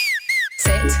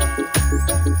Sit.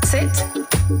 Sit.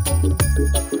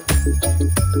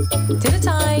 Dinner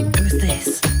time. Who's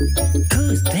this?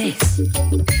 Who's this?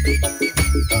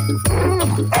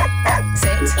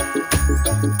 Sit.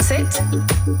 Sit.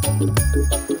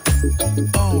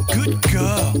 Oh, good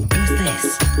girl. Who's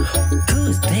this?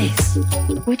 Who's this?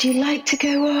 Would you like to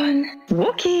go on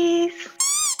walkies?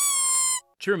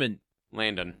 Truman,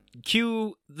 Landon.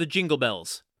 cue the jingle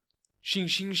bells. Shing,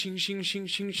 shing, shing, shing, shing,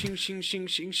 shing, shing, shing, shing,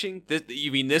 shing, shing.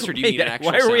 You mean this, or do you mean an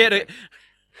actual Why are we sound at effect?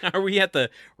 Are we at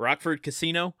the Rockford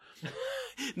Casino?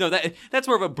 No, that's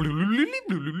more of a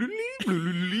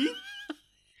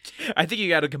I think you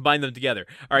got to combine them together.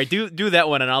 All right, do that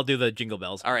one, and I'll do the jingle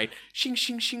bells. All right. Shing,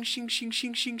 shing, shing, shing, shing,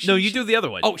 shing, shing. No, you do the other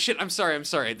one. Oh shit! I'm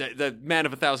sorry. The man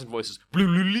of 1,000 voices.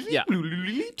 Yeah.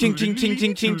 Ting, ting, ting, ting,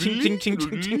 ting, ting, ting, ting, ting,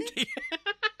 ting, ting.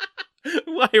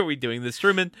 Why are we doing this,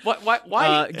 Truman?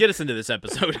 Why? Get us into this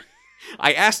episode.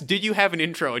 I asked, did you have an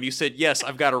intro? And you said, yes,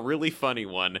 I've got a really funny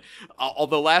one.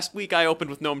 Although last week I opened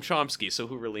with Noam Chomsky, so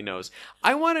who really knows?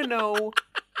 I want to know...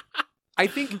 I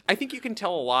think you can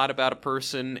tell a lot about a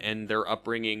person and their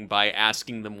upbringing by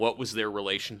asking them what was their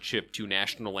relationship to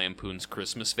National Lampoon's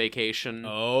Christmas Vacation.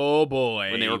 Oh,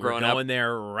 boy. When they were growing going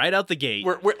there right out the gate.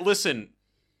 Listen,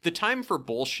 the time for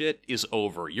bullshit is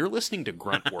over. You're listening to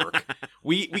grunt work.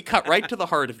 We cut right to the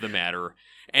heart of the matter.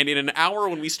 And in an hour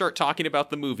when we start talking about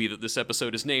the movie that this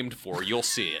episode is named for, you'll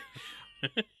see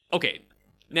it. Okay,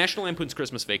 National Lampoon's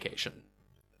Christmas Vacation.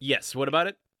 Yes, what about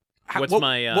it? What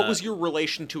was your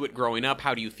relation to it growing up?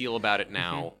 How do you feel about it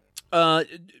now?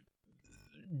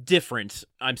 Different.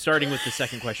 I'm starting with the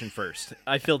second question first.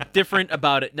 I feel different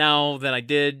about it now than I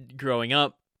did growing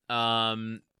up. I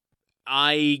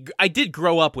did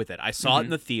grow up with it. I saw it in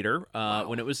the theater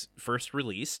when it was first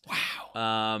released.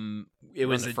 Wow. It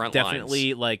was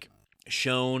definitely lines. like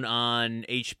shown on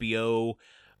HBO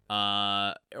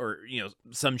or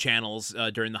some channels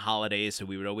during the holidays, so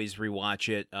we would always rewatch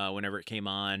it whenever it came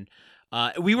on.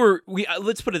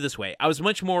 Let's put it this way. I was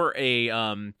much more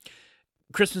a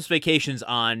Christmas Vacations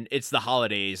on It's the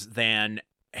Holidays than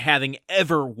having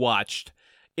ever watched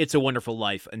It's a Wonderful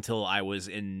Life until I was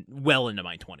well into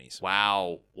my 20s.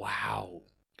 Wow.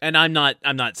 And I'm not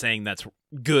saying that's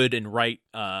good and right,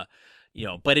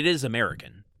 but it is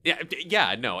American.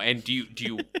 Yeah, no. And do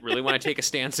you really want to take a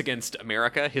stance against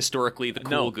America, historically the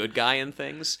cool good guy in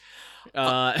things?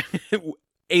 A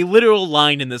literal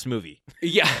line in this movie.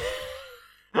 Yeah.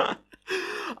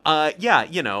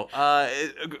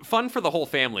 Fun for the whole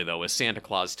family, though, as Santa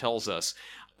Claus tells us.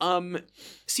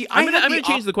 See, I'm gonna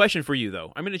change the question for you,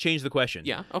 though. I'm gonna change the question.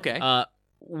 Yeah. Okay.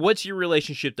 What's your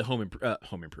relationship to Home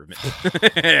Improvement?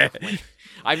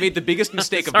 I made the biggest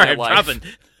mistake of Sorry, my life.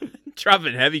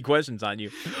 Dropping heavy questions on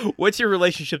you. What's your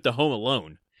relationship to Home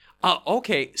Alone?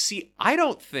 Okay. See, I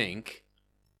don't think,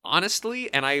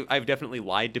 honestly, and I've definitely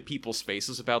lied to people's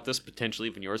faces about this, potentially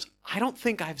even yours. I don't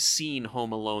think I've seen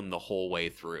Home Alone the whole way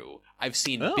through. I've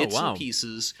seen bits and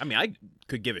pieces. I mean, I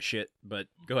could give a shit, but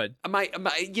go ahead.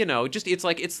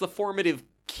 It's the formative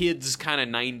kids kind of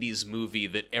 90s movie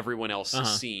that everyone else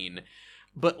has seen.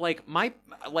 But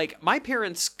my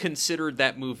parents considered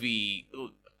that movie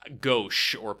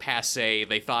gauche or passé.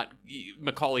 They thought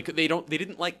Macaulay they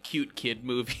didn't like cute kid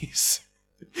movies.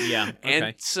 Yeah. Okay.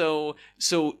 And so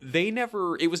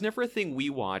it was never a thing we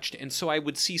watched, and so I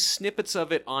would see snippets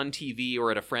of it on TV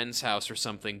or at a friend's house or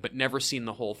something, but never seen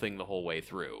the whole thing the whole way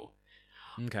through.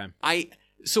 Okay.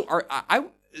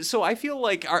 So I feel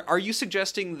like are you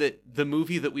suggesting that the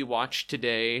movie that we watched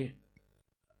today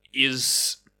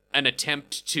is an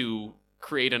attempt to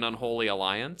create an unholy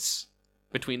alliance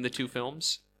between the two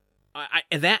films?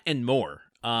 That and more.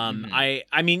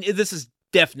 I mean, this has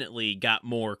definitely got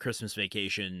more Christmas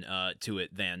Vacation to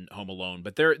it than Home Alone,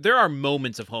 but there are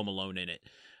moments of Home Alone in it.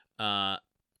 I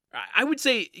would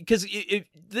say because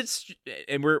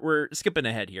and we're skipping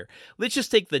ahead here. Let's just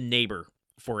take The Neighbor,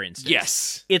 for instance.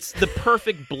 Yes. It's the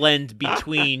perfect blend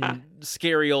between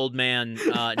scary old man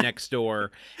next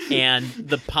door and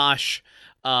the posh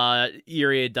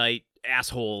erudite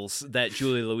assholes that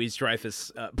Julia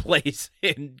Louis-Dreyfus plays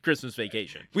in Christmas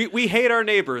Vacation. We hate our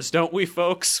neighbors, don't we,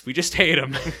 folks? We just hate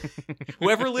them.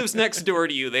 Whoever lives next door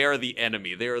to you, they are the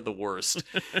enemy. They are the worst.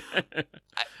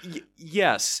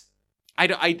 Yes.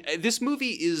 This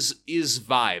movie is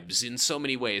vibes in so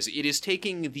many ways. It is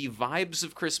taking the vibes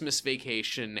of Christmas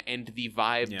Vacation and the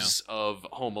vibes of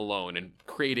Home Alone and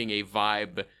creating a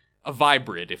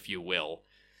hybrid, if you will.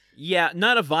 Yeah,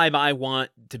 not a vibe I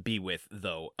want to be with,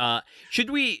 though. Should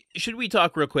we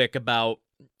talk real quick about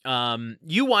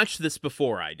you watched this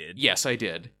before I did? Yes, I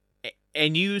did.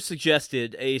 And you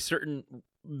suggested a certain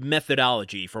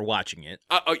methodology for watching it.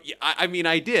 Yeah, I mean,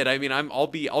 I did. I mean, I'll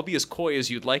be as coy as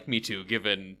you'd like me to,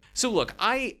 given. So look,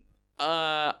 I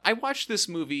watched this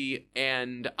movie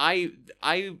and I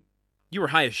You were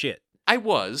high as shit. I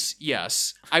was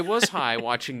high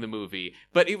watching the movie,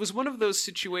 but it was one of those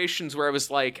situations where I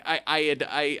was like, I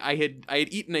had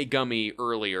eaten a gummy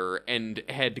earlier and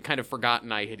had kind of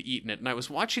forgotten I had eaten it, and I was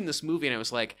watching this movie and I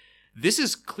was like, this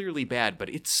is clearly bad, but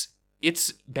it's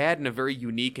bad in a very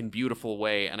unique and beautiful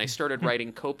way, and I started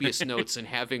writing copious notes and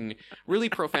having really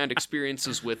profound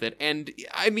experiences with it, and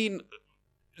I mean,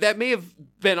 that may have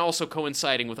been also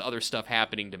coinciding with other stuff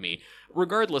happening to me.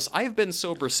 Regardless, I've been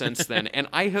sober since then, and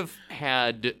I have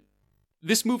had...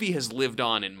 This movie has lived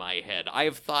on in my head. I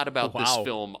have thought about this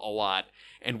film a lot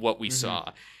and what we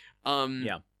saw.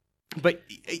 Yeah. But,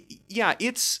 yeah,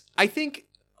 it's... I think,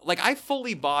 like, I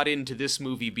fully bought into this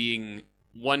movie being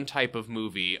one type of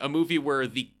movie. A movie where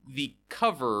the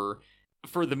cover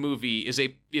for the movie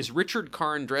is Richard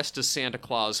Karn dressed as Santa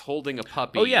Claus holding a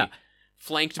puppy. Oh, yeah.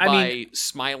 Flanked by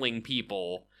smiling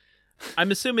people.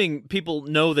 I'm assuming people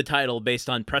know the title based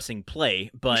on pressing play,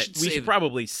 but we should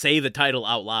probably say the title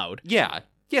out loud. Yeah.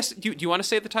 Yes. Do you want to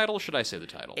say the title, or should I say the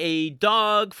title? A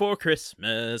Dog for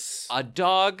Christmas. A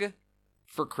Dog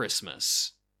for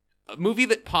Christmas. A movie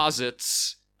that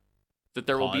posits that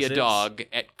there will be a dog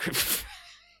at...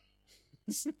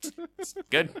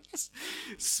 Good.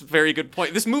 It's a very good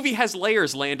point. This movie has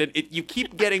layers, Landon. You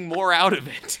keep getting more out of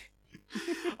it.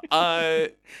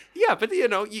 Yeah, but you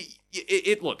know,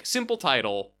 look, simple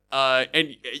title,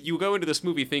 and you go into this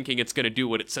movie thinking it's going to do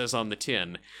what it says on the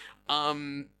tin,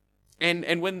 and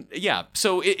when, yeah,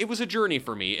 so it was a journey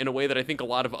for me in a way that I think a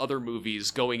lot of other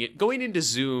movies going into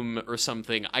Zoom or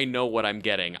something, I know what I'm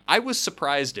getting. I was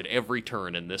surprised at every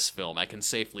turn in this film. I can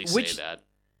safely say that.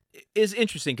 Is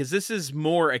interesting because this is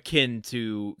more akin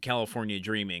to California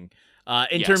Dreaming.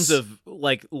 In terms of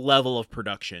like level of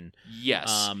production,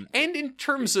 yes, and in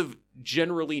terms of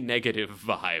generally negative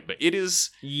vibe, it is.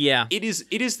 Yeah, it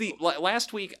is the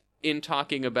last week in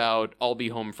talking about I'll Be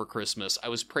Home for Christmas, I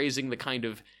was praising the kind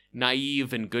of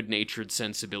naive and good-natured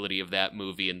sensibility of that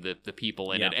movie and the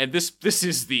people in it, and this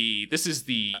is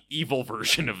the evil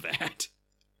version of that.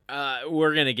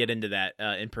 We're gonna get into that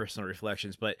in personal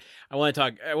reflections, but I want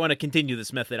to continue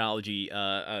this methodology.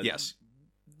 Yes.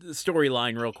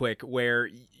 Storyline real quick, where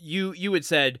you had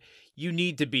said you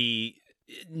need to be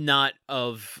not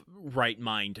of right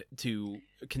mind to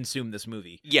consume this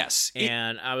movie. Yes.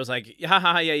 And I was like,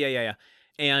 yeah.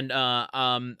 And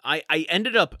I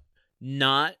ended up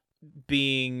not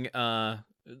being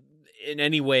in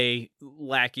any way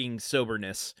lacking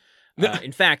soberness.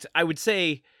 In fact, I would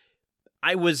say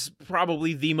I was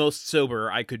probably the most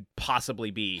sober I could possibly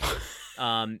be.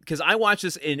 Because I watched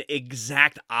this in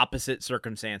exact opposite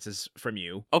circumstances from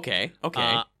you. Okay.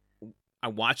 I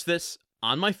watched this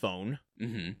on my phone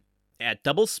at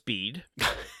double speed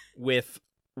with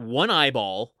one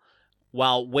eyeball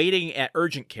while waiting at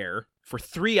urgent care for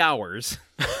 3 hours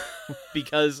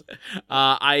because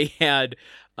I had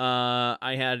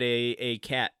a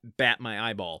cat bat my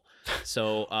eyeball.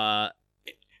 So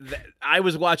I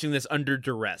was watching this under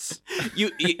duress.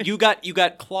 You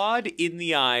got clawed in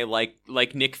the eye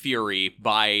like Nick Fury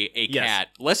by a cat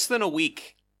less than a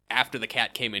week after the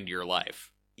cat came into your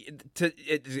life.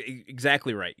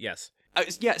 Exactly right. Yes.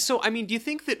 Yeah. So I mean, do you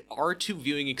think that our two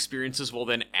viewing experiences will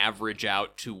then average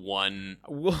out to one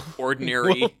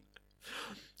ordinary?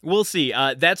 We'll see.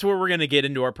 That's where we're going to get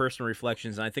into our personal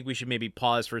reflections, and I think we should maybe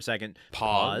pause for a second.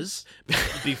 Pause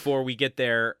before we get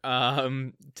there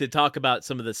to talk about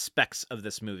some of the specs of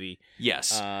this movie.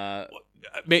 Yes.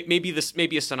 Maybe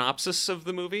a synopsis of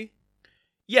the movie?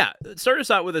 Yeah. Start us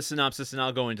out with a synopsis, and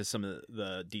I'll go into some of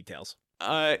the details.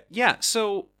 Yeah,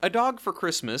 so A Dog for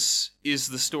Christmas is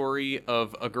the story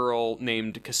of a girl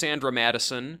named Cassandra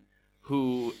Madison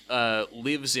who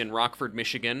lives in Rockford,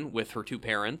 Michigan with her two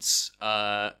parents,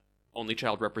 only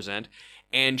child represent,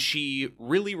 and she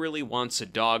really, really wants a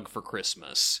dog for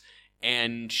Christmas.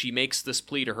 And she makes this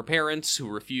plea to her parents, who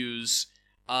refuse,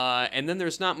 and then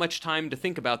there's not much time to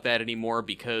think about that anymore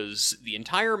because the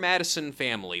entire Madison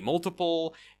family,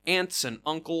 multiple aunts and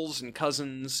uncles and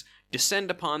cousins, descend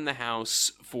upon the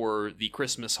house for the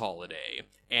Christmas holiday,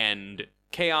 and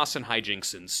chaos and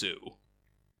hijinks ensue.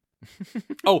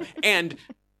 Oh, and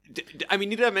I mean,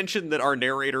 did I mention that our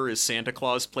narrator is Santa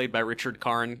Claus, played by Richard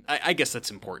Karn? I guess that's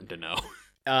important to know.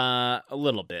 A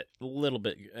little bit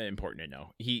important to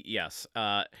know. Yes,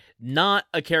 not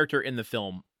a character in the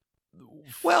film.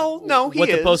 Well, no, he what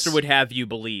is. The poster would have you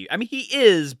believe. I mean, he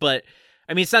is, but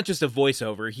I mean, it's not just a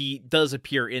voiceover. He does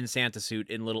appear in Santa suit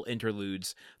in little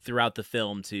interludes throughout the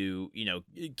film to,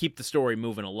 keep the story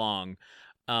moving along.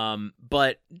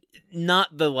 But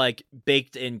not the like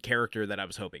baked in character that I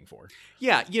was hoping for.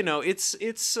 Yeah, they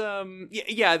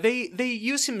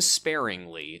use him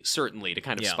sparingly, certainly, to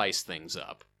kind of spice things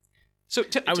up. So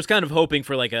I was kind of hoping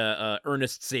for like a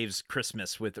Ernest Saves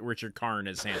Christmas with Richard Karn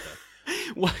as Santa.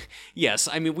 Well, yes,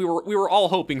 I mean we were all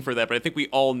hoping for that, but I think we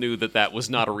all knew that was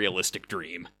not a realistic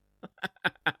dream.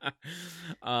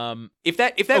 If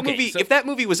that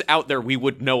movie was out there, we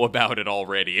would know about it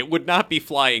already. It would not be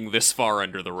flying this far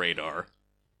under the radar.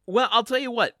 Well, I'll tell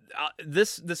you what,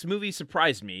 this movie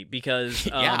surprised me because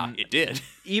yeah, it did.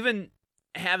 Even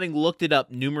having looked it up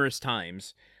numerous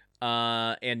times,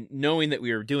 and knowing that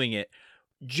we were doing it,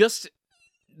 just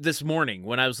this morning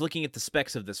when I was looking at the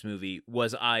specs of this movie,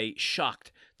 was I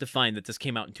shocked to find that this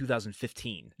came out in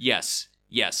 2015. Yes.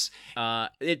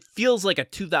 It feels like a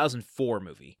 2004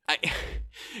 movie.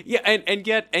 And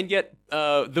yet,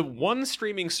 the one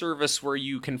streaming service where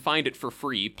you can find it for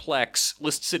free, Plex,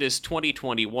 lists it as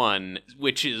 2021,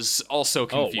 which is also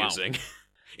confusing. Oh, wow.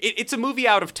 It's a movie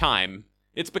out of time.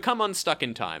 It's become unstuck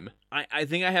in time. I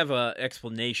think I have an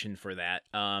explanation for that.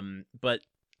 But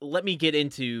let me get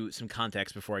into some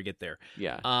context before I get there.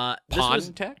 Yeah.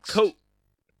 Context?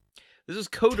 This was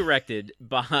co-directed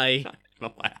by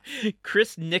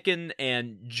Chris Nicken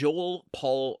and Joel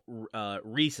Paul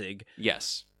Riesig.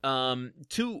 Yes.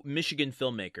 Two Michigan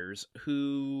filmmakers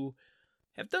who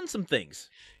have done some things.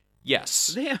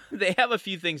 Yes. They have a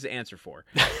few things to answer for.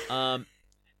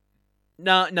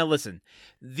 Now listen.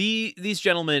 These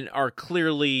gentlemen are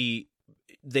clearly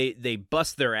they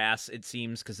bust their ass, it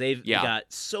seems, because they've got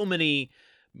so many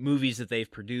movies that they've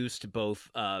produced,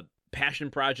 both passion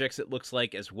projects, it looks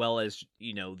like, as well as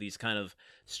these kind of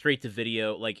straight to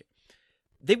video. Like,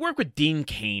 they work with Dean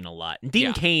Cain a lot, and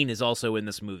Dean Cain is also in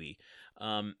this movie.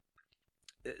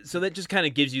 So that just kind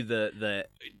of gives you the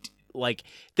like,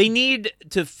 they need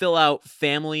to fill out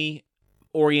family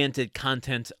oriented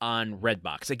content on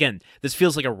Redbox. Again, this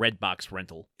feels like a Redbox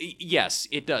rental. Yes,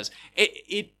 it does.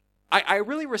 I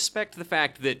really respect the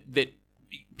fact that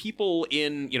people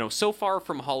in, so far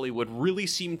from Hollywood really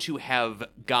seem to have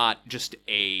got just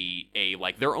a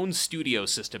like their own studio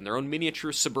system, their own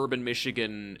miniature suburban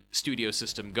Michigan studio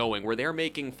system going, where they're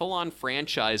making full-on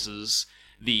franchises,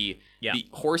 the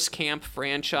Horse Camp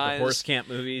franchise. The Horse Camp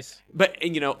movies. But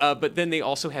but then they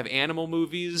also have animal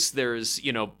movies. There's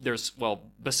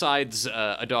besides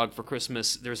A Dog for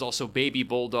Christmas, there's also Baby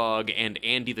Bulldog and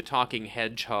Andy the Talking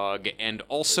Hedgehog, and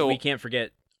also we can't forget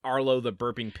Arlo the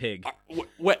Burping Pig.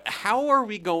 How are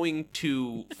we going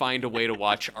to find a way to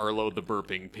watch Arlo the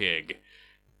Burping Pig?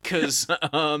 Because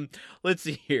let's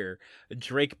see here.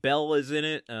 Drake Bell is in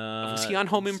it. Was he on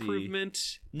Home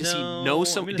Improvement? Does he know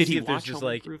something? Did he watch Home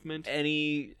Improvement?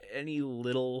 Any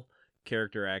little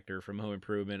character actor from Home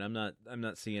Improvement? I'm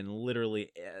not seeing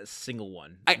literally a single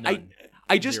one.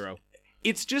 I just zero.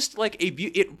 It's just like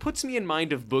it puts me in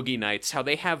mind of Boogie Nights, how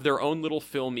they have their own little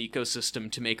film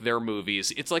ecosystem to make their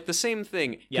movies. It's like the same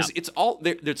thing, because it's all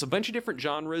there's a bunch of different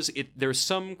genres. There's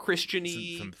some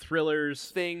Christian-y, some thrillers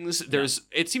things.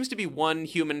 It seems to be one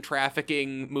human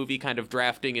trafficking movie kind of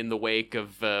drafting in the wake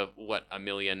of a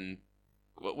million.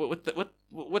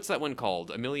 What's that one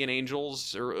called? A Million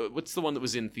Angels? Or what's the one that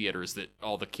was in theaters that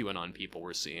all the QAnon people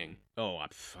were seeing? Oh,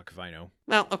 fuck if I know.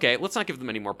 Well, okay, let's not give them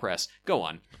any more press. Go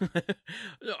on.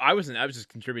 No, I wasn't. I was just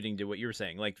contributing to what you were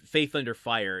saying. Like, Faith Under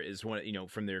Fire is one,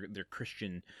 from their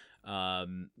Christian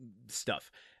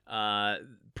stuff.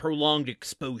 Prolonged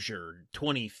Exposure,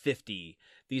 2050.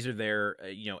 These are their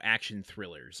action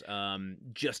thrillers.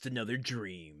 Just Another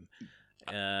Dream.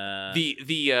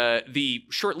 The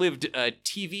short-lived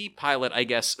TV pilot, I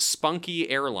guess, Spunky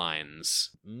Airlines.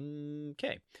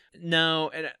 Okay. Now,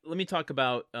 let me talk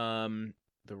about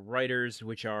the writers,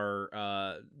 which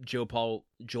are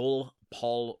Joel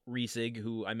Paul Riesig,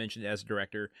 who I mentioned as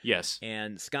director. Yes.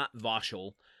 And Scott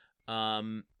Voschel,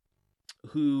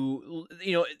 who,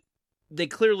 they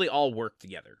clearly all work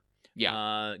together.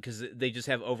 Yeah. Because they just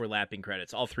have overlapping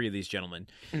credits, all three of these gentlemen.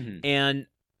 Mm-hmm. And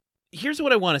here's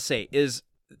what I want to say is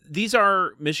these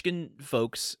are Michigan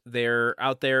folks. They're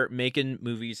out there making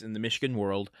movies in the Michigan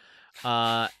world.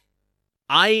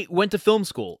 I went to film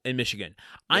school in Michigan.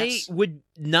 Yes. I would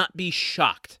not be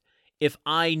shocked if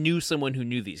I knew someone who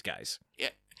knew these guys.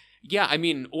 Yeah, I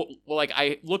mean, like,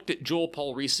 I looked at Joel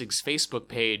Paul Riesig's Facebook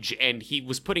page, and he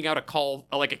was putting out a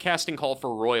casting call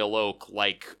for Royal Oak,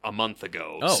 like, a month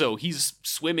ago. Oh. So he's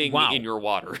swimming in your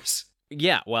waters.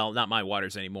 Yeah, well, not my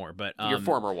waters anymore, but your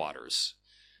former waters.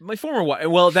 My former wife.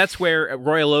 Well, that's where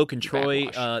Royal Oak and Troy.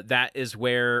 Backwash. That is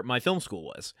where my film school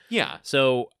was. Yeah.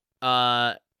 So,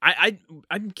 I'm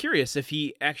curious if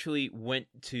he actually went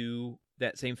to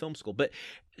that same film school, but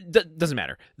doesn't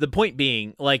matter. The point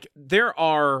being, like, there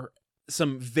are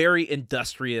some very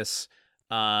industrious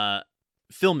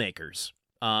filmmakers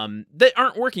that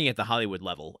aren't working at the Hollywood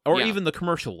level or Yeah. even the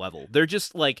commercial level. They're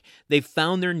just like, they've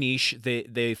found their niche.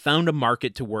 They found a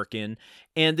market to work in,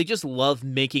 and they just love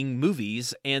making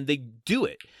movies, and they do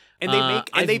it. And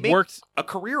they make worked a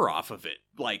career off of it.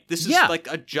 Like, this is Yeah.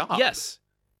 like a job. Yes.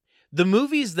 The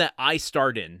movies that I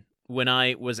starred in when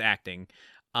I was acting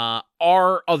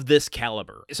are of this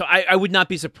caliber. So I would not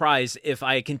be surprised if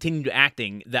I continued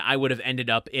acting that I would have ended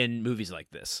up in movies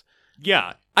like this.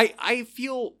 Yeah. I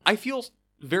feel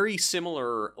very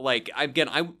similar. Like, I'm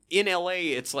in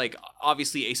LA, it's like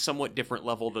obviously a somewhat different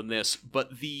level than this,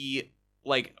 but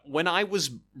when I was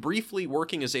briefly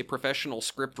working as a professional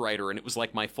scriptwriter, and it was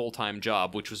like my full-time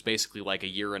job, which was basically like a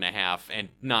year and a half, and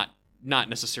not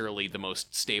necessarily the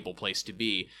most stable place to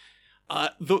be.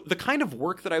 The kind of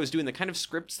work that I was doing, the kind of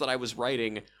scripts that I was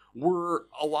writing, were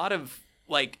a lot of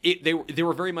like they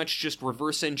were very much just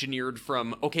reverse engineered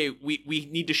from, okay, we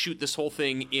need to shoot this whole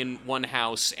thing in one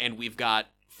house, and we've got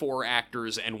 4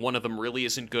 actors, and one of them really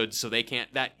isn't good, so they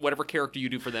can't, that whatever character you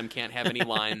do for them can't have any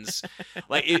lines.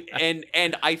 Like it,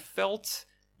 and I felt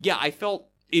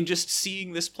in just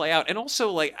seeing this play out, and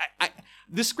also like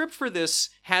the script for this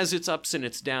has its ups and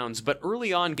its downs, but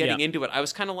early on getting into it, I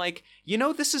was kind of like,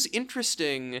 this is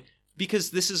interesting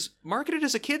because this is marketed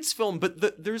as a kid's film,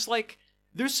 but there's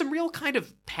some real kind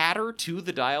of patter to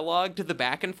the dialogue, to the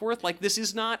back and forth. Like, this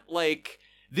isn't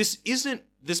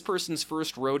this person's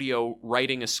first rodeo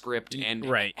writing a script and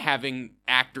Right. having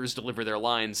actors deliver their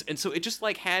lines, and so it just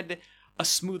like had a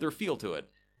smoother feel to it.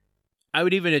 I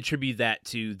would even attribute that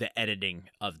to the editing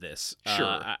of this.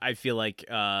 Sure. I feel like,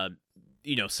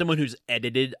 someone who's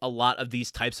edited a lot of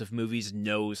these types of movies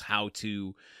knows how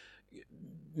to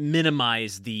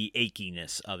minimize the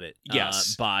achiness of it.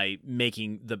 Yes. By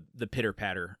making the pitter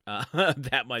patter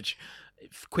that much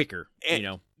quicker.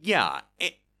 Yeah,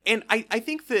 and I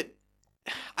think that,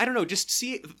 I don't know, just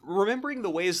remembering the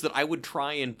ways that I would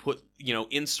try and put,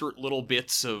 insert little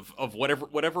bits of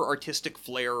whatever artistic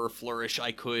flair or flourish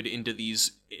I could into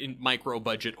these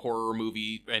micro-budget horror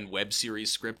movie and web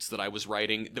series scripts that I was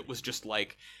writing, that was just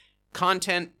like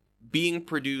content being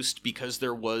produced because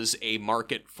there was a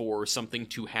market for something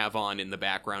to have on in the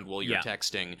background while you're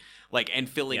texting, like, and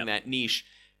filling that niche.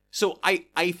 So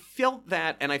I felt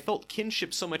that, and I felt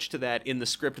kinship so much to that in the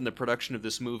script and the production of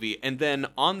this movie. And then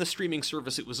on the streaming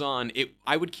service it was on,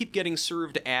 I would keep getting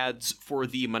served ads for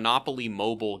the Monopoly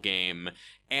mobile game.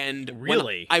 And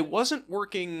Really?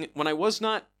 when I was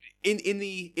not in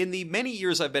the many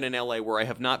years I've been in LA where I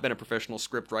have not been a professional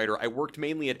scriptwriter, I worked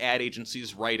mainly at ad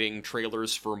agencies writing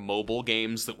trailers for mobile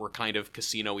games that were kind of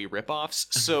casino-y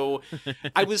ripoffs. So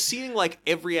I was seeing like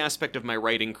every aspect of my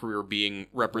writing career being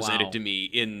represented Wow. to me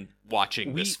in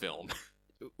watching this film.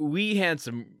 We had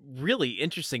some really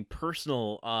interesting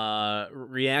personal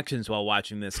reactions while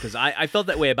watching this, because I felt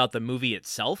that way about the movie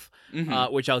itself,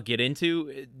 which I'll get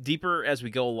into deeper as we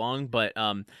go along. But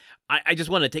I just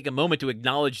want to take a moment to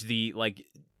acknowledge the like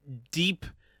deep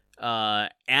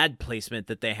ad placement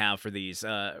that they have for these,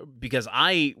 because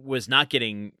I was not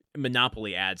getting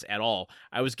Monopoly ads at all.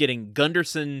 I was getting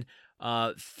Gunderson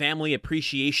family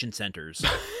appreciation centers,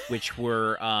 which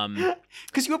were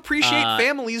Because you appreciate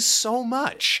families so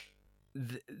much.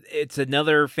 It's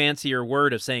another fancier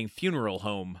word of saying funeral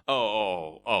home.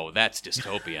 Oh, that's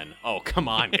dystopian. Oh, come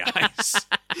on, guys.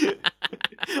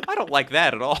 I don't like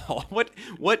that at all. What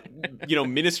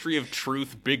Ministry of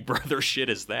Truth Big Brother shit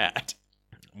is that?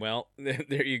 Well,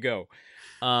 there you go.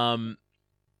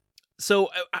 So,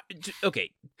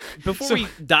 okay, before we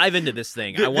dive into this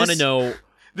thing, I want to know...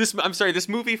 This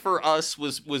movie for us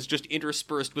was just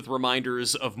interspersed with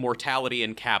reminders of mortality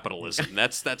and capitalism.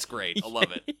 That's great. I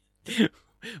love it.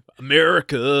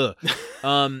 America.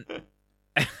 When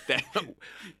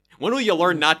will you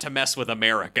learn not to mess with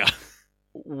America?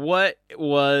 What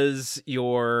are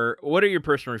your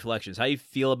personal reflections? How you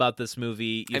feel about this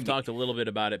movie? You've talked a little bit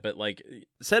about it, but like,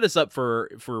 set us up for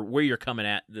where you're coming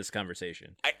at this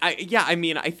conversation.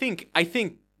 I think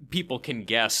people can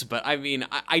guess, but I mean,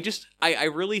 I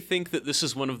really think that this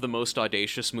is one of the most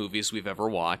audacious movies we've ever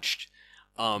watched.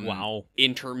 Wow.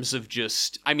 In terms of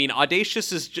just, I mean,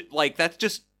 audacious is like, that's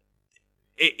just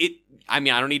it. I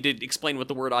mean, I don't need to explain what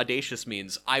the word audacious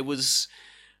means.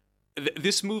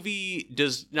 This movie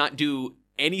does not do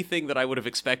anything that I would have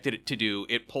expected it to do.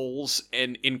 It pulls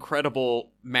an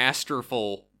incredible,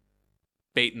 masterful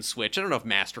bait and switch. I don't know if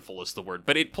masterful is the word,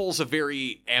 but it pulls a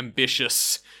very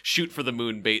ambitious shoot for the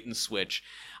moon bait and switch.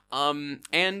 So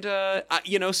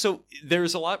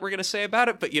there's a lot we're going to say about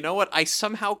it, but you know what? I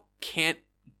somehow can't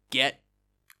get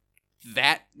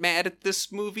that mad at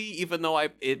this movie, even though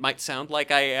it might sound like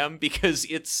I am, because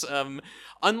it's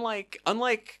unlike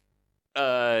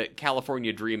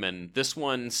California Dreamin', this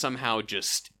one somehow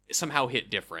hit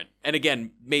different. And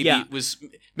again,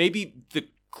 maybe the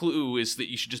clue is that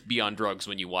you should just be on drugs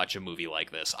when you watch a movie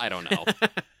like this. I don't know.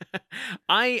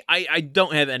 I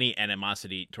don't have any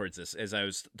animosity towards this. As I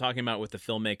was talking about with the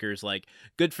filmmakers, like,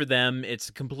 good for them. It's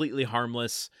a completely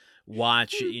harmless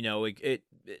watch. You know, it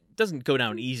doesn't go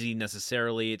down easy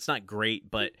necessarily. It's not great,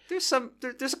 but there's a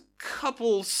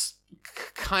couple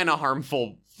kind of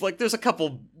harmful, like there's a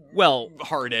couple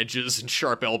hard edges and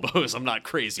sharp elbows I'm not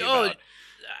crazy about.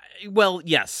 Well,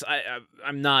 yes,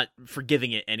 I'm not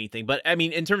forgiving it anything, but I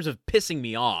mean, in terms of pissing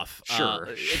me off, sure,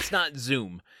 it's not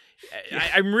Zoom.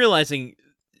 I'm realizing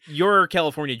your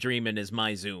California Dreamin' is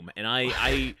my Zoom, and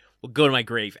I will go to my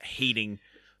grave hating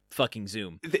fucking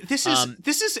Zoom. This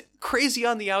is Crazy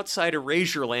on the Outside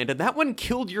Erasure Land, and that one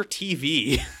killed your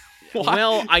TV.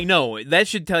 Well, I know that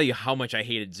should tell you how much I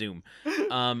hated Zoom.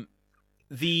 Okay,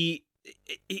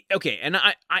 and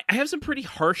I have some pretty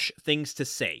harsh things to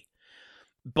say,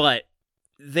 but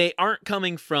they aren't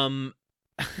coming from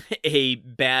a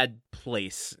bad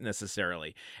place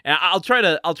necessarily. And I'll try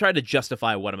to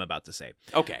justify what I'm about to say.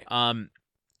 Okay.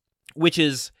 Which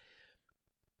is,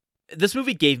 this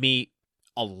movie gave me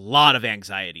a lot of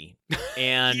anxiety.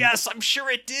 And yes, I'm sure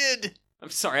it did. I'm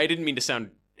sorry, I didn't mean to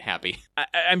sound happy.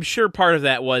 I'm sure part of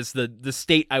that was the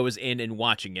state I was in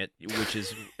watching it, which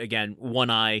is, again, one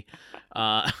eye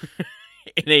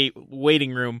in a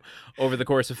waiting room over the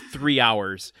course of 3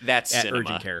 hours. That's at cinema.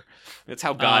 Urgent care. That's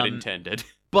how God intended.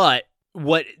 But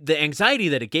what the anxiety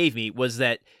that it gave me was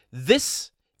that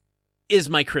this is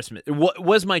my Christmas. What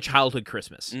was my childhood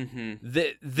Christmas? Mm-hmm.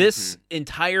 This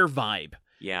entire vibe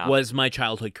was my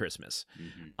childhood Christmas.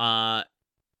 Mm-hmm.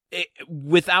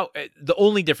 Without the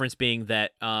only difference being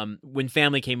that when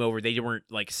family came over, they weren't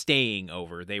like staying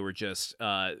over. They were just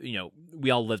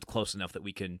we all lived close enough that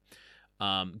we can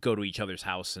go to each other's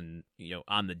house and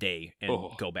on the day and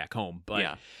go back home.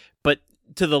 But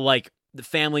to the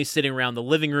family sitting around the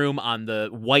living room on the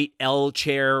white L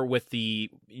chair with the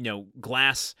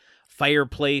glass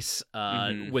fireplace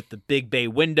with the big bay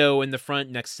window in the front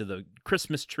next to the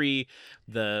Christmas tree,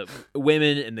 the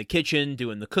women in the kitchen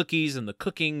doing the cookies and the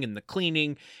cooking and the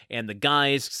cleaning, and the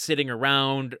guys sitting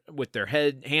around with their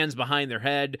hands behind their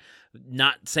head,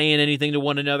 not saying anything to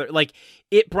one another. Like,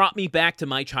 it brought me back to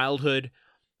my childhood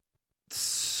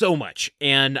so much,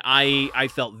 and I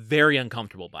felt very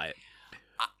uncomfortable by it.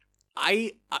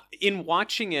 In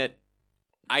watching it,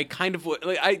 I kind of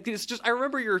I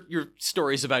remember your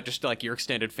stories about just like your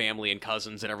extended family and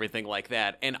cousins and everything like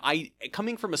that. And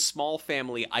coming from a small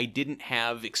family, I didn't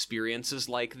have experiences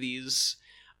like these.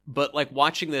 But like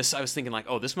watching this, I was thinking like,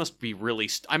 oh, this must be really.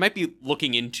 I might be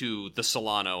looking into the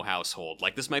Solano household.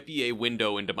 Like, this might be a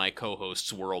window into my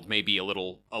co-host's world. Maybe a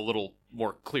little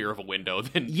more clear of a window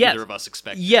than either of us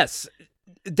expected. Yes,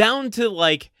 down to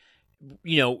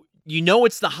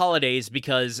it's the holidays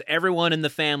because everyone in the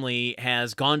family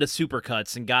has gone to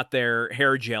Supercuts and got their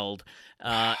hair gelled.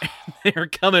 They're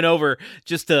coming over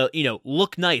just to,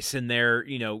 look nice in their,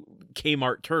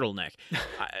 Kmart turtleneck.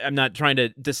 I'm not trying to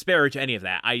disparage any of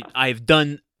that. I've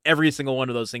done every single one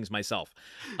of those things myself.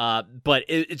 But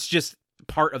it's just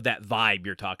part of that vibe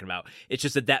you're talking about. It's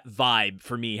just that vibe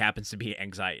for me happens to be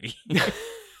anxiety.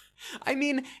 I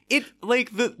mean,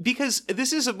 because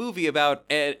this is a movie about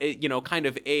kind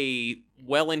of a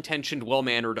well-intentioned,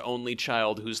 well-mannered only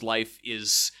child whose life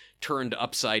is turned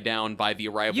upside down by the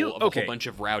arrival of a whole bunch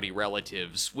of rowdy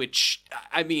relatives. Which,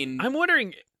 I mean, I'm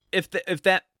wondering if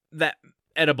that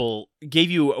edible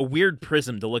gave you a weird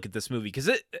prism to look at this movie,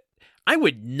 because I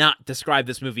would not describe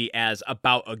this movie as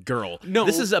about a girl. No,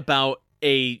 this is about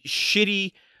a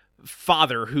shitty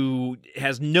father who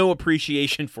has no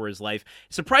appreciation for his life,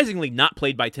 surprisingly not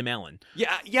played by Tim Allen.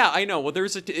 Yeah, I know. Well,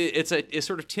 it's a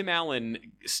sort of Tim Allen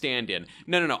stand-in.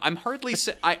 No. I'm hardly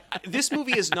this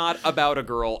movie is not about a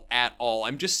girl at all.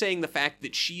 I'm just saying the fact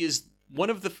that she is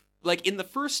one of the, like, in the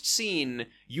first scene,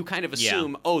 you kind of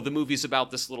assume, the movie's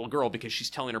about this little girl because she's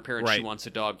telling her parents she wants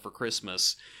a dog for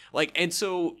Christmas. Like, and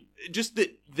so just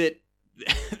that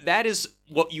that is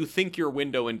what you think your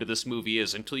window into this movie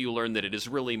is, until you learn that it is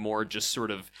really more just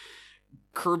sort of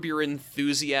Curb Your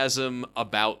Enthusiasm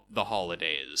about the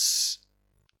holidays.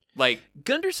 Like,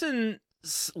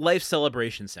 Gunderson's Life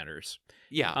Celebration Centers.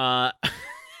 Yeah.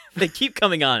 They keep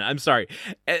coming on. I'm sorry.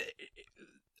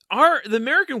 the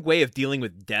American way of dealing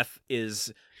with death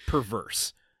is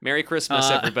perverse. Merry Christmas,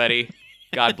 everybody.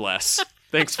 God bless.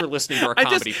 Thanks for listening to our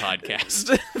comedy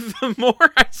podcast. The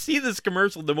more I see this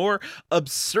commercial, the more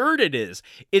absurd it is.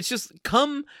 It's just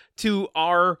come to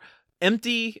our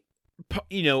empty,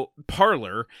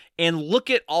 parlor and look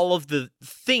at all of the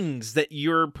things that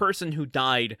your person who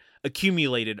died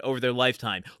accumulated over their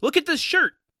lifetime. Look at this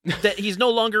shirt that he's no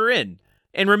longer in.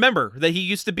 And remember that he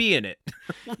used to be in it.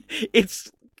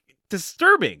 It's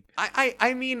disturbing.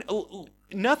 I mean,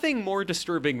 nothing more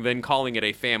disturbing than calling it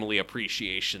a family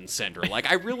appreciation center.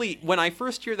 Like, I really, when I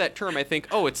first hear that term, I think,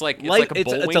 oh, it's like a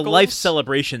Bullwinkles. It's a life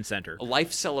celebration center. A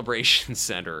life celebration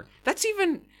center. That's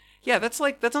even, yeah, that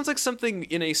sounds like something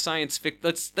in a science fiction.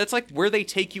 That's like where they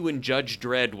take you in Judge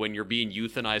Dredd when you're being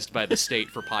euthanized by the state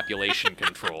for population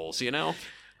controls, you know?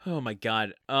 Oh my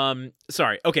god.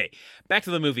 Sorry. Okay, back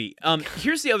to the movie.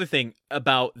 Here's the other thing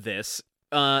about this.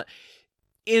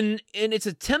 In its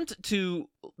attempt to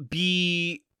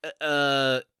be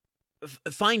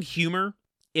find humor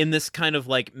in this kind of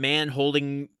like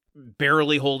man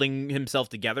barely holding himself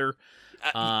together,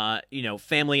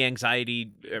 family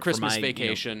anxiety, Christmas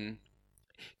Vacation,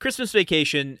 Christmas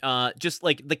Vacation, just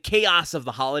like the chaos of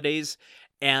the holidays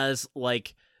as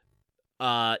like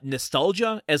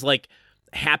nostalgia, as like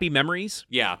happy memories.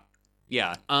 Yeah.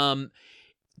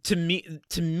 To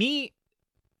me,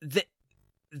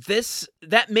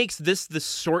 that makes this the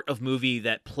sort of movie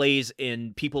that plays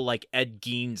in people like Ed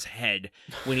Gein's head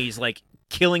when he's like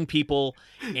killing people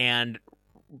and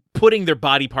putting their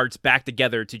body parts back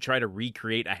together to try to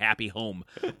recreate a happy home.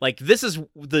 Like, this is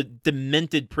the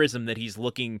demented prism that he's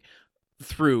looking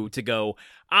through to go,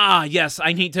 yes,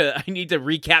 I need to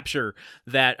recapture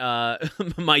that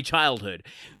my childhood.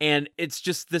 And it's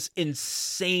just this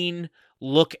insane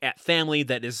look at family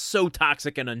that is so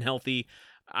toxic and unhealthy.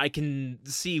 I can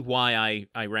see why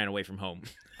I ran away from home.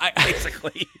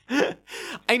 Basically.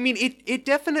 I mean, it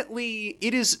definitely,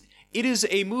 it is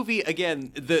a movie.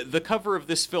 Again, the cover of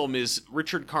this film is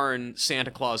Richard Karn, Santa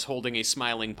Claus holding a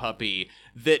smiling puppy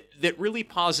that really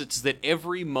posits that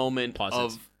every moment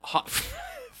of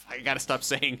I gotta stop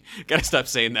saying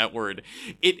that word.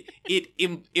 It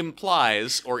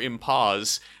implies or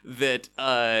impos that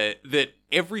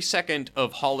every second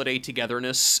of holiday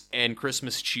togetherness and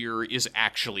Christmas cheer is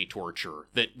actually torture.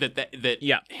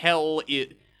 That hell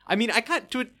is. I mean,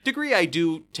 to a degree, I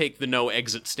do take the no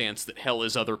exit stance that hell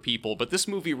is other people, but this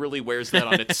movie really wears that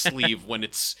on its sleeve when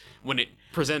it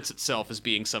presents itself as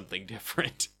being something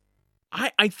different.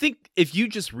 I think if you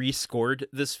just rescored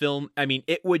this film, I mean,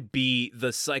 it would be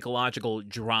the psychological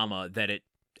drama that it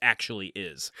actually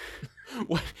is.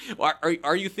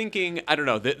 Are you thinking, I don't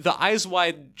know, the Eyes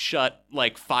Wide Shut,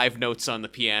 like 5 notes on the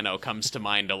piano comes to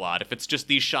mind a lot. If it's just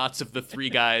these shots of the three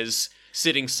guys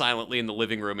sitting silently in the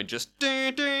living room and just maybe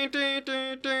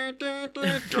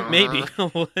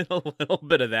a little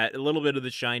bit of that, a little bit of The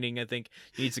Shining, I think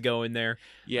needs to go in there.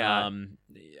 Yeah.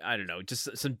 I don't know,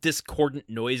 just some discordant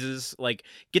noises, like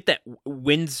get that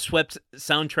windswept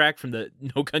soundtrack from the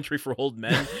No Country for Old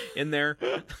Men in there.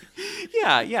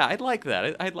 Yeah, I'd like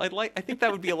that. I think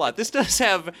that would be a lot. This does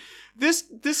have this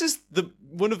is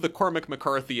one of the Cormac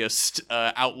McCarthyist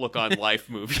outlook on life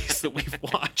movies that we've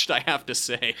watched, I have to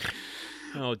say.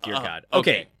 Oh dear God.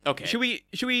 Okay. Should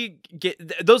we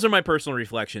get? Those are my personal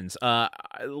reflections.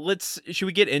 Should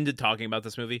we get into talking about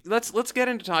this movie? Let's get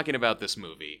into talking about this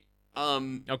movie.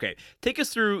 Okay. Take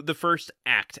us through the first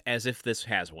act as if this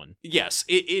has one. Yes.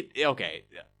 Okay.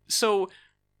 So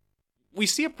we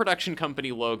see a production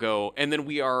company logo, and then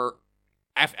we are.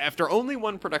 After only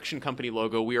one production company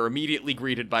logo, we are immediately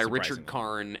greeted by Richard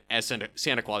Karn as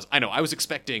Santa Claus. I know, I was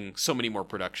expecting so many more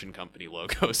production company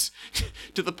logos.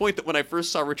 To the point that when I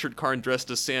first saw Richard Karn dressed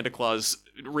as Santa Claus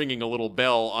ringing a little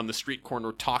bell on the street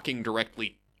corner talking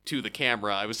directly to the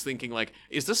camera, I was thinking, like,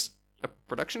 is this a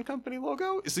production company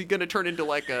logo? Is he going to turn into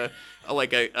like a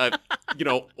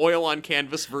oil on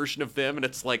canvas version of them, and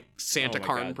it's like Santa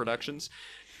Karn Productions?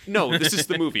 No, this is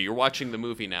the movie. You're watching the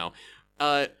movie now.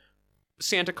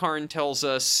 Santa Karn tells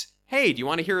us, hey, do you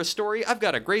want to hear a story? I've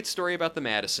got a great story about the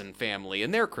Madison family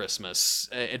and their Christmas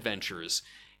adventures.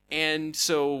 And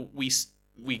so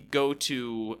we go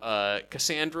to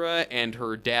Cassandra and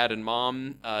her dad and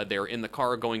mom. They're in the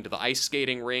car going to the ice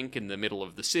skating rink in the middle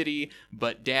of the city,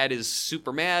 but dad is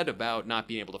super mad about not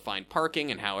being able to find parking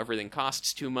and how everything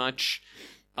costs too much.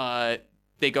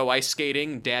 They go ice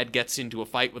skating. Dad gets into a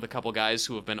fight with a couple guys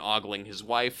who have been ogling his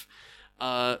wife.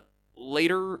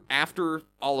 later, after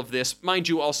all of this, mind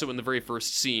you, also in the very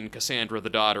first scene, Cassandra, the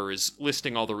daughter, is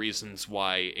listing all the reasons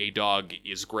why a dog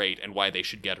is great and why they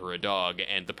should get her a dog,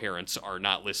 and the parents are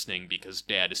not listening because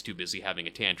dad is too busy having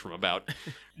a tantrum about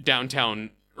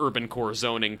downtown urban core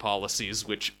zoning policies,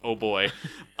 which, oh boy.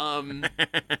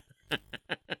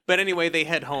 But anyway, they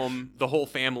head home. The whole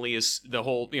family is,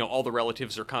 all the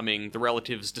relatives are coming. The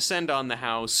relatives descend on the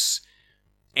house,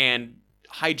 and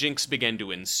hijinks begin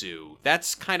to ensue.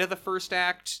 That's kind of the first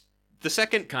act. The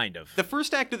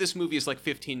first act of this movie is like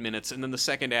 15 minutes, and then the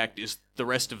second act is the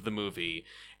rest of the movie.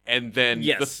 And then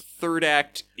the third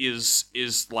act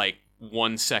is like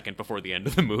 1 second before the end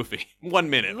of the movie. 1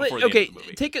 minute before the end of the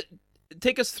movie.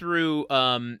 Take us through,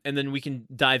 and then we can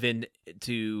dive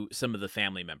into some of the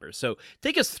family members. So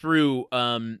take us through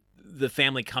the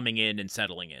family coming in and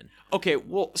settling in. Okay,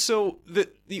 well, so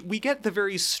we get the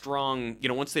very strong,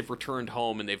 once they've returned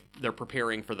home and they're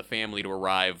preparing for the family to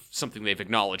arrive, something they've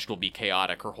acknowledged will be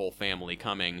chaotic, her whole family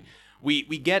coming. We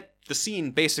get the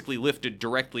scene basically lifted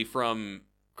directly from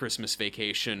Christmas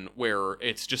Vacation, where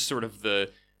it's just sort of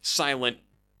the silent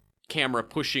camera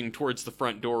pushing towards the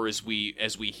front door as we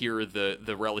hear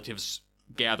the relatives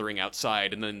gathering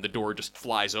outside, and then the door just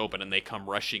flies open and they come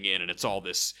rushing in, and it's all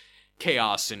this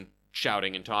chaos and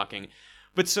shouting and talking.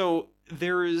 But so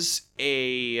there's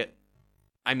a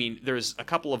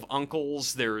couple of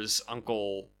uncles. There's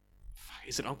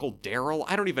is it Uncle Daryl?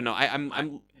 I don't even know.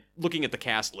 I'm looking at the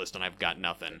cast list and I've got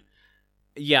nothing.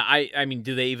 Yeah, I mean,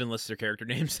 do they even list their character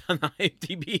names on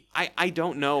IMDb? I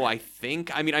don't know. I think.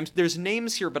 I mean, there's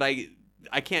names here, but I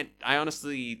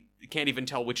honestly can't even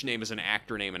tell which name is an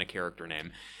actor name and a character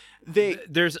name.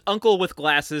 There's Uncle with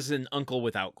glasses and Uncle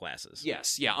without glasses.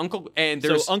 Yes, yeah, Uncle, and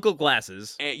there's Uncle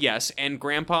Glasses. Yes, and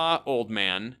Grandpa Old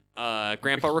Man,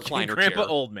 Grandpa Recliner Grandpa Chair.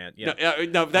 Old Man. Yeah.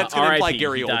 No, that's gonna imply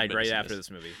Gary Oldman. He died Oldman right after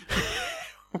this movie.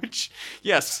 Which,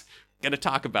 yes. Gonna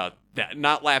talk about that.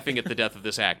 Not laughing at the death of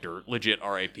this actor. Legit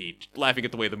R.I.P. Laughing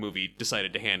at the way the movie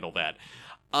decided to handle that.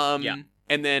 Yeah.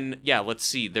 And then, let's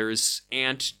see. There's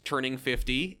Aunt turning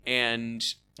 50 and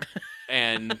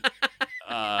Aunt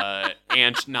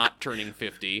not turning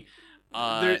 50.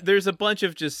 There's a bunch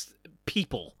of just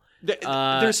people.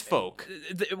 There's folk.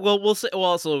 We'll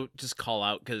also just call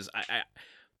out, because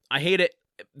I hate it.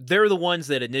 They're the ones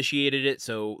that initiated it,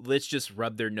 so let's just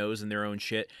rub their nose in their own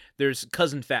shit. There's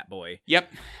Cousin Fat Boy.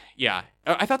 Yep. Yeah.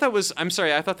 I thought that was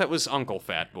Uncle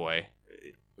Fat Boy.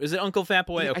 Is it Uncle Fat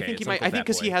Boy? Okay, I think he might. I think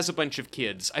because he has a bunch of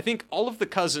kids. I think all of the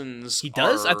cousins. He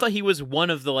does? I thought he was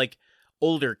one of the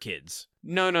older kids.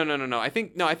 No. I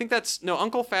think that's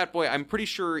Uncle Fat Boy. I'm pretty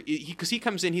sure because he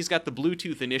comes in. He's got the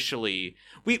Bluetooth initially.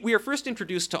 We are first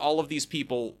introduced to all of these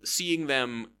people, seeing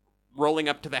them rolling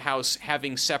up to the house,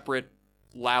 having separate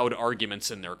loud arguments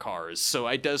in their cars. So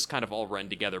it does kind of all run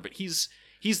together. But he's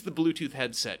the Bluetooth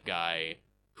headset guy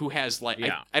who has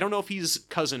I don't know if he's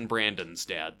cousin Brandon's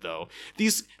dad though.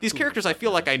 These characters, I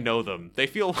feel like I know them. I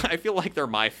feel like they're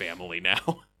my family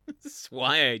now. That's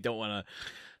why I don't want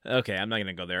to. Okay, I'm not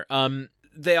gonna go there.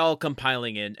 They all come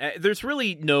piling in. There's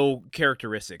really no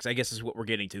characteristics, I guess is what we're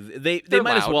getting to. They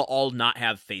might as well all not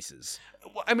have faces.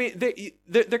 I mean,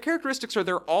 their characteristics are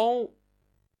they're all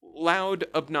loud,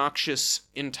 obnoxious,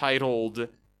 entitled,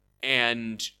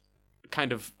 and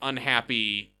kind of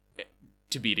unhappy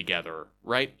to be together,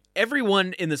 right?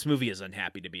 Everyone in this movie is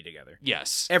unhappy to be together.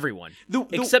 Yes. Everyone.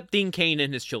 Except Dean Cain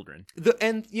and his children.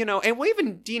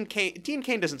 Even Dean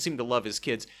Cain doesn't seem to love his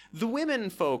kids. The women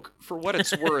folk, for what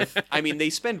it's worth, I mean, they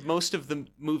spend most of the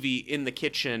movie in the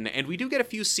kitchen, and we do get a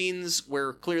few scenes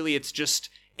where clearly it's just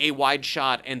a wide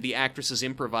shot and the actress is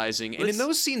improvising. And in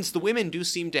those scenes, the women do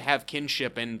seem to have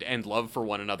kinship and love for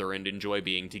one another and enjoy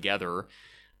being together.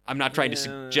 I'm not trying to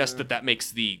suggest that makes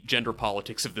the gender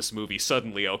politics of this movie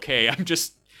suddenly okay. I'm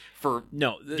just,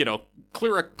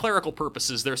 clerical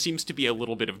purposes, there seems to be a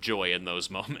little bit of joy in those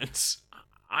moments.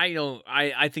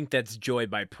 I think that's joy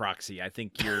by proxy. I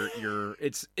think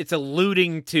it's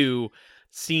alluding to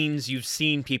scenes you've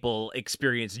seen people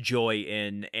experience joy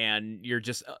in, and you're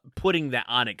just putting that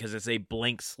on it because it's a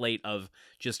blank slate of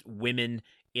just women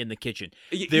in the kitchen.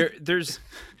 There's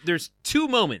two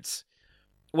moments.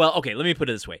 Well, okay, let me put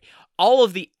it this way. All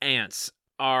of the aunts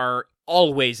are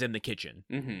always in the kitchen,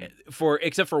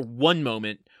 except for one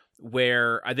moment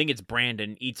where I think it's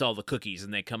Brandon eats all the cookies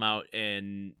and they come out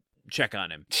and check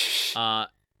on him.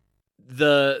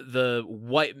 The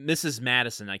white Mrs.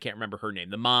 Madison, I can't remember her name,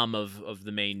 the mom of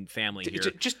the main family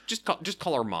here. Just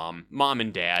call her mom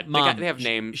and dad. Mom, they have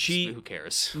names. Who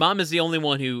cares? Mom is the only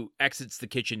one who exits the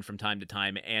kitchen from time to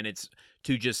time, and it's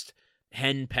to just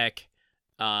henpeck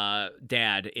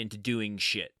dad into doing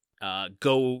shit.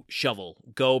 Go shovel.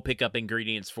 Go pick up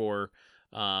ingredients for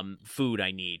food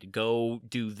I need. Go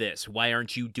do this. Why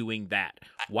aren't you doing that?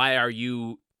 Why are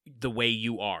you the way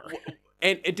you are?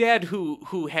 And a dad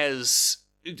who has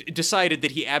decided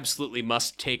that he absolutely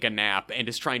must take a nap and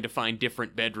is trying to find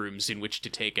different bedrooms in which to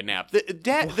take a nap. The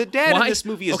dad Why? in this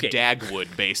movie is Okay.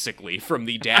 Dagwood, basically, from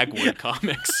the Dagwood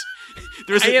comics.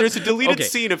 There's a deleted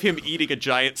scene of him eating a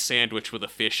giant sandwich with a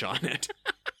fish on it.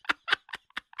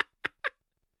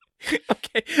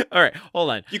 Okay. All right. Hold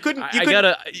on. You couldn't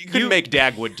make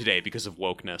Dagwood today because of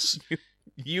wokeness.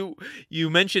 You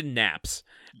mentioned naps.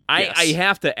 Yes. I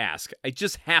have to ask. I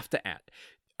just have to ask.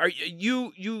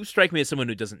 You strike me as someone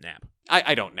who doesn't nap.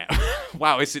 I don't nap.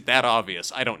 Wow, is it that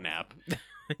obvious? I don't nap.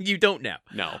 You don't nap.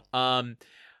 No.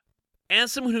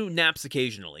 As someone who naps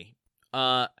occasionally,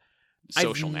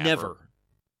 Social napper.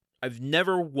 I've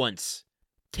never once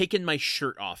taken my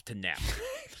shirt off to nap.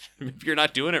 If you're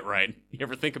not doing it right, you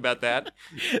ever think about that?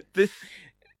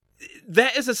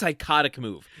 That is a psychotic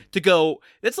move to go.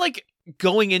 That's like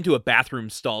going into a bathroom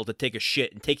stall to take a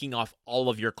shit and taking off all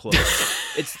of your clothes.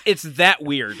 It's that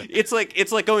weird. It's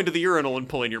like going to the urinal and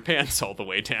pulling your pants all the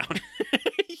way down.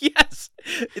 Yes.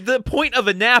 The point of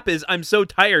a nap is I'm so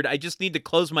tired I just need to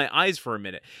close my eyes for a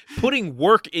minute. Putting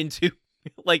work into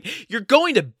you're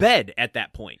going to bed at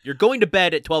that point. You're going to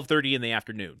bed at 12:30 in the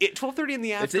afternoon. At 12:30 in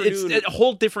the afternoon. It's a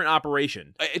whole different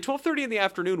operation. At 12:30 in the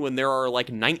afternoon, when there are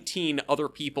like 19 other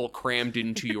people crammed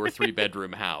into your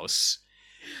 3-bedroom house.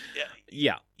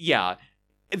 Yeah. Yeah.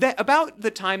 About the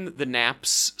time that the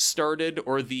naps started,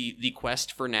 or the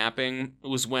quest for napping,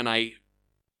 was when I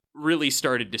really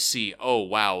started to see, oh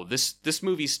wow, this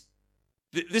movie's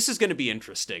this is going to be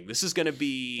interesting. This is going to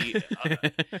be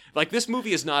this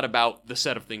movie is not about the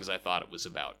set of things I thought it was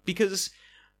about. Because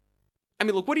I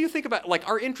mean, look, what do you think about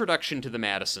our introduction to the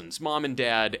Madisons, mom and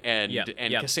dad and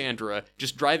Cassandra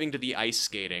just driving to the ice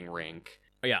skating rink?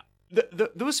 Oh, yeah.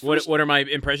 Those first... What are my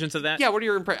impressions of that? Yeah, what are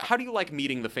your how do you like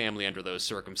meeting the family under those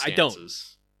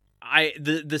circumstances? I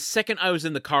don't. The second I was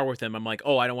in the car with them, I'm like,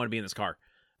 oh, I don't want to be in this car.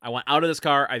 I want out of this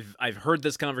car. I've heard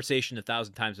this conversation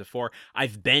 1,000 times before.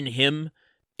 I've been him,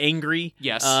 angry.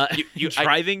 Yes, you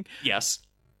driving. Yes,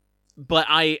 but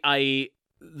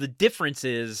the difference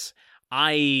is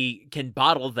I can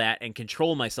bottle that and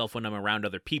control myself when I'm around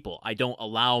other people. I don't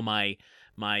allow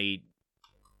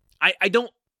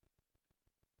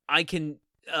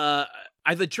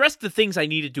I've addressed the things I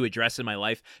needed to address in my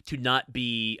life to not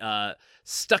be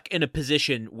stuck in a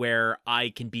position where I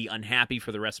can be unhappy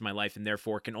for the rest of my life and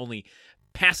therefore can only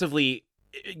passively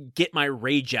get my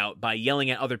rage out by yelling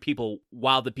at other people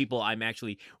while the people I'm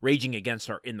actually raging against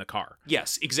are in the car.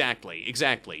 Yes, exactly.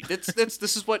 This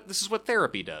is what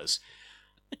therapy does.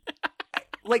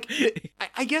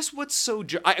 I guess what's so...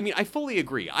 I mean, I fully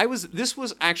agree. This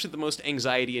was actually the most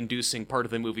anxiety-inducing part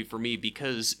of the movie for me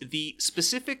because the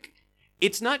specific...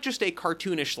 It's not just a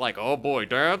cartoonish, oh boy,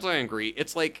 Dad's angry.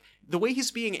 It's like, the way he's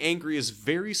being angry is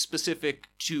very specific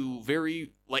to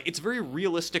it's very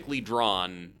realistically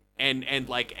drawn and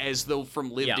as though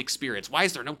from lived experience. Why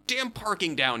is there no damn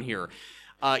parking down here?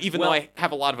 Even though I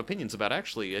have a lot of opinions about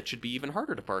actually it should be even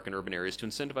harder to park in urban areas to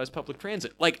incentivize public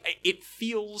transit. It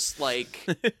feels like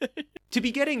to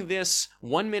be getting this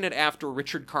 1 minute after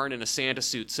Richard Karn in a Santa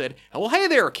suit said, well, hey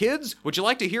there, kids, would you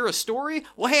like to hear a story?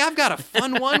 Well, hey, I've got a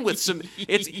fun one with some,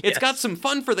 it's got some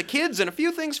fun for the kids and a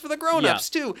few things for the grown-ups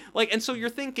too. And so you're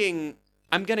thinking,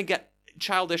 I'm going to get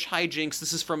childish hijinks.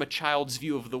 This is from A Child's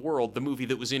View of the World, the movie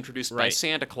that was introduced by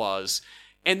Santa Claus.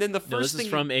 And then the first thing... This is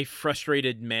from a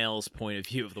frustrated male's point of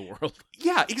view of the world.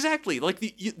 Yeah, exactly.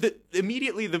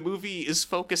 Immediately the movie is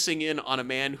focusing in on a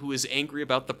man who is angry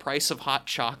about the price of hot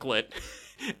chocolate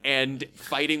and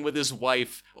fighting with his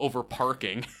wife over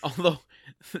parking. Although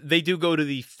they do go to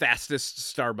the fastest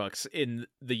Starbucks in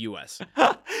the U.S.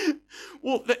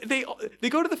 Well, they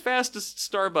go to the fastest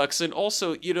Starbucks, and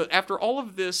also, after all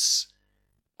of this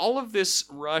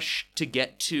rush to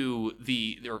get to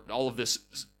all of this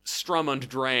strum und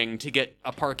drang to get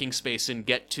a parking space and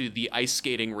get to the ice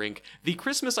skating rink. The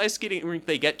Christmas ice skating rink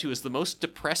they get to is the most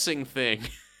depressing thing.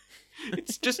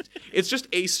 It's just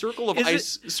a circle of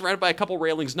ice surrounded by a couple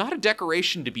railings, not a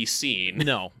decoration to be seen.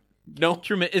 No.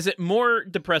 Truman, is it more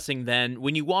depressing than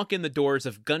when you walk in the doors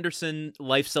of Gunderson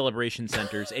Life Celebration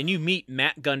Centers and you meet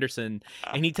Matt Gunderson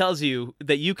and he tells you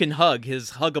that you can hug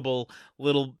his huggable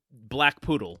little black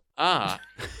poodle? I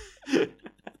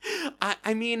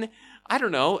mean, I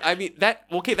don't know. I mean, that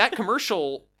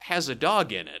commercial has a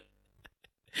dog in it.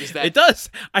 Is that... It does.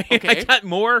 I Okay. got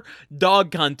more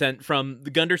dog content from the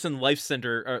Gunderson Life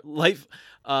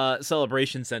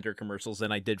Celebration Center commercials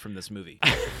than I did from this movie.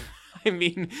 I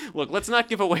mean, look, let's not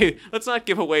give away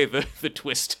the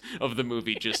twist of the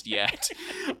movie just yet.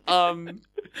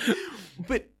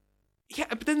 But yeah,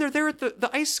 but then they're there at the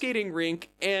ice skating rink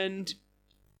and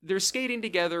they're skating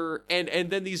together, and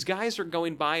then these guys are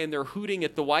going by and they're hooting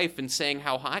at the wife and saying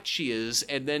how hot she is,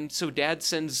 and then so Dad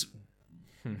sends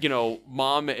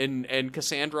Mom and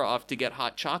Cassandra off to get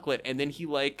hot chocolate, and then he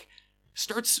like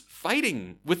starts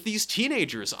fighting with these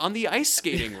teenagers on the ice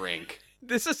skating rink.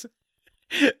 This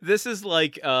is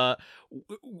like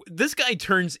this guy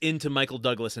turns into Michael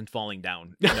Douglas in Falling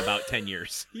Down in about 10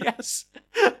 years. Yes.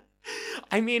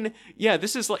 I mean, yeah,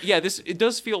 it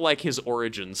does feel like his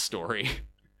origin story.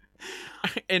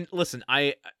 And listen,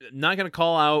 I'm not going to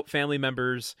call out family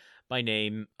members by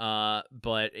name,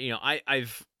 but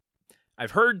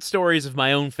I've heard stories of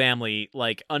my own family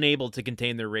like unable to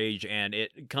contain their rage and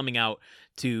it coming out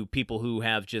to people who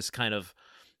have just kind of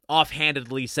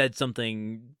offhandedly said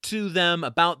something to them,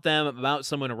 about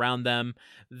someone around them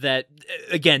that,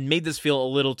 again, made this feel a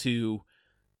little too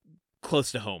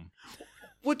close to home.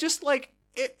 Well, just like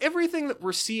everything that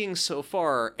we're seeing so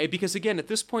far, because again, at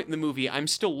this point in the movie, I'm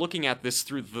still looking at this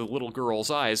through the little girl's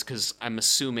eyes because I'm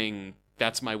assuming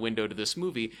that's my window to this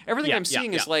movie. Everything I'm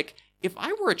seeing is like, if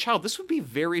I were a child, this would be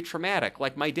very traumatic.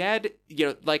 Like my dad,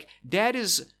 Dad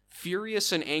is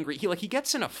furious and angry. He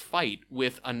gets in a fight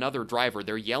with another driver.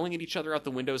 They're yelling at each other out the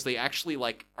windows. They actually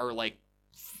are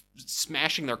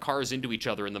smashing their cars into each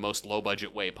other in the most low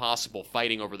budget way possible,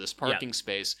 fighting over this parking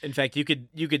space. In fact, you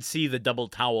could see the double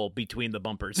towel between the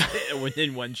bumpers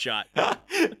within one shot.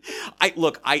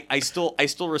 I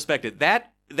still respect it.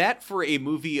 That for a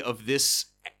movie of this,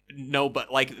 no,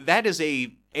 but like that is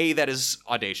that is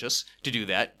audacious to do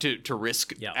that, to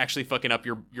risk actually fucking up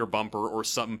your bumper or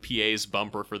some PA's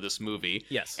bumper for this movie.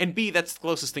 Yes. And B, that's the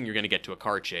closest thing you're going to get to a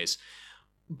car chase.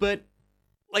 But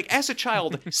like as a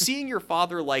child, seeing your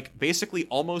father like basically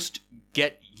almost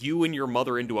get you and your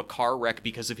mother into a car wreck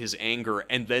because of his anger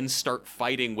and then start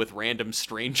fighting with random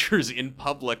strangers in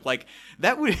public, like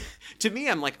that would, to me,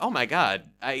 I'm like, oh my God,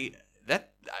 I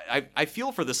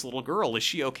feel for this little girl. Is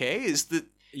she okay?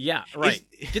 Yeah, right.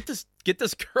 Get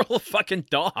this girl a fucking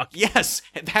dog. Yes,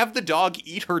 have the dog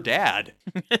eat her dad.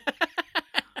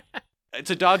 It's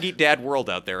a dog eat dad world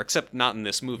out there, except not in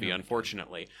this movie,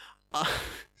 unfortunately.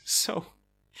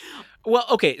 Well,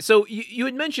 okay, so you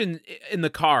had mentioned in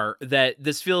the car that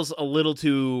this feels a little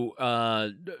too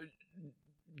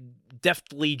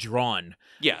deftly drawn.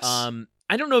 Yes.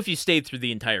 I don't know if you stayed through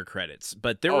the entire credits,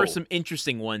 but there were some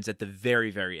interesting ones at the very,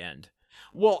 very end.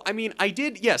 Well, I mean, I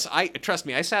did. Yes, trust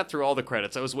me. I sat through all the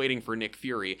credits. I was waiting for Nick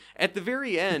Fury. At the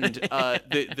very end,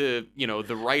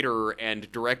 the writer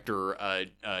and director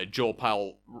Joel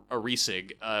Powell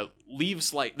Arisig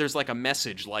leaves there's like a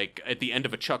message like at the end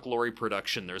of a Chuck Lorre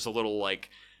production. There's a little like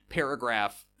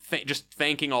paragraph just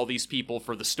thanking all these people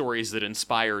for the stories that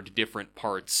inspired different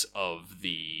parts of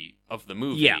the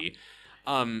movie. Yeah.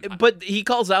 But he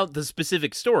calls out the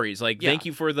specific stories, like thank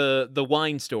you for the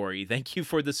wine story, thank you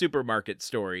for the supermarket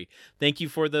story, thank you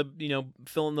for the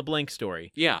fill in the blank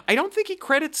story. Yeah, I don't think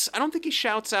he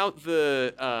shouts out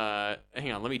the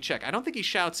hang on, let me check. I don't think he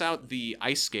shouts out the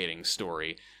ice skating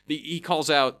story. He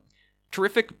calls out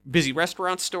terrific busy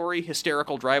restaurant story,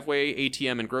 hysterical driveway,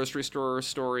 ATM and grocery store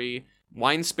story,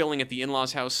 wine spilling at the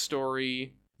in-laws house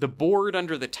story, the board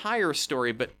under the tire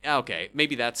story, but okay,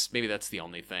 maybe that's the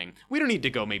only thing. We don't need to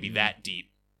go maybe that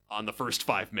deep on the first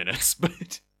 5 minutes,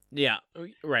 but yeah,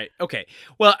 right. Okay.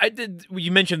 Well,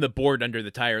 you mentioned the board under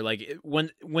the tire. Like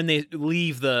when they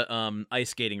leave the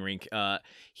ice skating rink,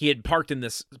 he had parked in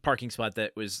this parking spot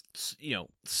that was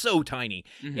so tiny,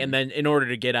 and then in order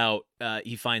to get out,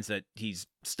 he finds that he's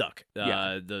stuck.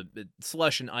 The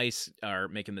slush and ice are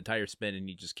making the tire spin, and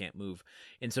he just can't move.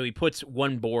 And so he puts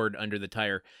one board under the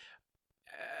tire.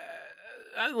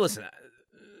 Listen.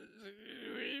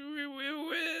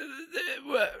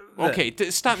 Okay,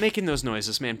 stop making those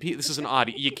noises, man. This is an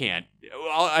audio. You can't.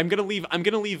 I'm gonna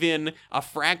leave in a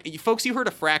folks. You heard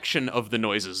a fraction of the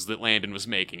noises that Landon was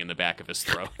making in the back of his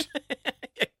throat.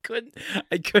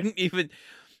 I couldn't even.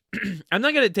 I'm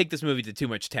not gonna take this movie to too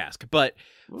much task, but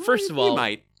first of all, you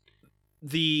might.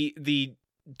 The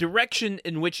direction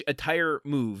in which a tire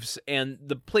moves and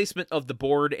the placement of the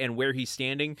board and where he's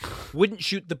standing wouldn't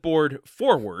shoot the board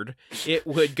forward. It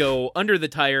would go under the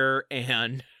tire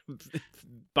and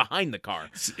behind the car.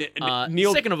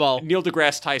 Second of all, Neil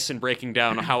deGrasse Tyson breaking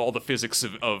down how all the physics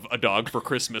of A Dog for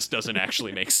Christmas doesn't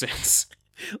actually make sense.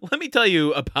 Let me tell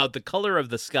you about the color of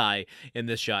the sky in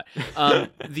this shot.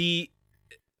 The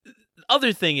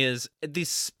other thing is the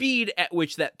speed at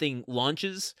which that thing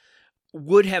launches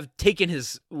would have taken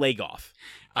his leg off.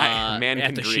 Man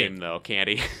can dream, though, can't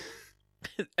he?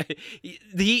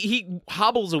 he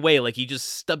hobbles away like he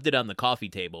just stubbed it on the coffee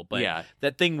table, but Yeah.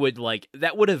 that thing would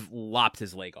that would have lopped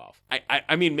his leg off.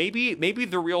 I mean, maybe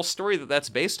the real story that's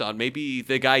based on, maybe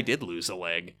the guy did lose a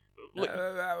leg.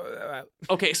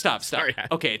 Okay, stop. Sorry.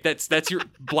 Okay, that's your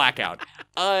blackout.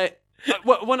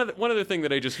 One other thing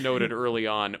that I just noted early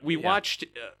on, we watched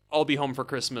I'll Be Home for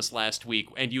Christmas last week,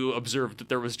 and you observed that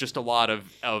there was just a lot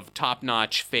of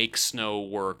top-notch fake snow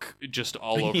work just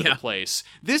all over the place.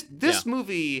 This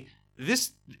movie,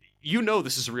 this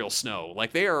is real snow.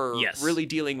 Like, they are really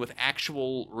dealing with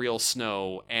actual real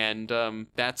snow, and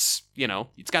that's,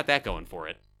 it's got that going for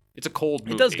it. It's a cold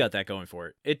movie. It does got that going for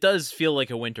it. It does feel like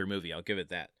a winter movie, I'll give it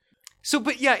that. So,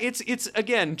 but yeah, it's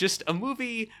again just a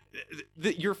movie.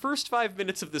 Your first 5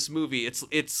 minutes of this movie,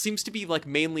 it seems to be like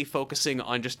mainly focusing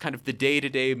on just kind of the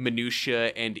day-to-day minutia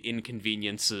and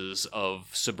inconveniences of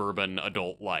suburban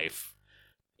adult life.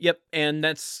 Yep, and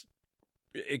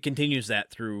it continues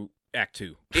that through Act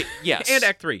 2. Yes, and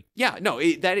Act 3. Yeah, no,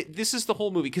 this is the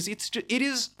whole movie because it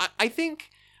is. I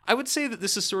think. I would say that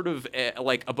this is sort of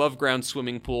like above ground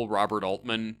swimming pool Robert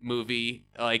Altman movie.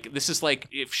 Like, this is like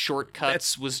if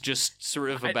Shortcuts was just sort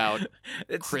of about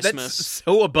Christmas. That's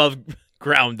so above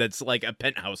ground. That's like a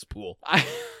penthouse pool.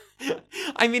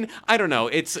 I mean, I don't know.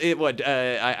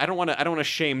 I don't want to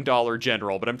shame Dollar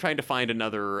General, but I'm trying to find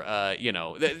another,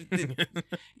 the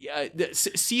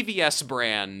CVS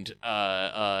brand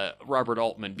Robert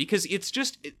Altman, because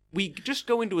we just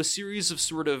go into a series of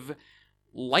sort of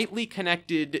lightly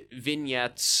connected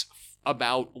vignettes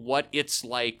about what it's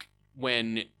like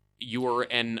when you're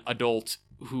an adult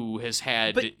who has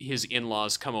had his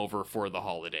in-laws come over for the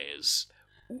holidays.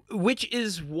 Which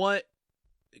is what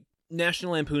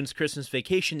National Lampoon's Christmas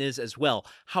Vacation is as well.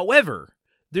 However,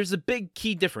 there's a big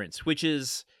key difference, which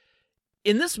is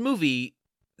in this movie,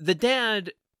 the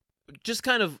dad just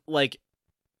kind of like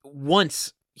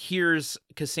once hears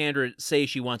Cassandra say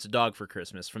she wants a dog for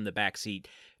Christmas from the back seat,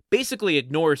 basically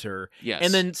ignores her,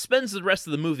 and then spends the rest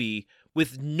of the movie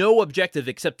with no objective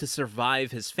except to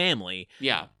survive his family.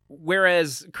 Yeah.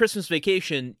 Whereas Christmas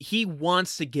Vacation, he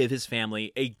wants to give his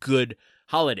family a good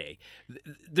holiday.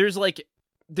 There's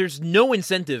no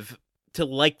incentive to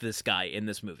like this guy in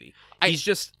this movie.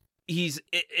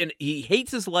 He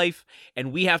hates his life,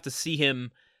 and we have to see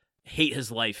him hate his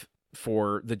life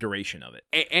for the duration of it,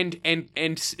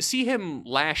 and see him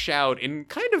lash out in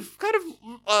kind of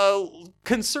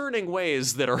concerning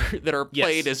ways that are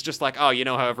played as just like, oh, you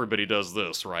know how everybody does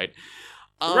this, right?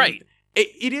 Right.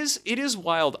 It is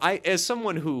wild. As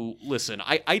someone who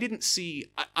I didn't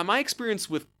see my experience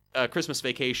with Christmas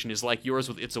Vacation is like yours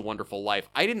with It's a Wonderful Life.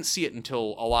 I didn't see it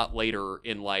until a lot later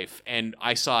in life, and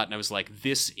I saw it and I was like,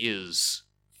 this is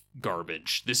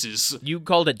garbage. You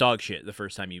called it dog shit the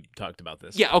first time you talked about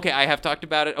this. Yeah, okay, I have talked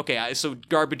about it. Okay, so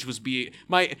garbage was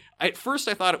at first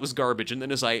I thought it was garbage, and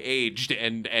then as I aged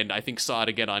and I think saw it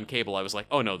again on cable, I was like,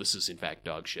 oh no, this is in fact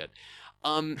dog shit.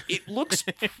 It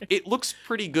looks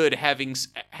pretty good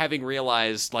having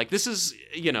realized, like, this is,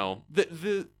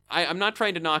 I'm not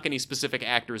trying to knock any specific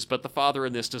actors, but the father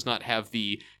in this does not have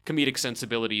the comedic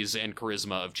sensibilities and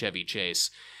charisma of Chevy Chase.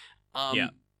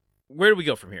 Where do we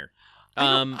go from here?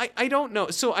 I don't know.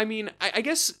 So, I mean, I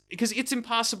guess because it's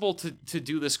impossible to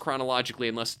do this chronologically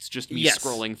unless it's just me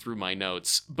scrolling through my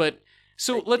notes. But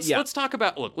so let's talk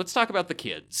about the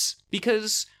kids,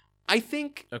 because I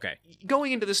think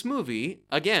going into this movie,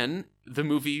 again, the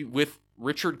movie with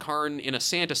Richard Karn in a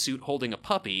Santa suit holding a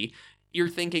puppy, you're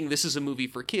thinking this is a movie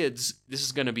for kids. This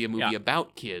is going to be a movie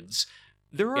about kids.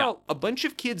 There are a bunch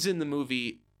of kids in the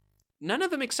movie. None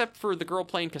of them, except for the girl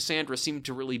playing Cassandra, seem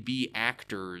to really be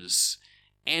actors,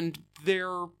 and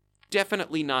they're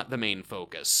definitely not the main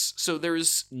focus. So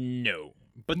there's... No.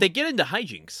 But they get into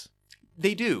hijinks.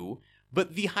 They do,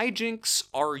 but the hijinks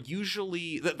are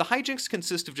usually... The hijinks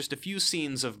consist of just a few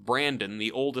scenes of Brandon,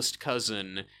 the oldest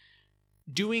cousin,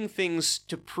 doing things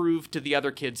to prove to the other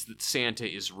kids that Santa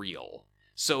is real.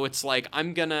 So it's like,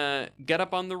 I'm gonna get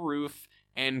up on the roof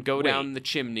and go down the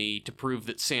chimney to prove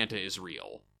that Santa is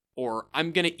real. Or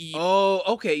I'm gonna eat. Oh,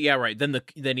 okay, yeah, right. Then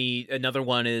another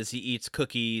one is he eats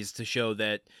cookies to show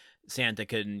that Santa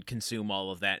can consume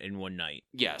all of that in one night.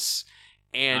 Yes,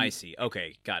 and I see.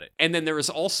 Okay, got it. And then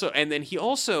he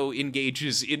also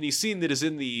engages in the scene that is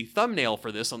in the thumbnail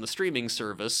for this on the streaming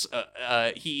service.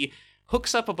 He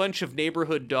hooks up a bunch of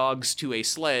neighborhood dogs to a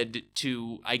sled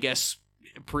to, I guess,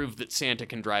 prove that Santa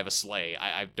can drive a sleigh.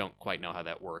 I don't quite know how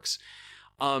that works.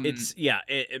 It's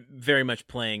very much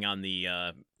playing on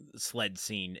the sled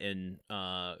scene in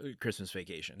Christmas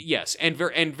Vacation. Yes, and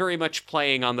very much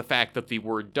playing on the fact that the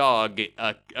word dog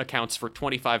accounts for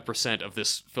 25% of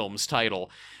this film's title.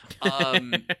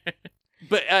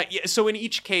 But yeah, so in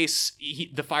each case,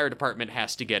 the fire department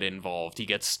has to get involved. He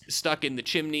gets stuck in the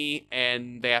chimney,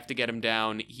 and they have to get him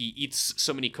down. He eats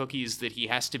so many cookies that he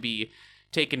has to be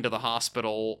taken to the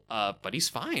hospital, but he's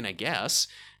fine, I guess.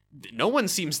 No one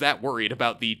seems that worried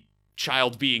about the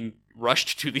child being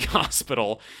rushed to the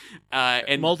hospital.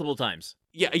 And multiple times.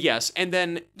 Yeah, yes. And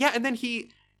then he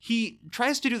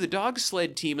tries to do the dog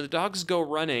sled team, and the dogs go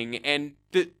running, and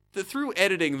through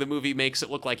editing, the movie makes it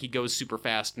look like he goes super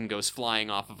fast and goes flying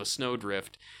off of a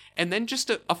snowdrift. And then just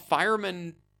a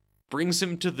fireman brings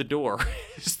him to the door.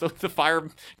 So the fire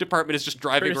department is just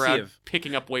driving around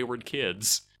picking up wayward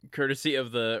kids. Courtesy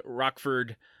of the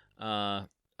Rockford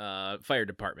Fire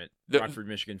Department, Rockford,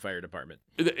 Michigan Fire Department,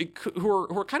 who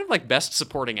are kind of like best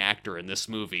supporting actor in this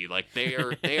movie. Like they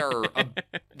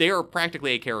are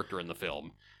practically a character in the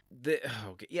film.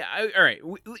 Okay, yeah. All right.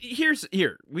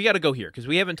 We got to go here because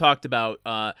we haven't talked about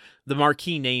the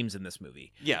marquee names in this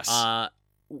movie. Yes.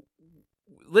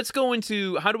 Let's go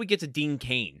into how do we get to Dean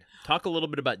Cain? Talk a little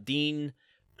bit about Dean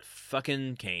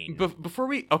fucking Cain. Before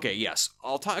we, okay, yes,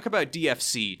 I'll talk about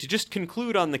DFC to just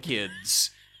conclude on the kids.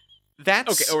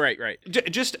 That's okay. Oh, right.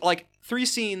 Just like 3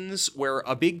 scenes where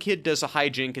a big kid does a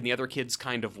hijink and the other kids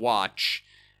kind of watch.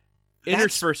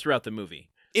 Interspersed throughout the movie.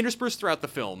 Interspersed throughout the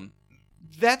film.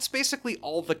 That's basically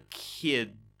all the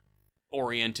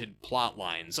kid-oriented plot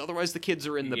lines. Otherwise, the kids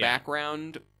are in the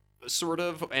background, sort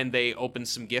of, and they open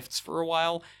some gifts for a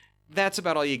while. That's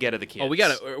about all you get of the kids. Oh,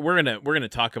 we're gonna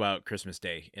talk about Christmas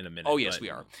Day in a minute. Oh, yes, we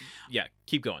are. Yeah,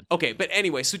 keep going. Okay, but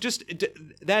anyway, so just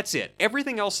that's it.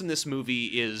 Everything else in this movie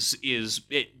is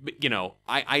you know,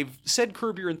 I've said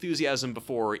Curb Your Enthusiasm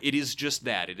before. It is just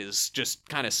that. It is just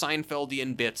kind of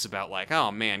Seinfeldian bits about like,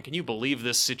 oh man, can you believe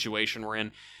this situation we're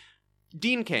in?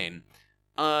 Dean Cain.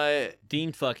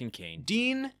 Dean fucking Cain.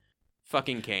 Dean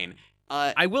fucking Cain.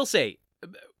 I will say,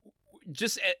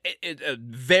 just a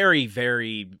very,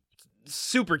 very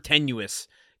super tenuous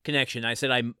connection. I said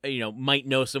I might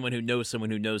know someone who knows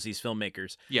someone who knows these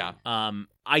filmmakers. Yeah.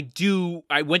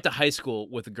 I went to high school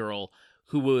with a girl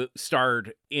who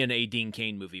starred in a Dean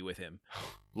Cain movie with him.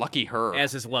 Lucky her.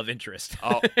 As his love interest.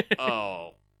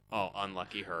 Oh,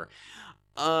 unlucky her.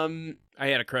 I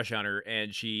had a crush on her,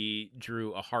 and she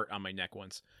drew a heart on my neck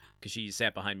once because she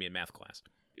sat behind me in math class.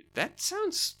 That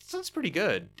sounds pretty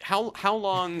good. How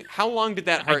long did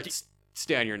that heart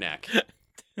stay on your neck?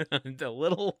 A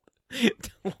little.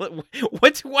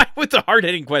 Why with the hard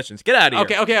hitting questions? Get out of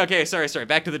here. Okay. Sorry.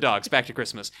 Back to the dogs. Back to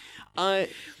Christmas.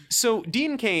 So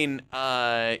Dean Cain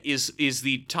is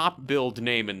the top billed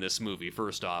name in this movie.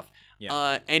 First off.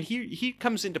 Yeah. And he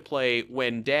comes into play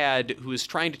when Dad, who is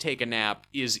trying to take a nap,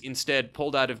 is instead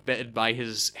pulled out of bed by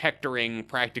his hectoring,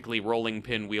 practically rolling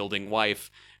pin wielding wife,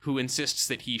 who insists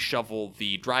that he shovel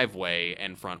the driveway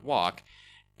and front walk.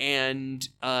 And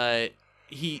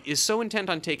he is so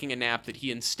intent on taking a nap that he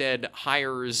instead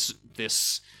hires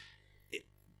this.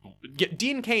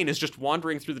 Dean Cain is just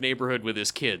wandering through the neighborhood with his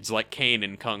kids, like Cain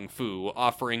in Kung Fu,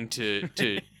 offering to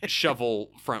shovel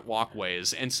front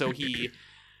walkways, and so he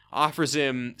offers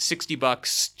him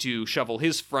 $60 to shovel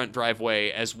his front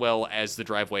driveway as well as the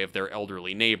driveway of their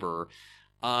elderly neighbor.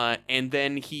 And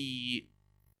then he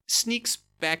sneaks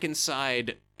back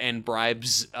inside and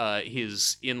bribes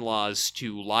his in-laws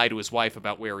to lie to his wife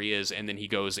about where he is, and then he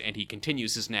goes and he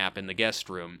continues his nap in the guest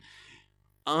room.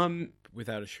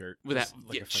 Without a shirt. Without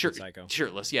like a psycho.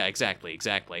 Shirtless, yeah, exactly.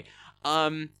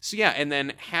 So yeah, and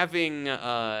then having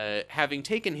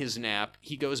taken his nap,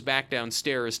 he goes back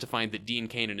downstairs to find that Dean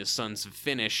Cain and his sons have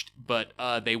finished, but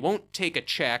they won't take a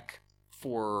check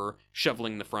for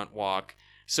shoveling the front walk.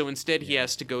 So instead, he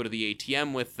has to go to the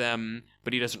ATM with them,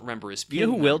 but he doesn't remember his PIN You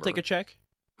know who number. will take a check?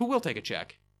 Who will take a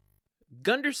check?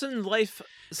 Gunderson Life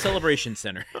Celebration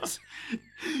Center.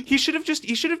 He should have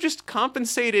just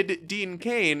compensated Dean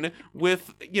Cain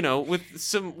with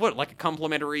some like a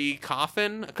complimentary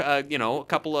coffin, a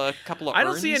couple of I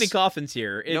don't see urns. any coffins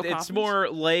here. No It's coffins? more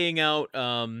laying out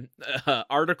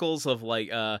articles of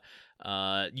like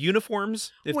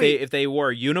uniforms. If they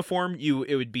wore a uniform,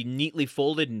 it would be neatly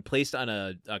folded and placed on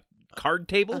a card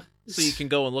table so you can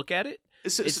go and look at it.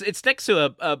 It's next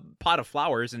to a pot of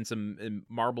flowers and some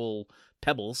marble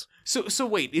pebbles. So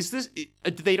wait, is this?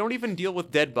 They don't even deal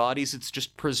with dead bodies. It's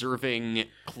just preserving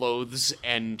clothes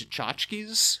and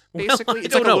tchotchkes. Basically, well,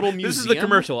 it's like a little museum. This is the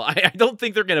commercial. I don't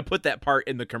think they're going to put that part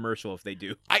in the commercial if they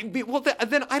do.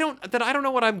 Then I don't know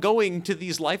what I'm going to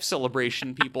these life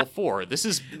celebration people for. This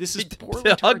is poorly to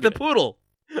hug the targeted. poodle.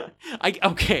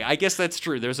 I guess that's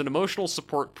true. There's an emotional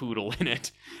support poodle in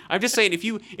it. I'm just saying, if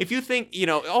you think,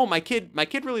 oh, my kid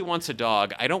really wants a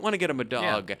dog. I don't want to get him a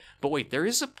dog. But wait, there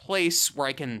is a place where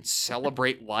I can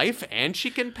celebrate life and she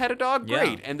can pet a dog.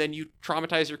 Great. And then you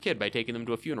traumatize your kid by taking them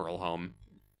to a funeral home.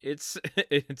 It's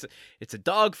a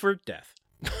dog for death.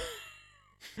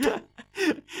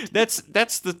 That's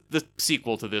the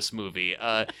sequel to this movie.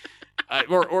 Or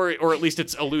at least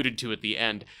it's alluded to at the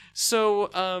end. So,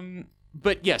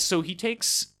 but yeah, so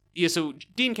so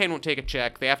Dean Cain won't take a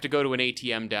check. They have to go to an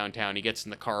ATM downtown. He gets in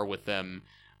the car with them.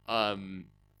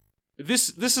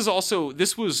 This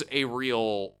was a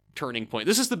real turning point.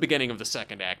 This is the beginning of the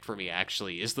second act for me,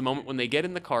 actually, is the moment when they get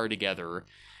in the car together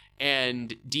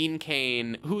and Dean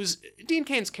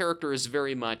Cain's character is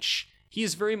very much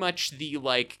the,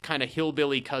 like, kind of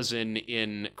hillbilly cousin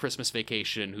in Christmas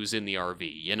Vacation who's in the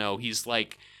RV. He's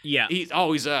like,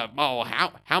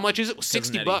 how much is it?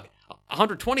 $60,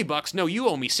 $120. No, you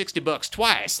owe me $60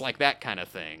 twice, like that kind of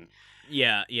thing.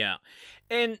 Yeah.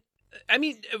 And I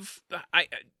mean,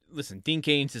 listen, Dean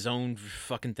Cain's his own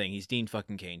fucking thing. He's Dean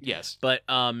fucking Cain. Yes. But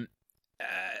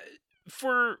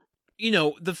for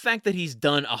the fact that he's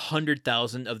done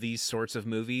 100,000 of these sorts of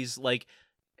movies, like,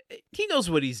 he knows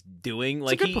what he's doing.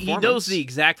 Like, he knows the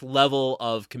exact level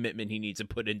of commitment he needs to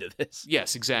put into this.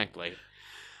 Yes, exactly.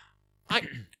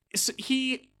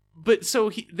 But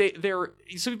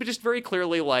just very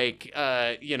clearly, like,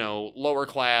 lower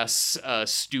class,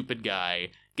 stupid guy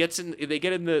they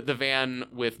get in the van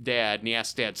with Dad, and he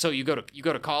asks Dad, so you go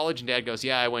to college? And Dad goes,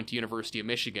 yeah, I went to University of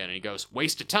Michigan. And he goes,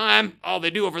 waste of time. All they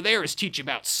do over there is teach you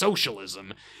about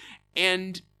socialism.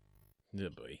 And oh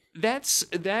boy. that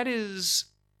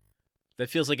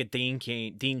feels like a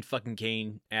Dean fucking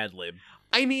Cain ad lib.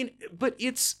 I mean, but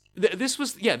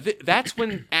that's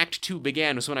when Act 2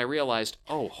 began, was when I realized,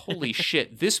 oh, holy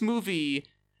shit, this movie,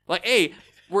 like,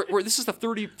 this is the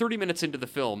 30 minutes into the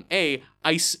film. When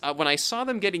I saw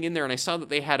them getting in there and I saw that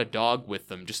they had a dog with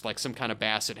them, just like some kind of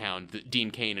basset hound,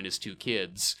 Dean Cain and his two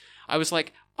kids, I was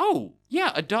like, oh,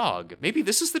 yeah, a dog. Maybe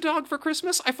this is the dog for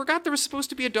Christmas? I forgot there was supposed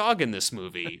to be a dog in this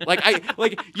movie.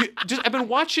 I've been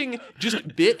watching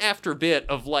just bit after bit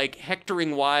of, like,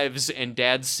 hectoring wives and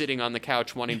dads sitting on the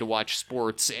couch wanting to watch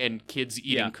sports and kids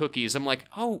eating cookies. I'm like,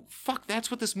 oh, fuck, that's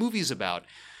what this movie's about.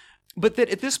 But that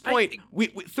at this point,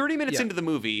 30 minutes into the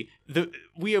movie,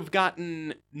 we have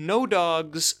gotten no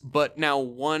dogs, but now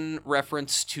one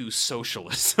reference to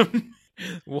socialism.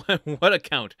 What a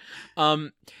count.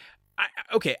 I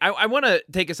want to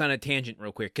take us on a tangent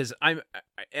real quick, because I'm,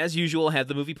 as usual, have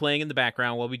the movie playing in the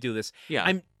background while we do this. Yeah.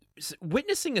 I'm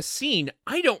witnessing a scene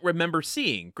I don't remember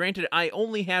seeing. Granted, I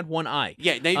only had one eye.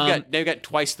 Yeah, now you've got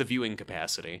twice the viewing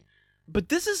capacity. But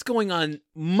this is going on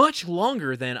much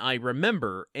longer than I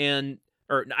remember,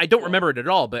 or I don't remember it at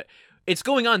all, but it's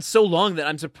going on so long that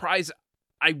I'm surprised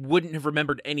I wouldn't have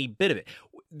remembered any bit of it.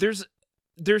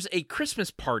 There's a Christmas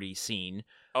party scene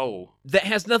that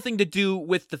has nothing to do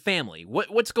with the family.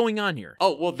 What's going on here?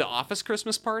 Oh, well, the office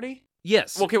Christmas party?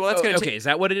 Yes. Okay, well, that's going to Okay, is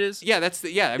that what it is? Yeah, is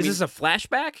this a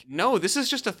flashback? No, this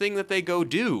is just a thing that they go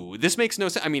do. This makes no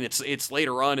sense. I mean, it's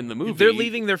later on in the movie. They're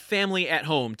leaving their family at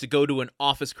home to go to an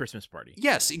office Christmas party.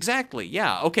 Yes, exactly.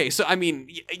 Yeah. Okay, so I mean,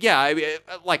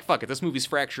 like, fuck it. This movie's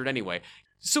fractured anyway.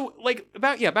 So, like,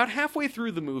 about halfway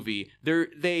through the movie,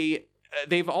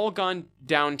 they've all gone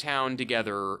downtown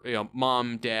together,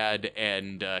 Mom, Dad,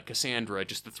 and Cassandra,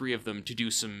 just the three of them, to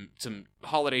do some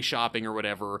holiday shopping or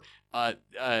whatever.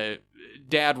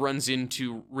 Dad runs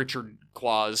into Richard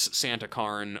Claus, Santa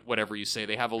Carn, whatever you say.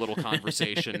 They have a little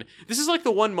conversation. This is like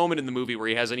the one moment in the movie where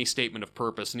he has any statement of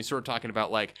purpose, and he's sort of talking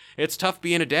about, like, it's tough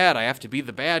being a dad. I have to be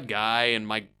the bad guy, and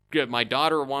my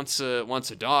daughter wants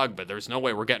a dog, but there's no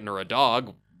way we're getting her a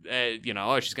dog.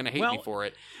 She's gonna hate me for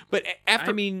it. But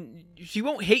after, I mean, she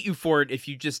won't hate you for it if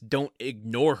you just don't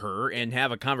ignore her and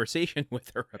have a conversation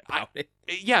with her about it.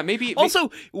 Yeah, maybe. Also,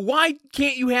 why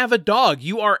can't you have a dog?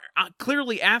 You are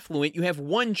clearly affluent. You have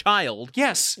one child.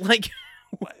 Yes. Like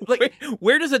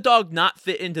where does a dog not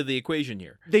fit into the equation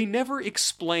here? They never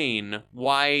explain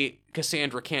why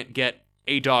Cassandra can't get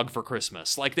a dog for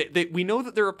Christmas. Like, we know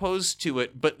that they're opposed to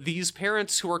it, but these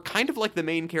parents who are kind of like the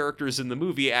main characters in the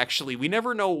movie, actually, we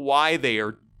never know why they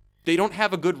don't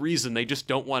have a good reason. They just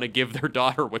don't want to give their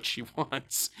daughter what she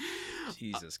wants.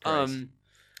 Jesus Christ.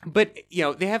 But,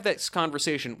 they have this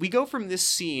conversation. We go from this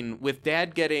scene with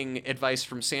Dad getting advice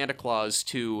from Santa Claus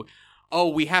to, oh,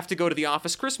 we have to go to the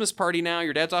office Christmas party now,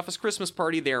 your dad's office Christmas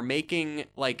party. They're making,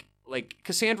 like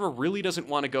Cassandra really doesn't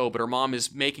want to go, but her mom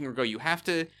is making her go. You have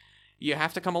to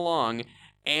come along.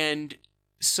 And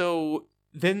so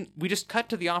then we just cut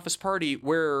to the office party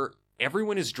where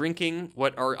everyone is drinking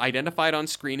what are identified on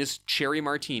screen as cherry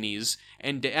martinis,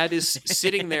 and Dad is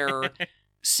sitting there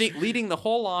leading the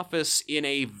whole office in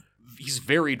he's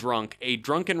very drunk, a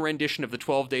drunken rendition of the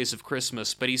 12 Days of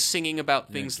Christmas, but he's singing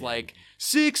about things like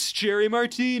 6 cherry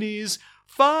martinis,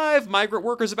 5 migrant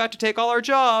workers about to take all our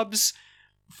jobs,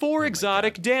 4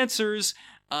 exotic dancers,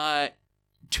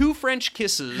 2 French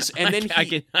kisses, and then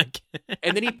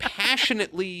and then he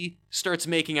passionately starts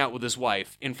making out with his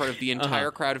wife in front of the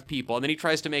entire crowd of people, and then he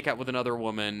tries to make out with another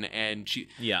woman, and she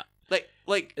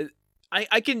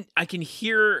I can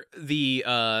hear the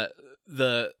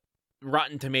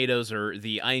Rotten Tomatoes or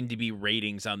the IMDb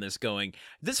ratings on this going,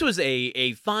 this was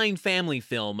a fine family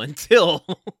film until ...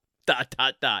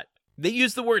 They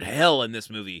use the word hell in this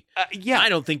movie. I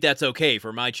don't think that's okay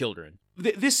for my children.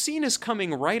 This scene is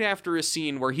coming right after a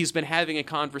scene where he's been having a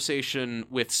conversation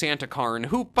with Santa Karn,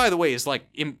 who, by the way, is like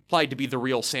implied to be the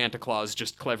real Santa Claus,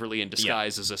 just cleverly in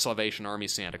disguise as a Salvation Army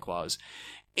Santa Claus.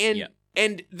 And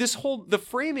this the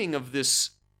framing of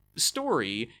this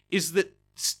story is that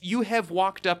you have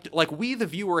walked up, we the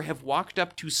viewer have walked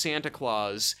up to Santa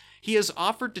Claus. He has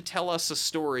offered to tell us a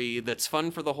story that's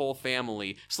fun for the whole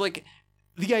family. So,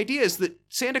 the idea is that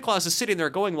Santa Claus is sitting there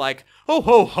going like, ho,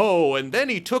 ho, ho, and then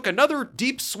he took another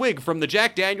deep swig from the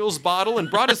Jack Daniels bottle and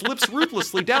brought his lips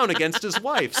ruthlessly down against his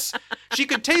wife's. She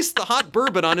could taste the hot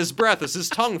bourbon on his breath as his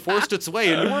tongue forced its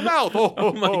way into her mouth. Oh, ho,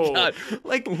 oh my ho.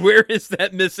 God. Where is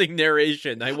that missing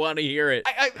narration? I want to hear it.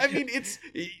 I mean,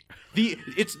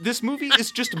 this movie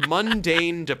is just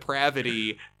mundane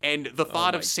depravity, and the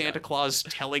thought of Santa Claus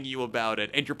telling you about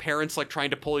it, and your parents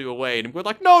trying to pull you away, and we're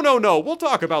like, no, we'll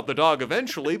talk about the dog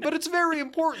eventually, but it's very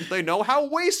important they know how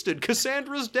wasted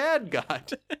Cassandra's dad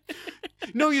got.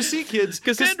 No, you see, kids,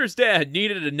 Cassandra's dad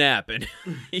needed a nap, and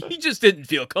he just didn't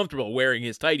feel comfortable wearing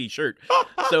his tidy shirt,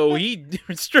 so he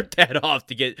stripped that off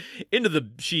to get into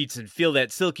the sheets and feel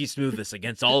that silky smoothness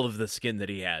against all of the skin that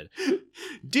he had.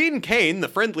 Dean Cain, the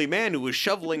friendly man who was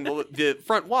shoveling the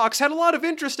front walks, had a lot of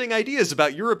interesting ideas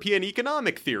about European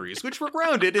economic theories, which were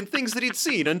grounded in things that he'd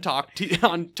seen on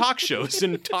talk shows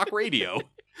and talk radio.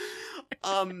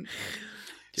 Dear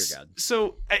God.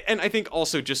 So, and I think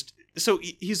also just, so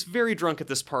he's very drunk at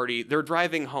this party. They're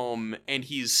driving home, and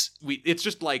it's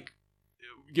just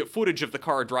get footage of the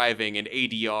car driving and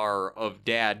ADR of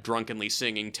Dad drunkenly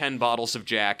singing 10 bottles of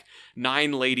Jack,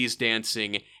 9 ladies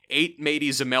dancing, 8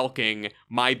 mateys a-milking,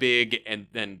 my big, and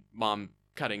then Mom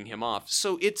cutting him off.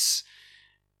 So it's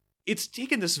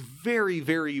taken this very,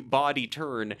 very bawdy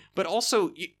turn, but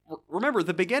also, remember,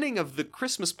 the beginning of the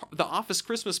office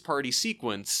Christmas party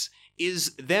sequence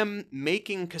is them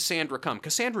making Cassandra come.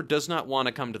 Cassandra does not want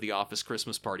to come to the office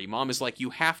Christmas party. Mom is like, you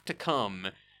have to come,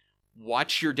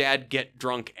 watch your dad get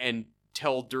drunk, and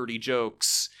tell dirty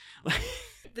jokes.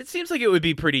 It seems like it would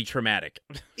be pretty traumatic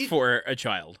for a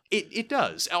child. It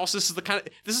does. Also, this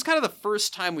is kind of the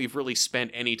first time we've really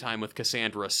spent any time with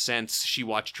Cassandra since she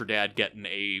watched her dad get in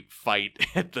a fight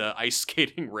at the ice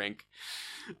skating rink.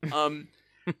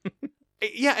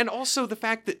 Yeah, and also the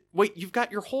fact that, wait, you've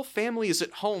got your whole family is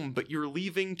at home, but you're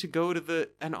leaving to go to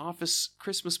an office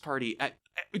Christmas party.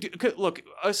 Look,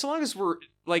 so long as we're,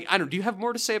 I don't know, do you have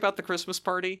more to say about the Christmas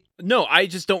party? No, I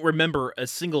just don't remember a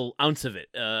single ounce of it.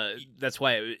 That's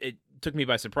why it took me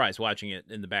by surprise watching it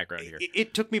in the background here.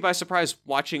 It took me by surprise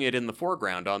watching it in the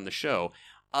foreground on the show.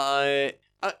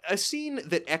 A scene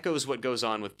that echoes what goes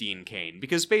on with Dean Cain,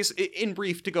 because in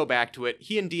brief, to go back to it,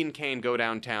 he and Dean Cain go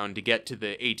downtown to get to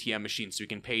the ATM machine so he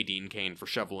can pay Dean Cain for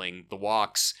shoveling the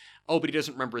walks. Oh, but he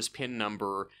doesn't remember his PIN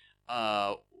number.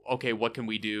 Okay, what can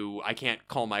we do? I can't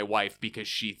call my wife because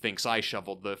she thinks I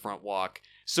shoveled the front walk.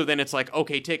 So then it's like,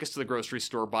 okay, take us to the grocery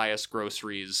store, buy us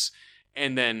groceries.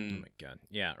 And then... Oh my God.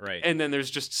 Yeah, right. And then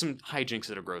there's just some hijinks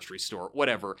at a grocery store,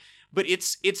 whatever. But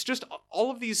it's just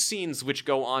all of these scenes which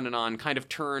go on and on kind of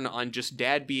turn on just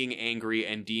Dad being angry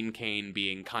and Dean Cain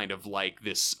being kind of like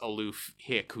this aloof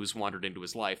hick who's wandered into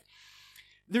his life.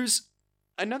 There's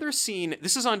another scene,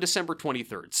 this is on December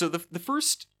 23rd. So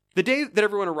the day that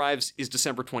everyone arrives is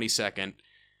December 22nd.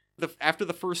 After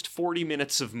the first 40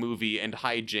 minutes of movie and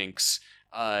hijinks,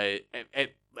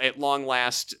 at long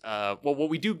last, what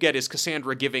we do get is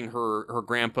Cassandra giving her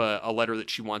grandpa a letter that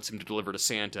she wants him to deliver to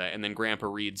Santa, and then grandpa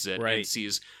reads it and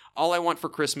sees, all I want for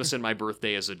Christmas and my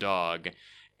birthday is a dog.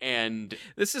 And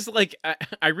this is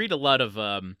I read a lot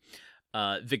of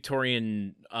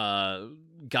Victorian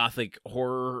Gothic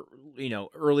horror,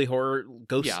 early horror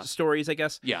ghost stories, I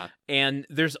guess. Yeah. And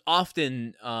there's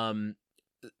often,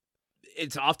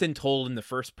 it's often told in the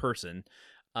first person.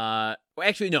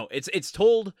 Actually, no, it's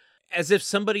told as if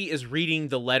somebody is reading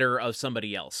the letter of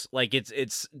somebody else. Like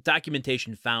it's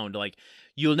documentation found. Like,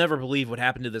 you'll never believe what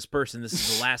happened to this person. This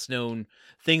is the last known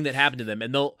thing that happened to them.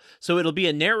 And so it'll be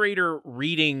a narrator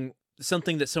reading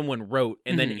something that someone wrote,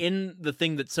 and then in the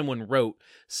thing that someone wrote,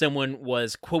 someone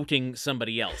was quoting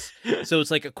somebody else. So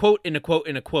it's like a quote and a quote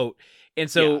and a quote. And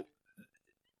so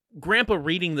Grandpa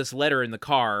reading this letter in the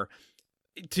car,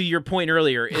 to your point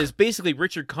earlier, is basically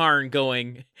Richard Karn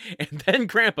going, and then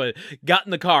Grandpa got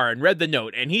in the car and read the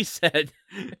note, and he said,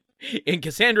 in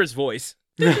Cassandra's voice,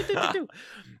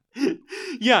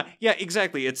 yeah,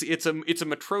 exactly. It's a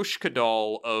Matryoshka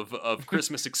doll of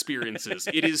Christmas experiences.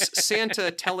 It is Santa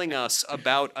telling us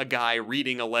about a guy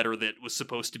reading a letter that was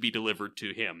supposed to be delivered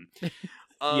to him.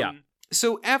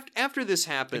 So after this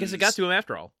happens, I guess it got to him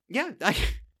after all. Yeah,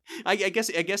 I guess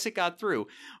it got through.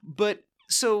 But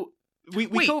so we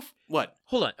Wait, go. What?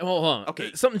 Hold on.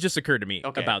 Okay. Something just occurred to me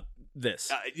about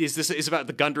this. Is about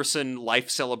the Gunderson life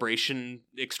celebration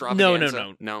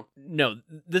extravaganza? No.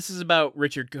 This is about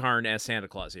Richard Karn as Santa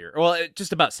Claus here. Well,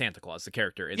 just about Santa Claus, the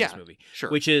character in this movie.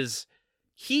 Sure. Which is,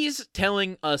 he's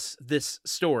telling us this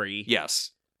story.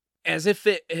 Yes. As if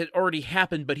it had already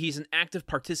happened, but he's an active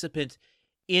participant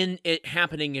in it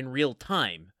happening in real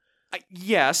time.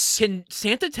 Yes. Can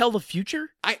Santa tell the future?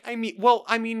 I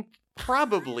mean,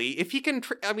 probably. If he can,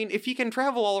 if he can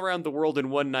travel all around the world in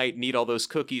one night and eat all those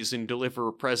cookies and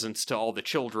deliver presents to all the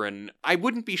children, I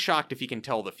wouldn't be shocked if he can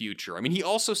tell the future. I mean, he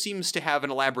also seems to have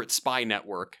an elaborate spy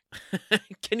network.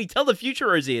 Can he tell the future,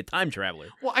 or is he a time traveler?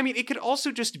 Well, I mean, it could also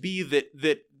just be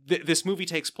that this movie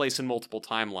takes place in multiple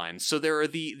timelines. So there are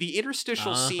the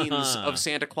interstitial scenes of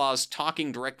Santa Claus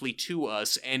talking directly to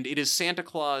us, and it is Santa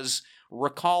Claus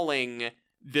recalling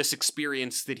this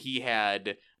experience that he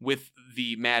had with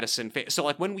the Madison family. So,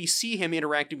 like, when we see him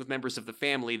interacting with members of the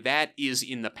family, that is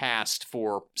in the past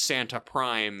for Santa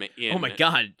Prime. Oh my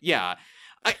God. Yeah.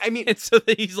 I mean... And so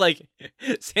he's like,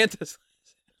 Santa's...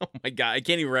 Oh my God, I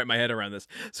can't even wrap my head around this.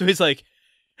 So he's like,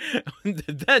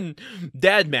 then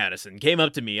Dad Madison came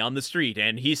up to me on the street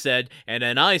and he said, and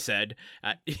then I said,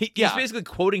 he's basically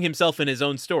quoting himself in his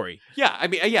own story. Yeah, I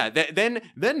mean,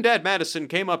 then Dad Madison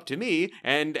came up to me,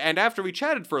 and after we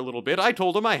chatted for a little bit, I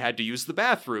told him I had to use the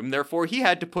bathroom, therefore he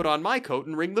had to put on my coat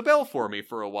and ring the bell for me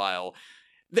for a while.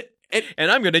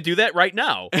 And I'm going to do that right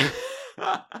now.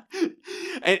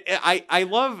 And I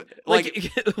love,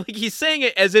 like he's saying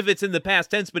it as if it's in the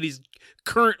past tense, but he's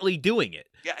currently doing it.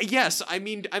 Yes, I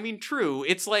mean, true.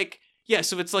 It's like,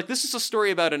 so it's like, this is a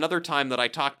story about another time that I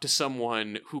talked to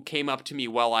someone who came up to me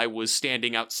while I was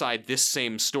standing outside this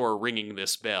same store ringing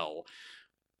this bell.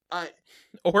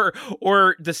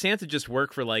 Or does Santa just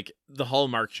work for, like, the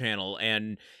Hallmark Channel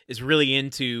and is really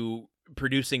into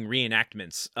producing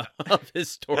reenactments of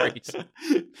his stories?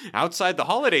 Outside the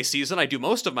holiday season, I do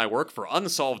most of my work for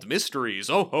Unsolved Mysteries.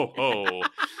 Oh ho ho.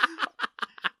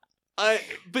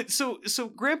 But so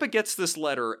Grandpa gets this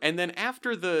letter, and then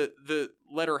after the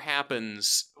letter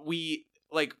happens, we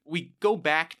go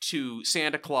back to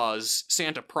Santa Claus,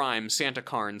 Santa Prime, Santa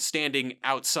Karn, standing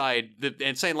outside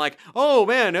and saying, like, oh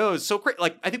man, it's so great.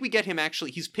 Like, I think we get him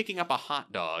he's picking up a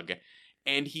hot dog,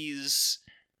 and he's...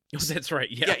 Oh, that's right.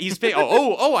 Yeah. Yeah, he's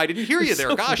I didn't hear you there.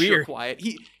 So Gosh, weird. You're quiet.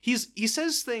 He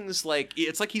says things like,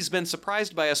 it's like he's been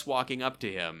surprised by us walking up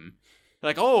to him.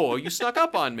 Like, oh, you snuck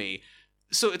up on me.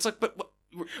 So it's like, but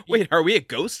wait, are we a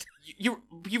ghost?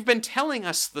 You've been telling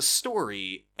us the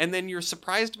story, and then you're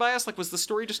surprised by us? Like, was the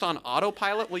story just on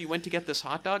autopilot while you went to get this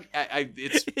hot dog?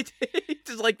 It's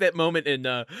just like that moment in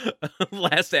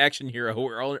Last Action Hero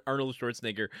where Arnold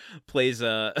Schwarzenegger plays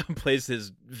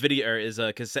his video or his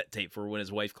cassette tape for when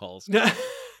his wife calls.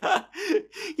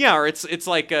 Yeah, or it's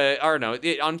like I don't know.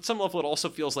 On some level, it also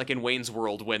feels like in Wayne's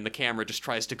World when the camera just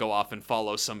tries to go off and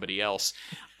follow somebody else.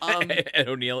 Ed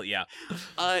O'Neill, yeah.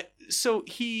 So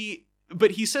he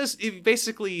says,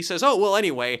 oh well,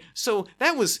 anyway, so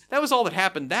that was all that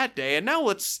happened that day, and now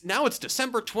it's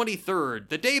December 23rd,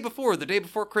 the day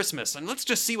before Christmas, and let's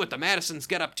just see what the Madisons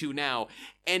get up to now.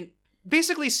 And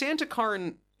basically, Santa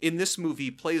Karn in this movie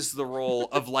plays the role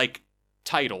of, like,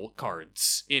 title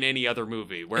cards in any other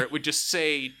movie, where it would just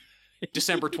say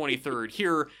December 23rd.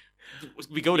 Here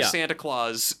we go to Santa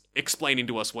Claus explaining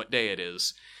to us what day it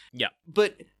is. Yeah.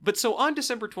 But so on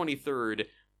December 23rd,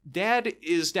 Dad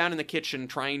is down in the kitchen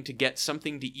trying to get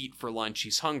something to eat for lunch.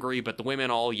 He's hungry, but the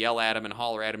women all yell at him and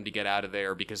holler at him to get out of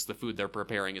there because the food they're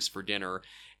preparing is for dinner.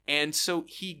 And so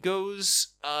he goes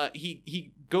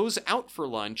he goes out for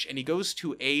lunch, and he goes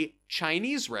to a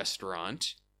Chinese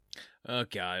restaurant. Oh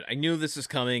God, I knew this was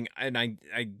coming, and I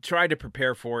tried to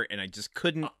prepare for it, and I just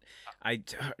couldn't. I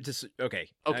just okay.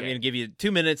 Okay. I'm gonna give you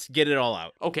 2 minutes. Get it all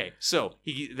out. Okay, so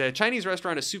the Chinese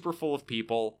restaurant is super full of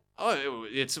people. Oh,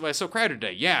 it's so crowded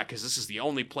today. Yeah, because this is the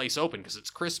only place open because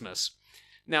it's Christmas.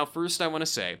 Now, first I want to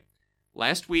say,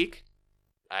 last week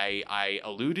I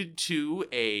alluded to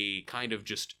a kind of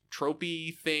just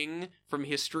tropey thing from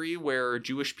history where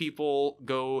Jewish people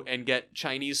go and get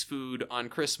Chinese food on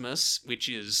Christmas, which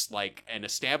is like an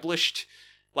established...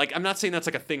 Like, I'm not saying that's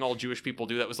like a thing all Jewish people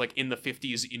do. That was like in the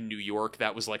 50s in New York.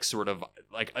 That was like sort of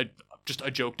like just a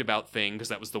joked about thing because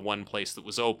that was the one place that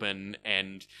was open.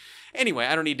 And anyway,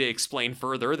 I don't need to explain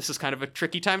further. This is kind of a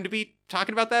tricky time to be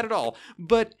talking about that at all.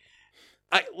 But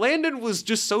Landon was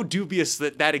just so dubious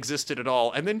that existed at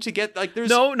all. And then to get like there's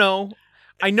No.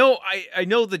 I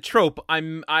know the trope.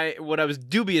 What I was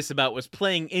dubious about was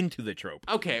playing into the trope.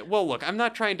 Okay, well, look, I'm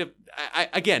not trying to...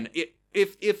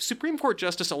 If Supreme Court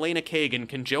Justice Elena Kagan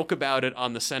can joke about it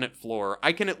on the Senate floor,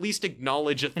 I can at least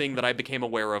acknowledge a thing that I became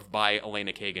aware of by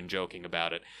Elena Kagan joking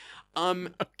about it.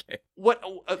 Okay.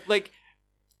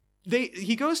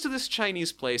 He goes to this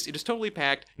Chinese place. It is totally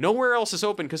packed. Nowhere else is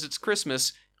open because it's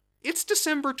Christmas. It's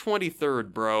December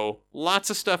 23rd, bro. Lots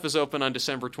of stuff is open on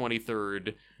December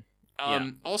 23rd.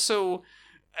 Also...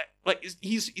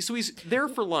 he's there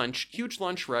for lunch, huge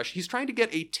lunch rush. He's trying to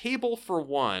get a table for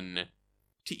one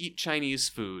to eat Chinese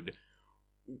food.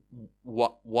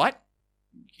 What?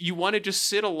 You want to just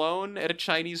sit alone at a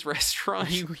Chinese restaurant?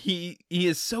 He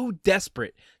is so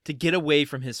desperate to get away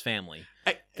from his family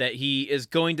that he is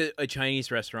going to a Chinese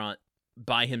restaurant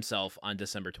by himself on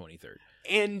December 23rd.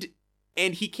 And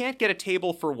he can't get a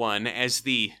table for one, as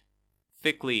the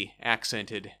thickly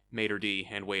accented maitre d'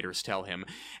 and waiters tell him.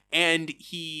 And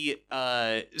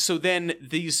so then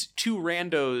these two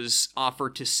randos offer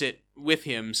to sit with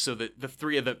him so that the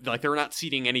three of them, like, they're not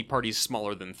seating any parties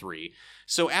smaller than three.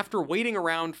 So after waiting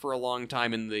around for a long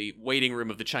time in the waiting room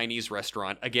of the Chinese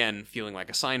restaurant, again, feeling like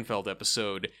a Seinfeld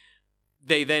episode,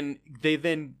 they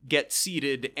then get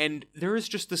seated, and there is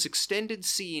just this extended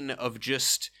scene of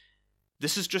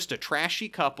this is just a trashy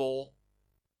couple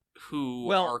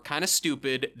who are kind of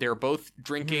stupid. They're both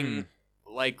drinking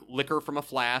like liquor from a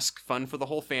flask, fun for the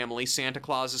whole family. Santa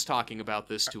Claus is talking about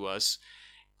this to us.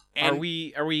 And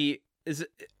is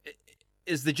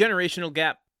the generational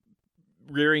gap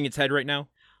rearing its head right now?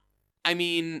 I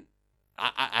mean,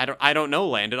 I don't know,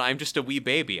 Landon. I'm just a wee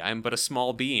baby. I'm but a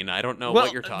small bean. I don't know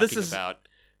what you're talking this is about.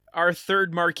 Our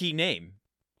third marquee name.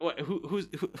 What, who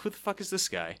the fuck is this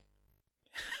guy?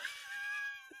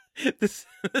 This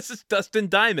is Dustin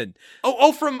Diamond.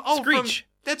 From Screech.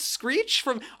 That's Screech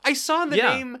from. I saw the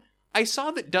name. I saw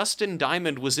that Dustin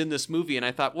Diamond was in this movie, and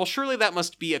I thought, well, surely that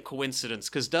must be a coincidence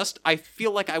because I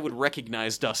feel like I would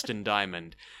recognize Dustin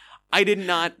Diamond. I did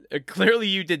not. Clearly,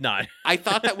 you did not. I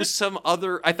thought that was some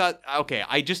other.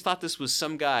 I just thought this was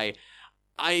some guy.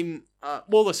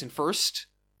 Well, listen. First,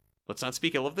 let's not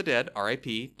speak ill of the dead.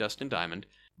 R.I.P. Dustin Diamond.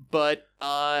 But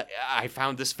I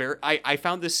found this I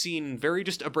found this scene very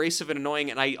just abrasive and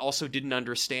annoying, and I also didn't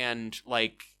understand,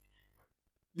 like,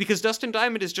 because Dustin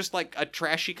Diamond is just like a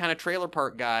trashy kind of trailer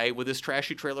park guy with his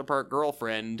trashy trailer park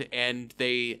girlfriend, and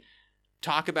they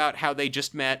talk about how they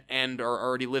just met and are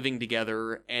already living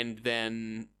together, and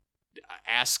then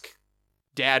ask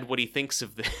Dad what he thinks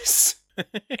of this.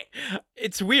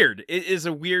 It's weird. It is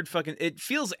a weird fucking... It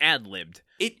feels ad-libbed,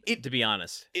 to be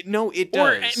honest. It does.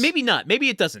 Or maybe not. Maybe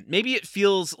it doesn't. Maybe it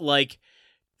feels like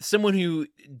someone who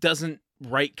doesn't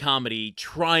write comedy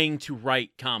trying to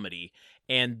write comedy,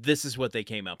 and this is what they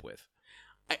came up with.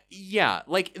 Yeah,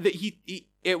 like, he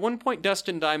at one point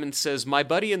Dustin Diamond says, "My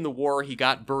buddy in the war, he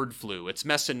got bird flu. It's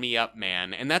messing me up,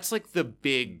 man." And that's like the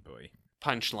big...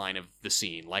 punchline of the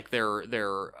scene. Like this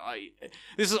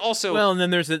is also and then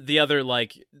there's the other,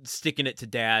 like, sticking it to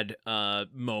Dad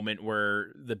moment where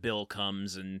the bill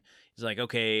comes and he's like,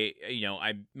 okay,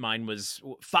 mine was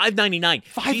 $5.99.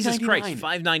 Jesus Christ,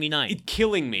 $5.99. It's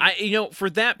killing me. For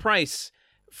that price,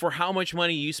 for how much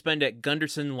money you spend at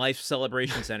Gunderson Life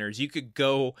Celebration Centers, you could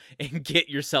go and get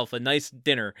yourself a nice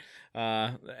dinner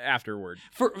afterward.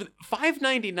 For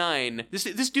 $5.99,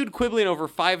 this dude quibbling over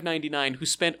 $5.99 who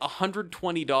spent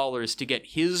 $120 to get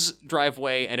his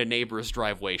driveway and a neighbor's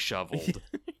driveway shoveled.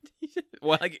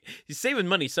 Well, he's saving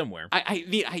money somewhere.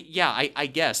 I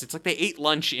guess. It's like they ate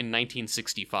lunch in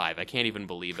 1965. I can't even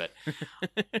believe it.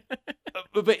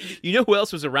 But you know who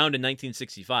else was around in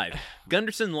 1965?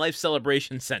 Gunderson Life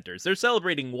Celebration Centers. They're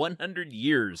celebrating 100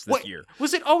 years this year.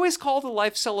 Was it always called a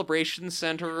Life Celebration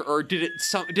Center, or did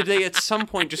they at some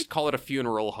point just call it a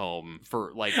funeral home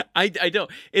for, like... I don't.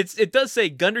 It does say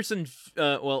Gunderson...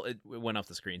 it went off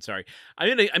the screen. Sorry.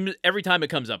 I'm every time it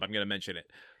comes up, I'm gonna mention it.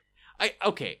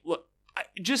 Okay, look,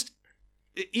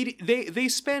 They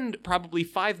spend probably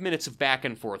 5 minutes of back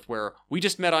and forth where we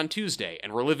just met on Tuesday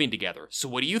and we're living together. So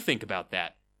what do you think about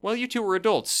that? Well, you two are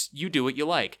adults. You do what you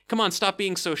like. Come on, stop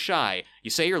being so shy. You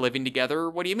say you're living together.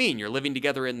 What do you mean? You're living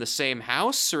together in the same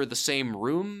house or the same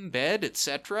room, bed,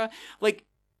 etc.?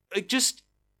 Just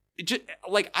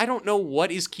like, I don't know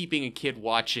what is keeping a kid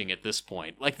watching at this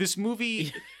point. Like, this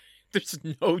movie... There's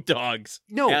no dogs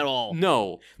at all.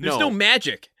 No. There's no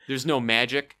magic. There's no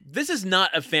magic. This is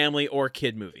not a family or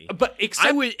kid movie. But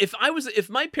except... if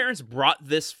my parents brought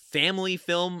this family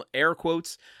film, air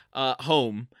quotes,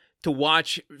 home to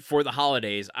watch for the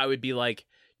holidays, I would be like,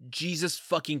 Jesus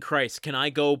fucking Christ, can I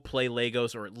go play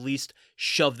Legos or at least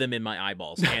shove them in my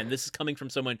eyeballs? And this is coming from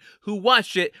someone who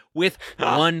watched it with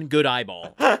one good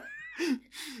eyeball.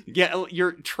 Yeah,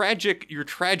 your tragic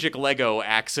Lego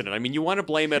accident. I mean, you want to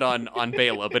blame it on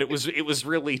Bela, but it was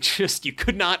really just, you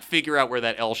could not figure out where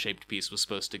that L-shaped piece was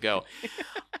supposed to go.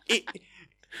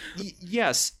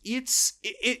 Yes,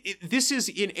 this is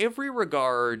in every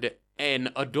regard an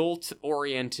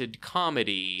adult-oriented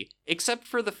comedy, except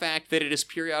for the fact that it is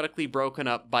periodically broken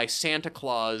up by Santa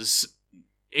Claus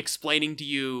explaining to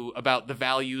you about the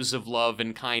values of love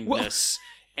and kindness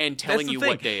and telling you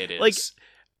what day it is. Like,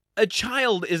 a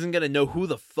child isn't going to know who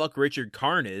the fuck Richard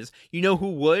Karn is. You know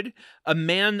who would? A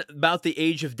man about the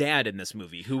age of Dad in this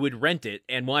movie who would rent it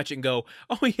and watch it and go,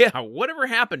 oh yeah, whatever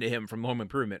happened to him from Home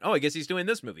Improvement? Oh, I guess he's doing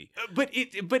this movie. But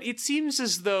it seems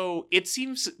as though,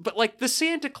 but like the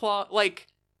Santa Claus, like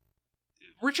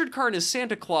Richard Karn as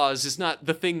Santa Claus is not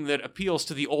the thing that appeals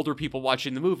to the older people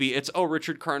watching the movie. It's, oh,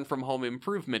 Richard Karn from Home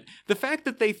Improvement. The fact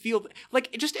that they feel,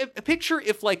 like, just a picture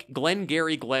if like Glenn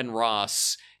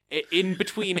Ross... in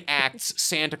between acts,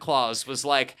 Santa Claus was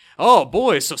like, oh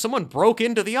boy, so someone broke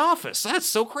into the office. That's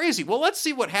so crazy. Well, let's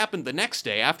see what happened the next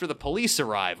day after the police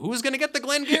arrive. Who's going to get the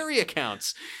Glengarry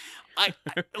accounts?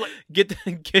 Get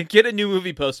a new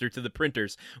movie poster to the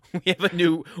printers. We have a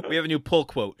new pull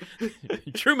quote.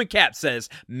 Truman Cap says,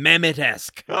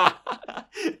 Mammoth-esque.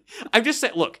 I'm just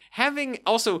saying, look, having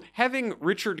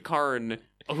Richard Karn,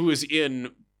 who is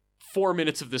in 4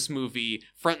 minutes of this movie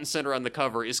front and center on the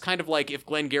cover, is kind of like if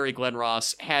Glenn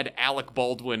Ross had Alec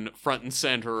Baldwin front and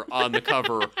center on the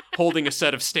cover holding a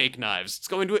set of steak knives.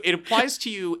 It applies to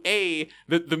you, A,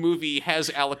 that the movie has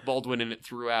Alec Baldwin in it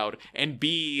throughout, and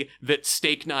B, that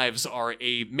steak knives are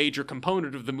a major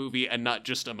component of the movie and not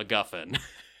just a MacGuffin.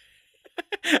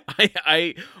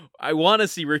 I want to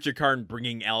see Richard Karn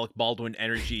bringing Alec Baldwin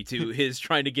energy to his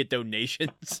trying to get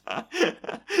donations.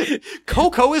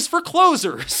 Coco is for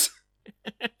closers.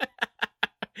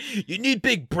 You need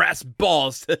big brass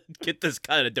balls to get this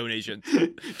kind of donation.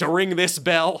 To ring this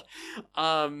bell.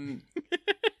 You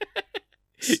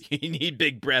need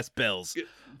big brass bells.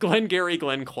 Glenn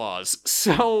Claus.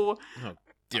 So... Oh,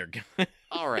 dear God.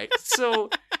 All right, so...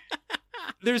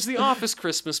 There's the office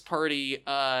Christmas party.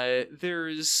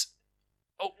 There's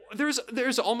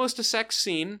almost a sex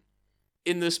scene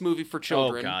in this movie for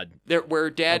children. Oh God! Where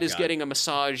Dad is getting a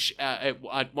massage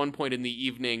at one point in the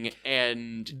evening,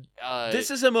 and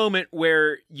this is a moment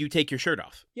where you take your shirt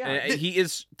off. Yeah, he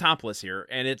is topless here,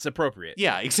 and it's appropriate.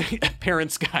 Yeah, exactly.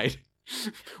 Parents' guide.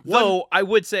 Though I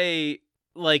would say,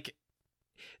 like,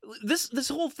 this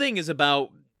whole thing is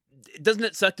about. Doesn't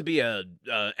it suck to be a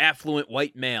affluent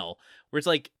white male? Where it's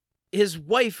like his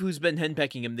wife, who's been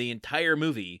henpecking him the entire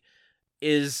movie,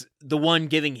 is the one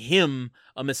giving him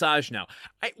a massage now.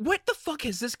 What the fuck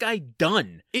has this guy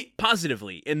done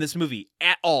positively in this movie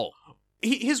at all?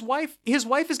 His wife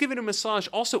is giving him a massage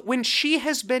also when she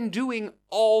has been doing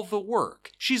all the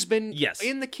work. She's been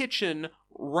in the kitchen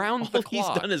round the clock.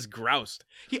 All he's done is groused.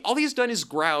 All he's done is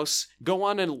grouse, go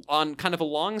on kind of a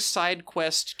long side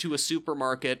quest to a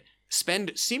supermarket,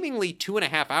 spend seemingly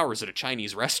 2.5 hours at a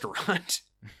Chinese restaurant.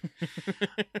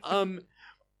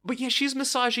 But yeah, she's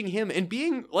massaging him and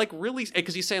being like really,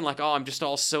 because he's saying like, oh, I'm just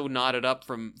all so knotted up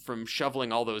from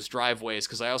shoveling all those driveways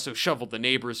because I also shoveled the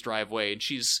neighbor's driveway, and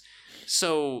she's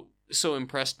so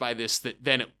impressed by this that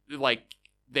then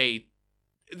they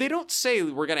don't say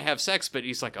we're gonna have sex, but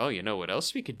he's like, oh, you know what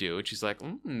else we could do? And she's like,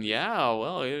 yeah,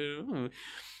 well, yeah.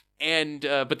 And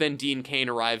but then Dean Cain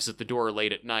arrives at the door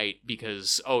late at night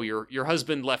because your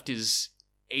husband left his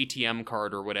ATM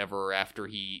card or whatever after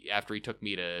he took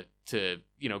me to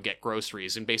get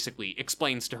groceries, and basically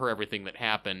explains to her everything that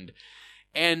happened.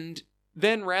 And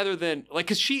then rather than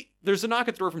because there's a knock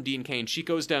at the door from Dean Cain, she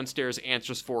goes downstairs,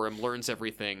 answers for him, learns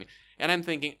everything, and I'm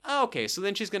thinking, oh, okay, so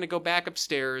then she's gonna go back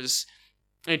upstairs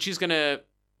and she's gonna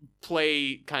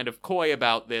play kind of coy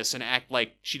about this and act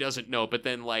like she doesn't know, but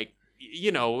then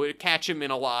catch him in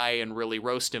a lie and really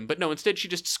roast him. But no, instead she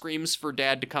just screams for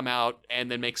Dad to come out and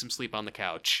then makes him sleep on the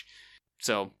couch.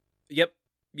 So Yep.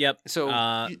 So-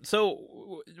 I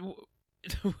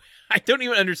don't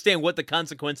even understand what the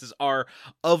consequences are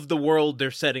of the world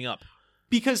they're setting up.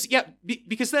 because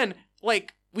then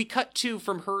like we cut to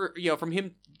from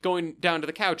him going down to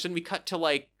the couch, then we cut to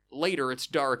like later, it's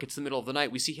dark, it's the middle of the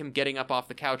night, we see him getting up off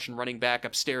the couch and running back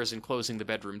upstairs and closing the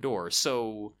bedroom door.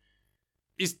 So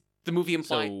is the movie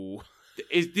implying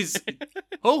is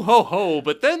ho ho ho,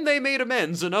 but then they made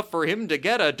amends enough for him to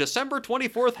get a December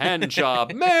 24th hand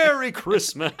job. Merry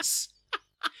Christmas.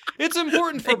 It's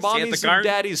important for Thanks, Santa mommies Carn. and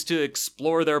daddies to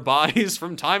explore their bodies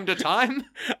from time to time.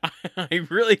 I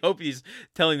really hope he's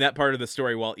telling that part of the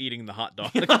story while eating the hot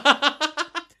dog.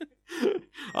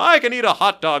 I can eat a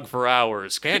hot dog for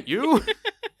hours, can't you?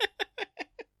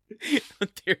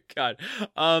 Dear God.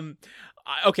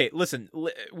 Okay, listen.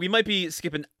 We might be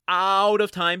skipping out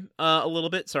of time a little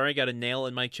bit. Sorry, I got a nail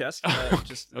in my chest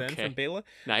just then Okay. from Bela.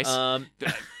 Nice.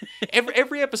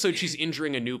 Every episode, she's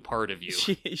injuring a new part of you.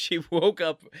 She woke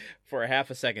up for a half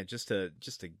a second just to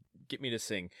get me to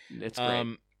sing. It's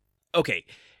great. Okay,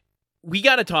 we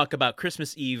got to talk about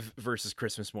Christmas Eve versus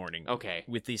Christmas morning Okay.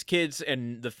 with these kids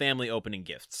and the family opening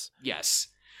gifts. Yes.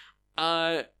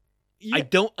 I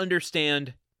don't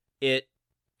understand it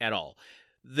at all.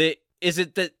 Is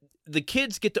it that the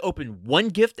kids get to open one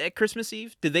gift at Christmas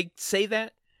Eve? Did they say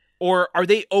that? Or are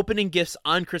they opening gifts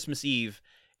on Christmas Eve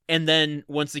and then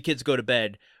once the kids go to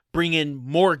bed, bring in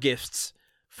more gifts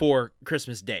for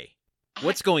Christmas Day?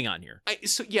 What's going on here?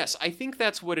 Yes, I think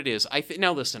that's what it is.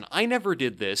 Now listen, I never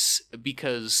did this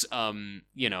because,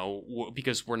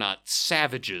 because we're not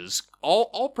savages.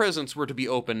 All presents were to be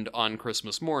opened on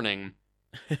Christmas morning.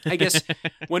 I guess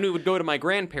when we would go to my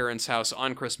grandparents' house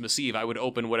on Christmas Eve, I would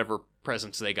open whatever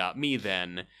presents they got me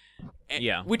then.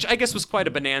 Yeah. Which I guess was quite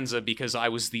a bonanza because I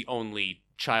was the only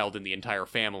child in the entire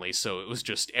family, so it was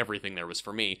just everything there was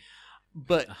for me.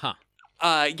 But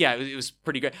yeah, it was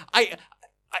pretty good. I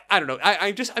don't know.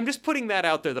 I'm just putting that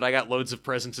out there that I got loads of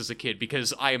presents as a kid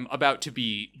because I am about to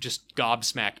be just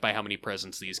gobsmacked by how many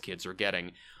presents these kids are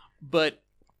getting. But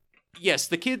yes,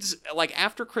 the kids, like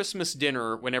after Christmas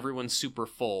dinner when everyone's super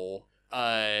full,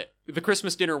 the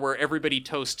Christmas dinner where everybody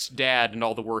toasts Dad and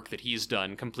all the work that he's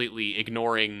done, completely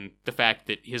ignoring the fact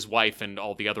that his wife and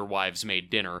all the other wives made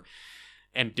dinner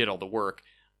and did all the work.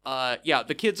 Yeah,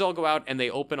 the kids all go out and they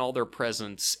open all their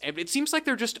presents. And it seems like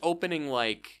they're just opening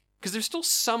like... Because there's still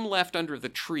some left under the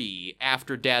tree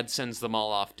after Dad sends them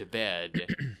all off to bed.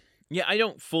 Yeah, I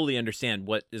don't fully understand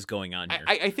what is going on here.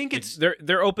 I think it's...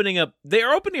 They're opening up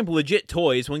legit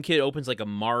toys. One kid opens like a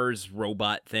Mars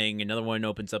robot thing. Another one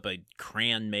opens up a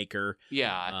crayon maker.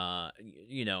 Yeah.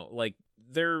 Like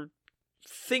they're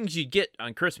things you get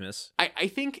on Christmas. I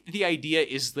think the idea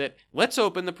is that let's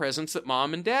open the presents that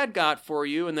Mom and Dad got for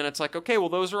you, and then it's like, okay, well,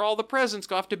 those are all the presents,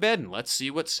 go off to bed, and let's see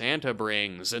what Santa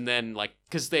brings. And then, like,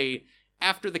 because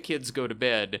after the kids go to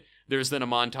bed, there's then a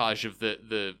montage of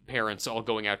the parents all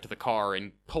going out to the car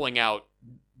and pulling out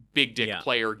big dick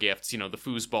player gifts, the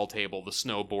foosball table, the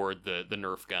snowboard, the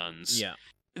Nerf guns. Yeah.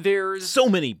 There's so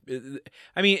many.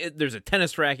 I mean, there's a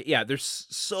tennis racket. Yeah, there's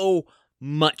so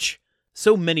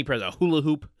many presents. A hula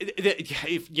hoop.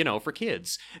 For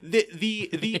kids.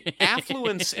 The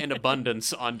affluence and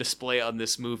abundance on display on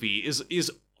this movie is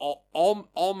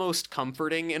almost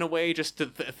comforting in a way, just to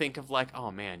think of like, oh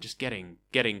man, just getting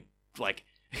a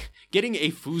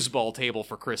foosball table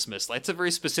for Christmas. That's a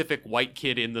very specific white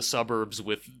kid in the suburbs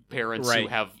with parents who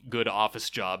have good office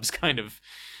jobs kind of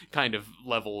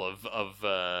level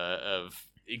of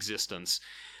existence.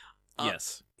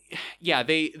 Yes. Yeah,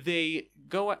 they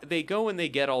go and they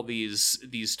get all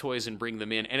these toys and bring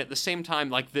them in, and at the same time,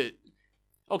 like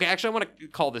okay, actually, I want to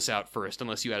call this out first,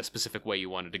 unless you had a specific way you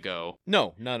wanted to go.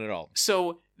 No, not at all.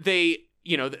 So they,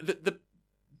 the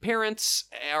parents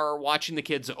are watching the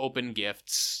kids open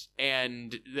gifts,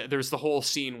 and there's the whole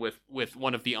scene with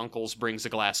one of the uncles brings a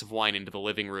glass of wine into the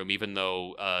living room, even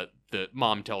though the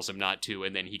mom tells him not to,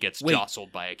 and then he gets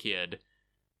jostled by a kid.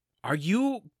 Are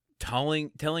you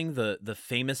telling the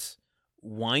famous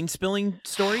wine spilling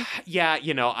story? Yeah,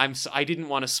 I didn't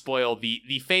want to spoil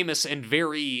the famous and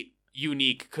very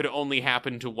unique, could only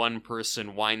happen to one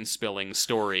person wine spilling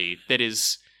story that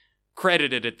is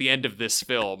credited at the end of this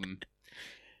film.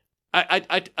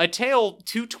 A tale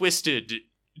too twisted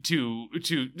to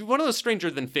one of those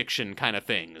stranger than fiction kind of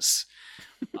things.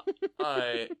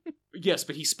 Yes,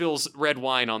 but he spills red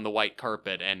wine on the white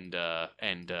carpet and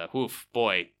oof,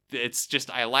 boy, it's just,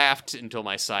 I laughed until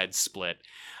my sides split.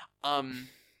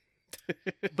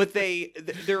 But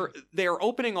they're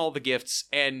opening all the gifts,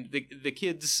 and the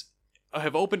kids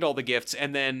have opened all the gifts,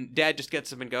 and then Dad just gets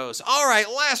them and goes, "All right,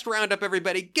 last roundup,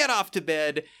 everybody, get off to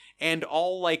bed." And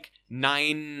all, like,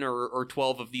 9 or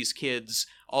 12 of these kids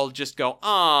all just go,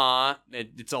 "Ah."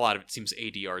 It's a lot of it seems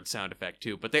ADR sound effect,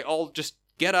 too. But they all just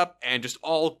get up and just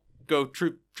all go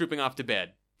trooping off to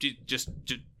bed. Just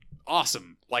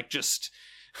awesome. Like, just...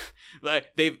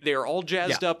 They're all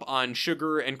jazzed up on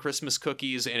sugar and Christmas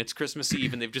cookies, and it's Christmas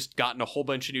Eve, and they've just gotten a whole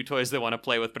bunch of new toys they want to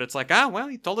play with. But it's like, well,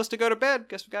 he told us to go to bed.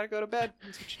 Guess we got to go to bed.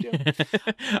 That's what you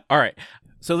do. All right.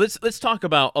 So let's talk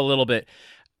about a little bit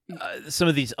some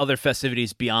of these other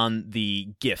festivities beyond the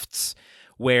gifts,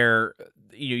 where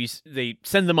they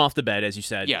send them off to bed, as you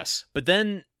said. Yes. But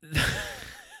then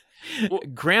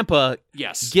Grandpa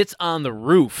gets on the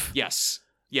roof. Yes.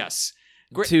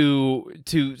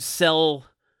 To sell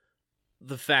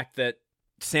the fact that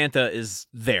Santa is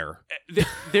there.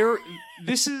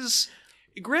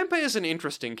 Grandpa is an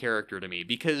interesting character to me,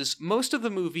 because most of the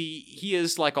movie, he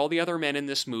is like all the other men in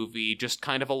this movie, just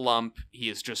kind of a lump. He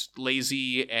is just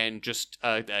lazy and just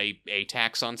a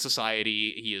tax on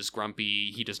society. He is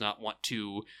grumpy. He does not want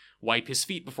to wipe his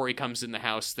feet before he comes in the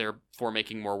house, therefore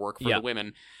making more work for the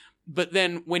women. But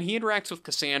then when he interacts with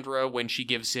Cassandra, when she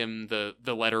gives him the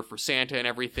letter for Santa and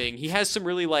everything, he has some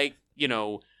really, like,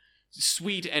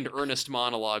 sweet and earnest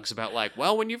monologues about, like,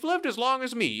 well, when you've lived as long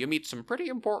as me, you meet some pretty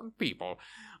important people.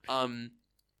 But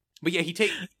yeah,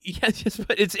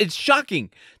 but it's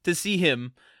shocking to see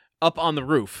him up on the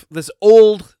roof. This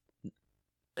old,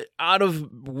 out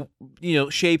of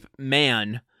shape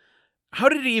man. How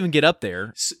did he even get up there?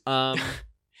 It's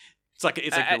like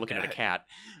you're looking at a cat.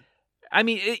 I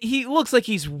mean, he looks like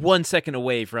he's 1 second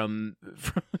away from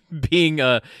being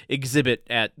a exhibit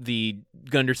at the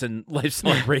Gunderson Life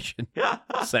Celebration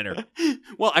Center.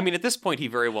 Well, I mean, at this point, he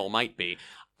very well might be.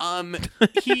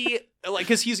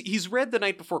 Because he's read The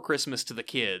Night Before Christmas to the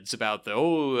kids about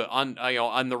on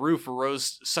the roof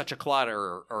arose such a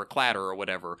clatter or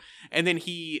whatever, and then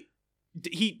he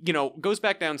goes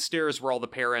back downstairs where all the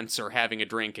parents are having a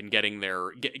drink and getting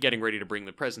ready to bring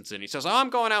the presents in. He says, "Oh, I'm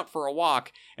going out for a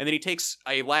walk." And then he takes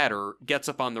a ladder, gets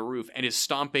up on the roof, and is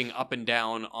stomping up and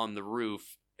down on the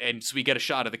roof. And so we get a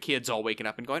shot of the kids all waking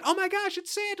up and going, "Oh my gosh,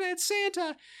 it's Santa, it's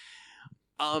Santa."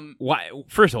 Why?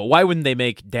 First of all, why wouldn't they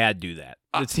make Dad do that?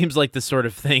 It seems like the sort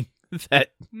of thing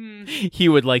that he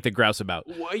would like to grouse about.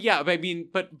 Well, yeah, I mean,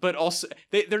 but also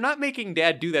they're not making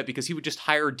Dad do that because he would just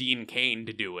hire Dean Cain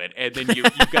to do it, and then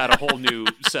you've got a whole new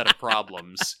set of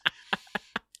problems.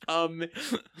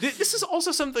 This is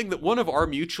also something that one of our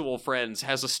mutual friends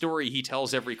has a story he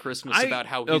tells every Christmas about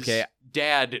how his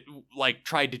dad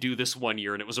tried to do this one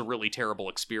year, and it was a really terrible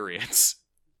experience.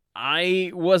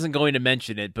 I wasn't going to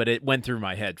mention it, but it went through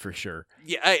my head for sure.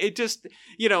 Yeah, it just,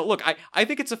 look, I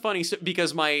think it's a funny,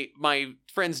 because my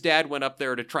friend's dad went up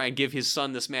there to try and give his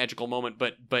son this magical moment,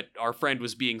 but our friend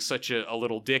was being such a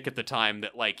little dick at the time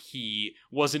that, like, he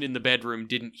wasn't in the bedroom,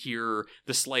 didn't hear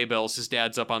the sleigh bells. His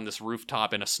dad's up on this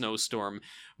rooftop in a snowstorm.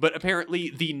 But apparently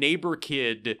the neighbor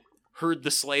kid heard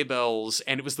the sleigh bells,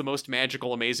 and it was the most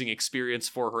magical, amazing experience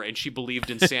for her, and she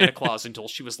believed in Santa Claus until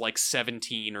she was like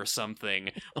 17 or something.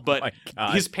 But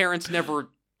his parents never,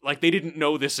 they didn't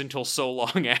know this until so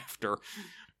long after.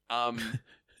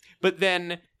 But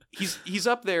then he's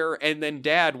up there, and then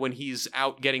Dad, when he's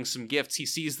out getting some gifts, he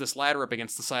sees this ladder up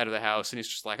against the side of the house, and he's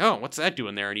just like, "Oh, what's that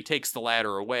doing there?" And he takes the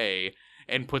ladder away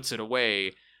and puts it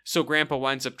away. So Grandpa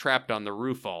winds up trapped on the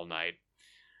roof all night.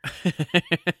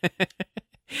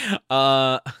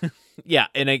 Yeah,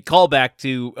 and a callback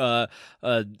to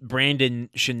Brandon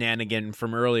Shenanigan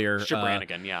from earlier.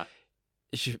 Shabrannigan, yeah.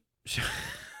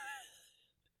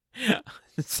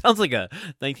 It sounds like a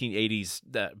 1980s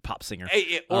pop singer.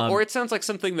 Or it sounds like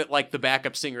something that, like, the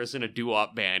backup singers in a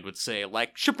doo-wop band would say,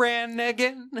 like,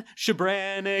 Shabrannigan,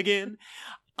 Shabrannigan.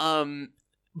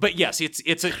 But yes,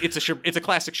 it's a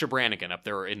classic Shabrannigan up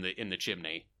there in the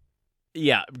chimney.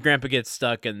 Yeah, Grandpa gets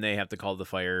stuck, and they have to call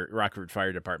the Rockford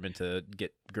Fire Department to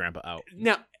get Grandpa out.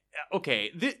 Now, okay,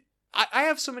 I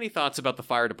have so many thoughts about the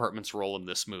fire department's role in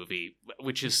this movie,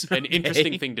 which is an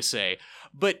interesting thing to say.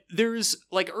 But there's,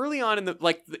 like, early on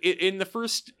in the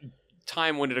first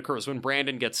time when it occurs, when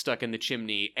Brandon gets stuck in the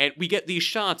chimney, and we get these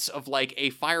shots of, like,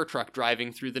 a fire truck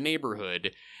driving through the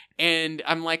neighborhood. And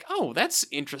I'm like, oh, that's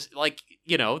interesting. Like,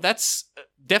 that's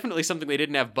definitely something they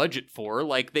didn't have budget for.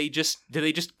 Like, did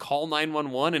they just call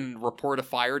 911 and report a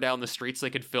fire down the street so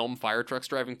they could film fire trucks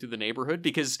driving through the neighborhood?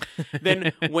 Because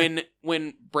then when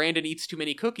Brandon eats too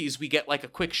many cookies, we get, like, a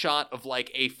quick shot of,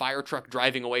 like, a fire truck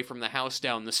driving away from the house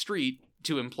down the street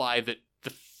to imply that the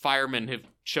firemen have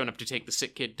shown up to take the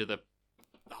sick kid to the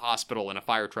hospital in a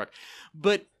fire truck.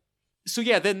 But So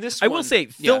yeah, then this I one, will say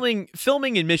yeah.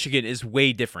 filming in Michigan is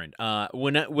way different.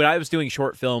 When I was doing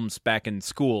short films back in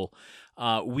school,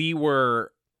 we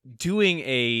were doing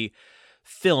a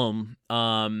film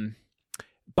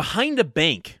behind a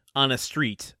bank on a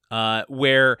street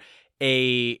where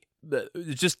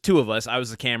just two of us, I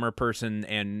was the camera person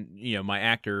and my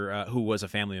actor who was a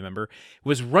family member,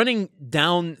 was running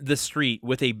down the street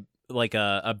with a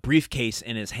briefcase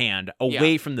in his hand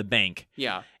away from the bank.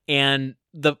 Yeah. And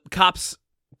the cops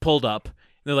pulled up. And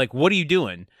they're like, "What are you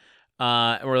doing?"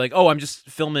 And we're like, "Oh, I'm just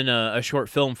filming a short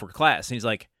film for class." And he's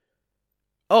like,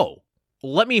 "Oh,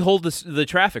 let me hold the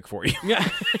traffic for you." Yeah.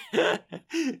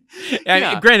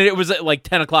 And granted, it was at like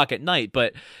 10 o'clock at night,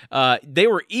 but they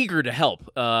were eager to help.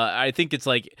 I think it's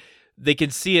like they can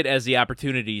see it as the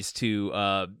opportunities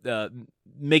to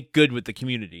make good with the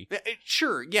community.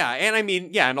 Sure, yeah. And I mean,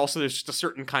 yeah, and also there's just a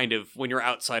certain kind of, when you're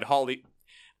outside Hollywood.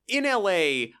 In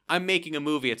LA, I'm making a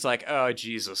movie, it's like, oh,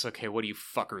 Jesus, okay, what do you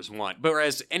fuckers want? But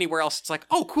whereas anywhere else, it's like,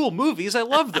 oh, cool movies, I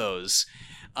love those.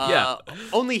 Yeah.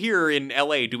 Only here in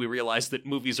LA do we realize that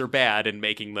movies are bad and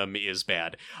making them is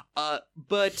bad.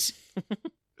 But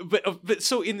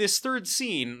so in this third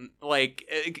scene, like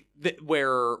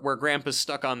where Grandpa's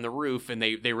stuck on the roof and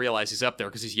they realize he's up there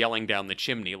because he's yelling down the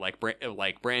chimney like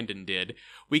Brandon did,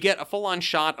 we get a full-on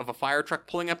shot of a fire truck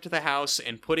pulling up to the house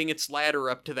and putting its ladder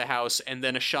up to the house, and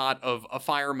then a shot of a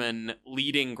fireman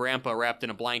leading Grandpa wrapped in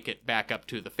a blanket back up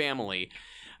to the family.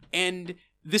 And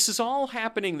this is all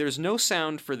happening. There's no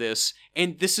sound for this,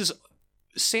 and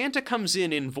Santa comes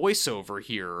in voiceover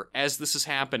here as this is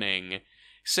happening,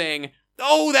 saying,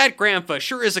 "Oh, that Grandpa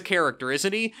sure is a character,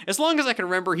 isn't he? As long as I can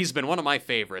remember, he's been one of my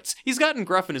favorites. He's gotten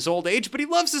gruff in his old age, but he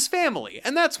loves his family,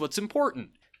 and that's what's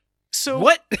important." So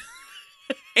What?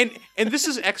 And this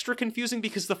is extra confusing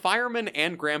because the fireman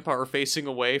and Grandpa are facing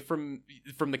away from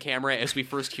the camera as we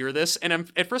first hear this,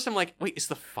 and at first I'm like, wait, is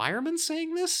the fireman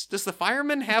saying this? Does the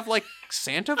fireman have like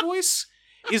Santa voice?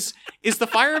 Is the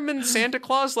fireman Santa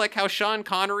Claus, like how Sean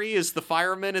Connery is the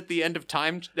fireman at the end of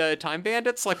Time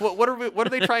Bandits? Like what are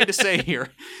they trying to say here?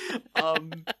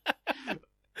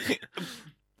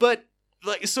 But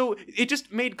like, so it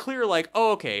just made clear, like,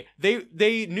 oh, okay,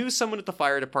 they knew someone at the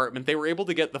fire department. They were able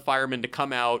to get the fireman to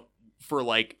come out for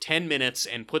like 10 minutes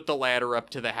and put the ladder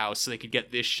up to the house so they could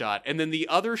get this shot. And then the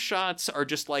other shots are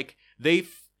just like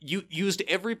you used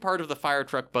every part of the fire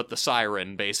truck but the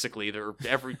siren, basically. They're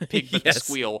every pig but the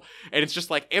squeal. And it's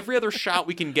just like every other shot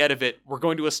we can get of it, we're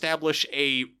going to establish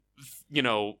a,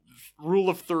 rule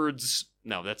of thirds.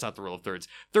 No, that's not the rule of thirds.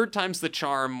 Third time's the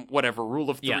charm, whatever,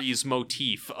 rule of threes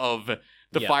motif of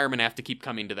the firemen have to keep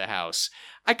coming to the house.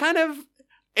 I kind of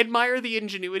admire the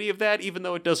ingenuity of that, even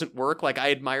though it doesn't work. Like,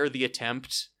 I admire the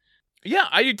attempt. Yeah,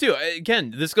 I do too.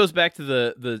 Again, this goes back to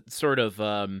the sort of,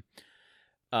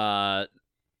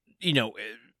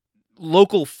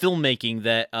 local filmmaking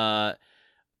that, I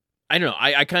don't know,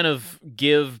 I kind of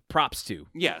give props to.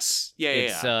 Yes. Yeah,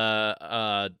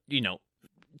 It's,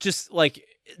 just like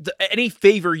any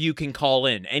favor you can call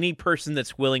in, any person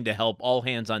that's willing to help, all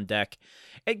hands on deck.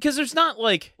 Because there's not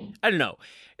like, I don't know,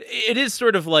 it is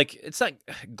sort of like, it's not,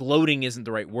 gloating isn't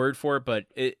the right word for it, but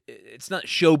it's not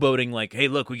showboating like, hey,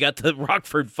 look, we got the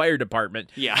Rockford Fire Department.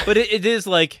 Yeah. But it is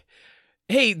like,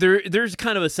 hey, there's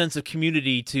kind of a sense of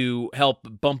community to help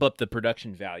bump up the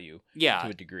production value to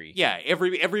a degree. Yeah,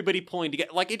 everybody pulling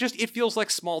together. Like, it feels like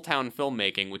small town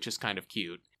filmmaking, which is kind of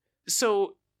cute.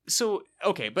 So,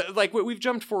 okay, but like we've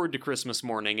jumped forward to Christmas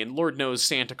morning, and Lord knows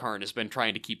Santa Karn has been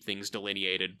trying to keep things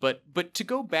delineated. But to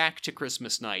go back to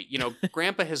Christmas night,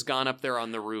 Grandpa has gone up there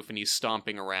on the roof and he's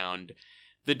stomping around.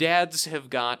 The dads have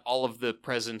got all of the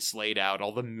presents laid out,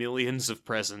 all the millions of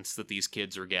presents that these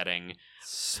kids are getting.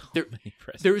 So many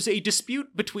presents. There's a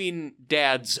dispute between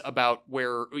dads about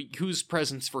whose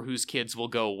presents for whose kids will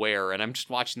go where, and I'm just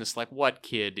watching this like, what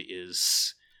kid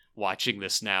is watching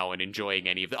this now and enjoying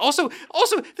any of that? Also,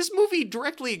 this movie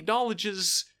directly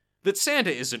acknowledges that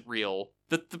Santa isn't real,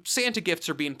 that the Santa gifts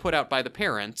are being put out by the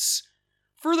parents.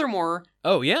 Furthermore,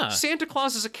 Santa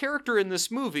Claus is a character in this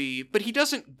movie, but he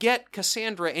doesn't get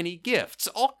Cassandra any gifts.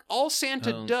 All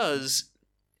Santa does,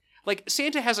 like,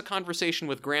 Santa has a conversation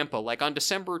with Grandpa, like on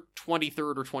December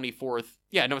 23rd or 24th.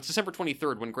 Yeah, no, it's December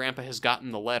 23rd when Grandpa has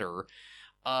gotten the letter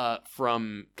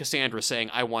from Cassandra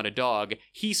saying, I want a dog.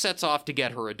 He sets off to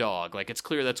get her a dog. Like, it's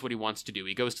clear that's what he wants to do.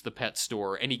 He goes to the pet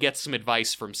store and he gets some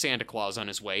advice from Santa Claus on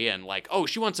his way in, like, oh,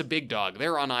 she wants a big dog.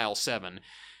 They're on aisle 7.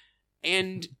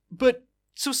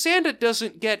 So Santa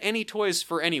doesn't get any toys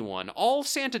for anyone. All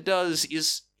Santa does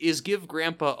is give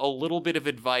Grandpa a little bit of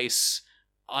advice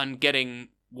on getting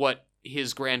what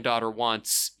his granddaughter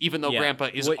wants, even though Yeah. Grandpa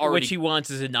is what already... he wants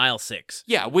is in aisle 6.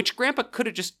 Yeah, which Grandpa could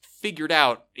have just figured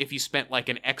out if he spent like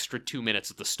an extra 2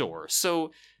 minutes at the store.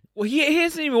 So Well, he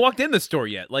hasn't even walked in the store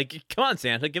yet. Like, come on,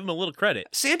 Santa, give him a little credit.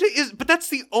 Santa is... But that's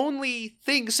the only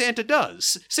thing Santa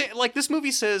does. Like, this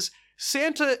movie says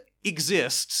Santa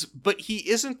exists, but he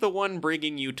isn't the one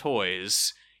bringing you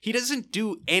toys. He doesn't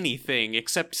do anything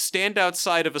except stand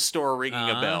outside of a store ringing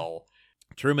a bell.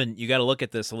 Truman, you got to look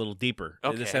at this a little deeper.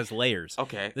 Okay. This has layers.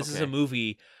 Okay. This is a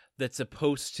movie that's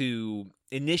supposed to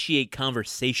initiate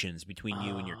conversations between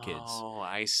you and your kids. Oh,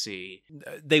 I see.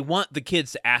 They want the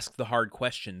kids to ask the hard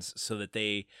questions so that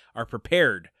they are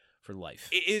prepared for life.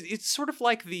 It's sort of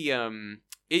like the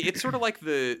it's sort of like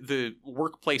the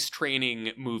workplace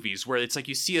training movies where it's like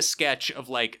you see a sketch of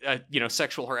like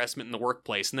sexual harassment in the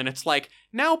workplace, and then it's like,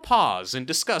 now pause and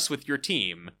discuss with your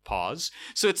team. Pause.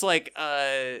 So it's like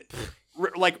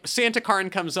like Santa Karn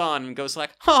comes on and goes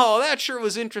like, oh, that sure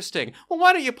was interesting. Well,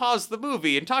 why don't you pause the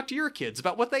movie and talk to your kids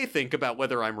about what they think about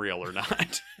whether I'm real or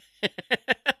not?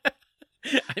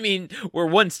 I mean, we're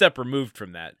one step removed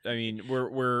from that. I mean,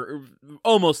 we're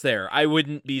almost there. I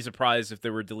wouldn't be surprised if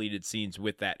there were deleted scenes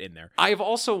with that in there. I've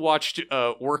also watched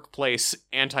workplace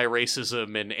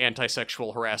anti-racism and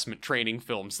anti-sexual harassment training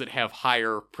films that have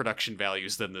higher production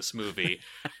values than this movie.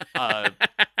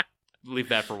 Leave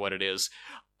that for what it is.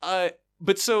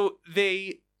 But so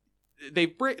they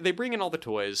bring in all the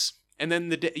toys, and then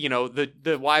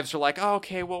the wives are like, oh,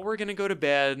 okay, well, we're gonna go to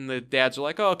bed, and the dads are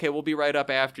like, oh, okay, we'll be right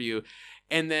up after you.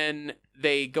 And then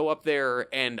they go up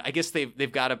there, and I guess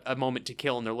they've got a moment to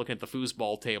kill, and they're looking at the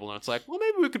foosball table, and it's like, well,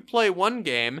 maybe we could play one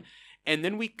game. And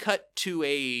then we cut to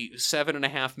a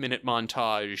 7.5-minute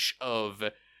montage of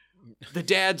the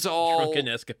dads all Drunken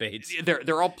escapades.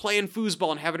 They're all playing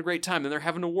foosball and having a great time. Then they're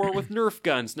having a war with Nerf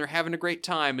guns, and they're having a great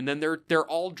time. And then they're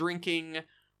all drinking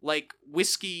like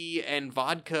whiskey and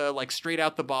vodka, like straight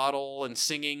out the bottle, and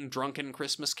singing drunken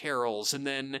Christmas carols. And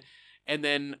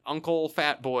then Uncle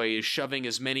Fat Boy is shoving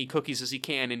as many cookies as he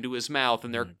can into his mouth,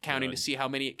 and they're counting to see how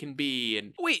many it can be.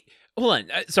 And Wait, hold on.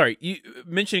 Sorry, you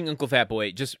mentioning Uncle Fat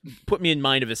Boy just put me in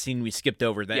mind of a scene we skipped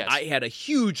over that Yes. I had a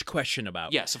huge question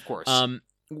about. yes, of course.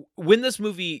 When this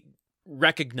movie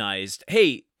recognized,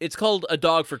 hey, it's called A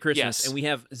Dog for Christmas, Yes. and we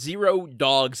have 0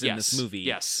 dogs in yes, this movie.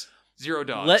 Yes, 0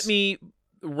 dogs. Let me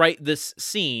write this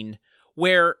scene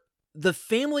where the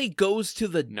family goes to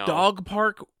the No. dog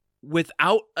park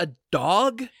without a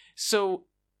dog. So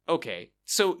okay,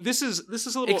 so this is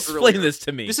a little Explain earlier. this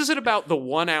to me. This is at about the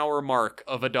 1 hour mark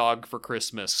of A Dog for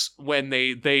Christmas when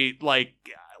they like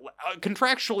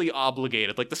contractually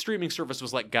obligated. Like the streaming service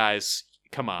was like, guys,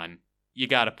 come on, you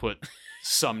got to put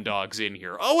some dogs in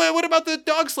here. Oh, wait, what about the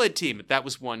dog sled team? That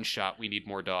was one shot. We need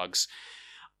more dogs.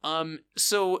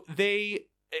 So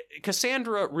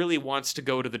Cassandra really wants to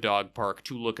go to the dog park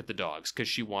to look at the dogs because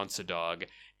she wants a dog.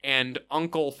 And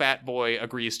Uncle Fat Boy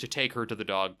agrees to take her to the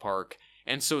dog park.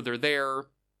 And so they're there,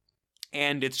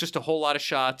 and it's just a whole lot of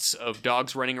shots of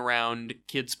dogs running around,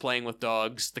 kids playing with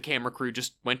dogs. The camera crew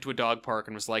just went to a dog park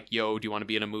and was like, yo, do you want to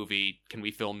be in a movie? Can we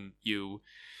film you?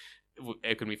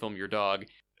 Can we film your dog?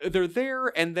 They're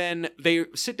there, and then they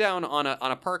sit down on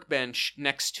a park bench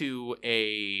next to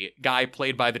a guy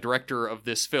played by the director of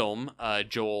this film,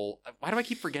 Joel. Why do I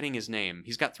keep forgetting his name?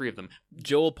 He's got 3 of them.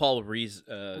 Joel Paul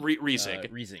Riesing.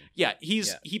 Riesing. Yeah,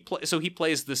 he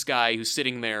plays this guy who's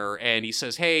sitting there, and he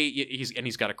says, "Hey,"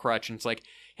 he's got a crutch, and it's like,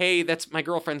 "Hey, that's my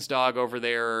girlfriend's dog over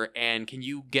there, and can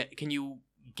you get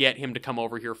him to come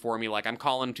over here for me? Like, I'm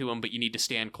calling to him, but you need to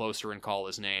stand closer and call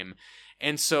his name."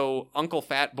 And so Uncle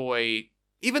Fat Boy,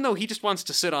 even though he just wants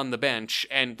to sit on the bench,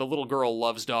 and the little girl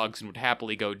loves dogs and would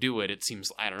happily go do it, it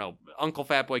seems, I don't know, Uncle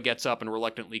Fat Boy gets up and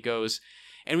reluctantly goes,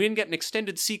 and we didn't get an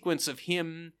extended sequence of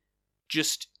him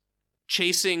just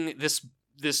chasing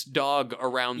this dog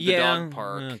around the dog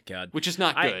park, Oh, God. which is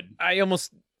not good. I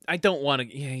don't want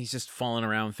to. Yeah, he's just falling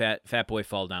around. Fat Boy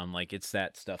fall down. Like, it's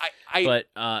that stuff. I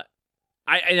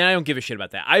don't give a shit about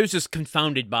that. I was just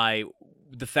confounded by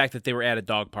the fact that they were at a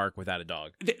dog park without a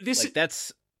dog.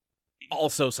 That's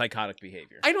also psychotic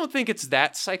behavior. I don't think it's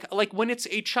that like when it's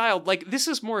a child, like this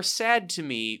is more sad to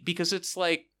me because it's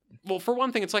like, well, for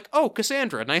one thing, it's like, oh,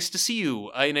 Cassandra, nice to see you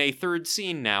in a 3rd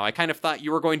scene now. I kind of thought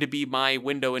you were going to be my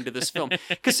window into this film.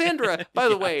 Cassandra, by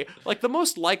the way, like the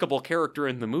most likable character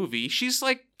in the movie. She's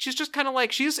just kind of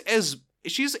like, she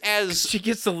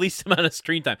gets the least amount of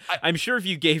screen time. I'm sure if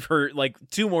you gave her like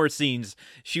 2 more scenes,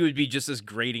 she would be just as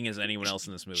grating as anyone else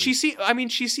in this movie. She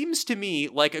seems to me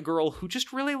like a girl who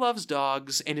just really loves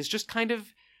dogs and is just kind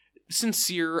of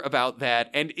sincere about that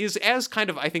and is as kind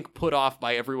of, I think, put off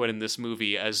by everyone in this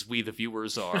movie as we, the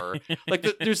viewers, are. Like,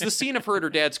 there's the scene of her at her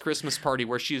dad's Christmas party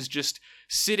where she's just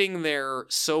sitting there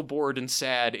so bored and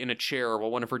sad in a chair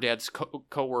while one of her dad's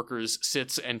co-workers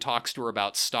sits and talks to her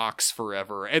about stocks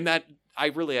forever. And that, I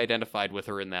really identified with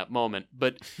her in that moment.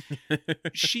 But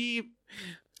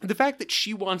the fact that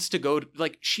she wants to go,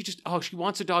 she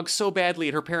wants a dog so badly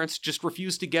and her parents just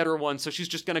refuse to get her one, so she's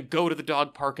just going to go to the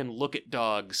dog park and look at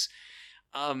dogs.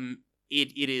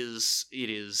 It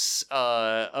is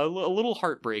a little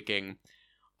heartbreaking.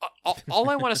 All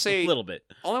I want to say, a little bit.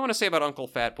 All I want to say about Uncle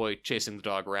Fat Boy chasing the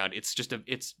dog around, it's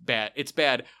bad. It's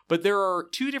bad. But there are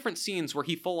two different scenes where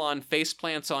he full on face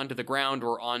plants onto the ground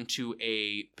or onto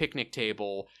a picnic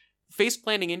table, face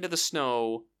planting into the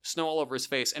snow all over his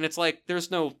face, and it's like there's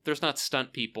not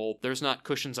stunt people, there's not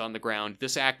cushions on the ground.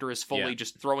 This actor is fully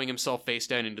just throwing himself face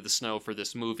down into the snow for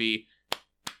this movie.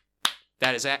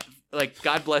 That is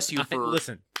God bless you for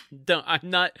listen. Don't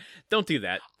do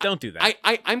that. Don't do that.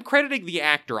 I'm crediting the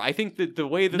actor. I think that the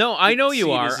way that no, I know you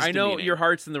scene are. is I know demeaning. your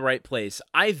heart's in the right place.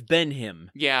 I've been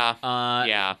him. Yeah.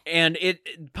 Yeah. And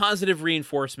positive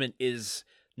reinforcement is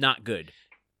not good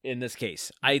in this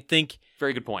case. I think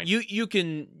very good point. You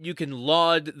can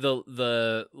laud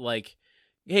the like,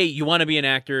 hey, you want to be an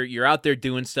actor, you're out there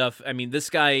doing stuff. I mean, this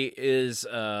guy is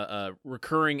a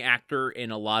recurring actor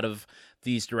in a lot of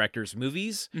these directors'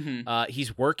 movies. Mm-hmm.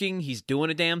 He's working, he's doing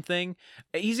a damn thing.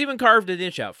 He's even carved a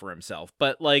niche out for himself.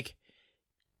 But like,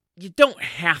 you don't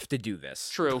have to do this.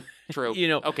 True. You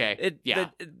know, okay.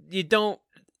 You don't.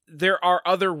 There are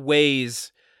other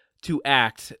ways to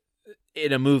act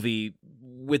in a movie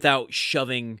without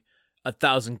shoving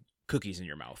 1,000 cookies in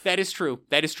your mouth. That is true.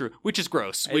 Which is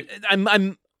gross.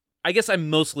 I guess I'm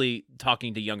mostly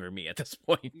talking to younger me at this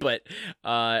point, but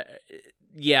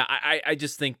yeah, I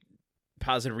just think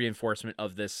positive reinforcement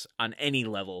of this on any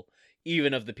level,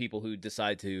 even of the people who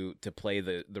decide to play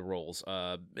the roles,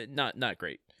 not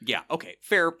great. Yeah. Okay.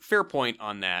 Fair point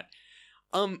on that.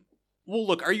 Well,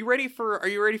 look, are you ready for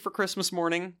Christmas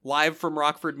morning, live from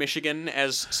Rockford, Michigan,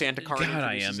 as Santa Carney? God,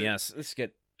 I am. Yes.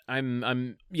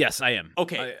 Yes, I am.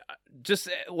 Okay. Just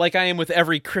like I am with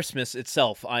every Christmas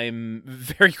itself, I'm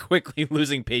very quickly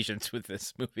losing patience with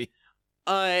this movie.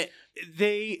 We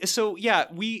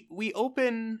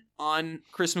open on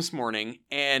Christmas morning,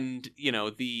 and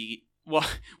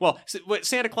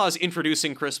Santa Claus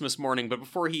introducing Christmas morning, but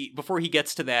before he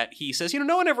gets to that, he says,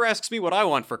 no one ever asks me what I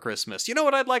want for Christmas. You know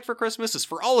what I'd like for Christmas is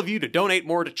for all of you to donate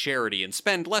more to charity and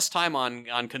spend less time on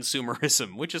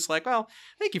consumerism, which is like, well,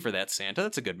 thank you for that, Santa.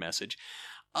 That's a good message.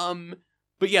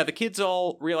 But yeah, the kids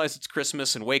all realize it's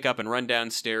Christmas and wake up and run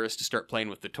downstairs to start playing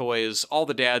with the toys. All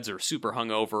the dads are super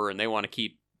hungover and they want to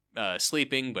keep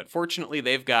sleeping, but fortunately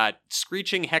they've got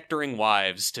screeching, hectoring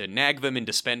wives to nag them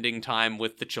into spending time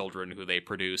with the children who they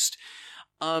produced.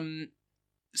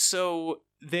 So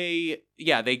they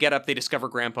get up, they discover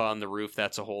Grandpa on the roof.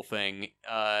 That's a whole thing.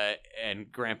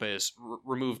 And Grandpa is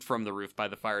removed from the roof by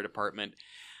the fire department.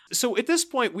 So at this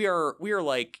point, we are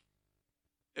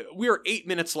 8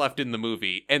 minutes left in the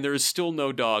movie, and there's still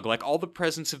no dog. Like, all the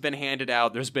presents have been handed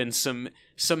out. There's been some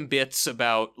bits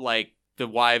about, like, the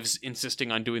wives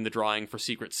insisting on doing the drawing for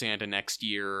Secret Santa next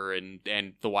year, and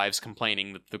the wives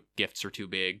complaining that the gifts are too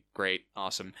big. Great.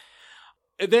 Awesome.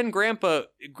 And then Grandpa,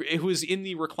 who's in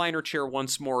the recliner chair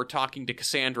once more, talking to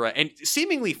Cassandra, and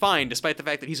seemingly fine, despite the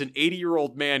fact that he's an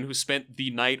 80-year-old man who spent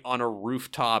the night on a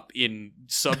rooftop in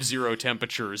sub-zero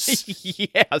temperatures.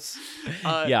 Yes.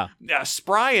 Yeah.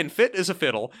 Spry and fit as a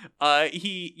fiddle.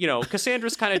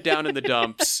 Cassandra's kind of down in the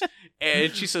dumps,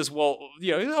 and she says, well,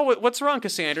 what's wrong,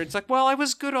 Cassandra? And it's like, well, I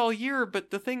was good all year, but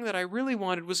the thing that I really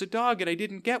wanted was a dog, and I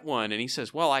didn't get one. And he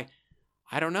says, well, I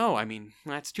don't know. I mean,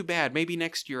 that's too bad. Maybe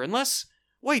next year. Unless...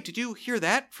 Wait, did you hear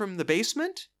that from the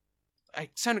basement? I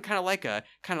sounded kind of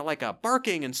like a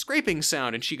barking and scraping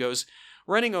sound. And she goes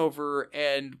running over,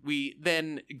 and we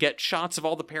then get shots of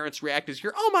all the parents react as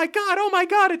here. Oh my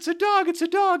God, it's a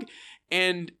dog.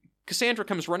 And Cassandra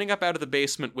comes running up out of the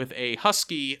basement with a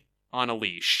husky on a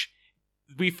leash.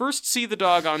 We first see the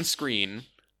dog on screen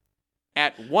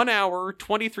at 1 hour,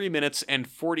 23 minutes, and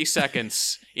 40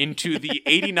 seconds into the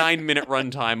 89-minute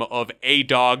runtime of A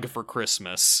Dog for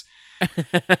Christmas.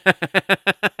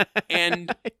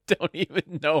 And I don't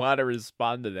even know how to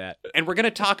respond to that. And we're going to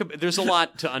talk about, there's a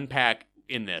lot to unpack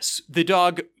in this. The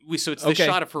dog, so it's the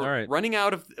shot of her running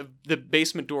out of the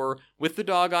basement door with the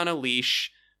dog on a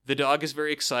leash. The dog is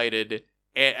very excited,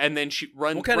 and then she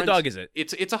runs. What kind of dog is it?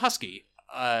 It's a husky.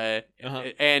 And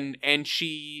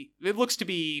it looks to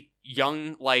be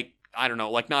young, like, I don't know,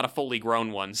 like not a fully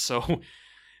grown one. So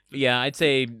yeah, I'd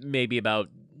say maybe about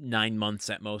 9 months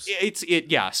at most.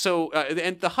 Yeah. So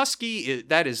and the husky,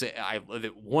 that is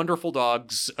wonderful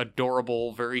dogs,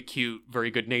 adorable, very cute,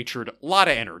 very good natured, a lot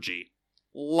of energy.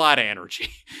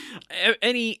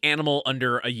 Any animal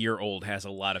under a year old has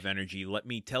a lot of energy. Let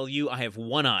me tell you, I have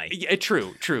one eye. Yeah,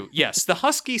 true. Yes, the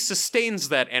husky sustains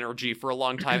that energy for a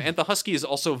long time, and the husky is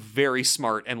also very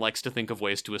smart and likes to think of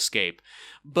ways to escape.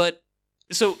 But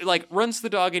so, like, runs the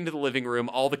dog into the living room,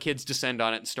 all the kids descend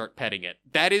on it and start petting it.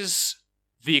 That is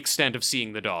the extent of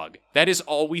seeing the dog. That is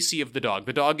all we see of the dog.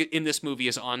 The dog in this movie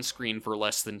is on screen for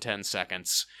less than 10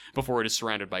 seconds before it is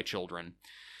surrounded by children.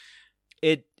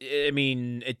 It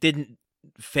didn't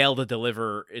fail to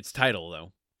deliver its title,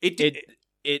 though.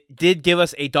 It did give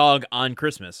us a dog on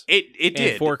Christmas. It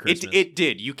did. For Christmas. It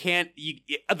did.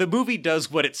 The movie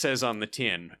does what it says on the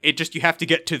tin. You have to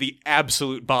get to the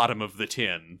absolute bottom of the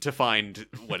tin to find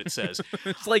what it says.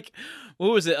 It's like,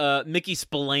 what was it? Mickey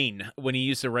Spillane, when he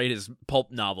used to write his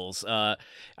pulp novels. I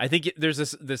think there's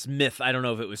this myth. I don't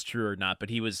know if it was true or not,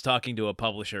 but he was talking to a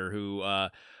publisher who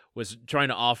was trying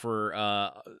to offer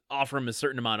him a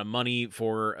certain amount of money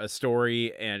for a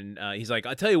story, and he's like,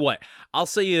 I'll tell you what, I'll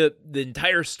sell you the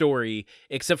entire story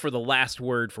except for the last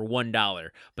word for $1,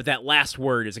 but that last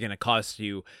word is going to cost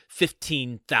you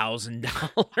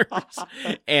 $15,000.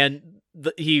 And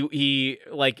he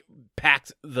like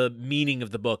packed the meaning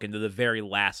of the book into the very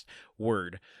last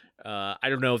word. I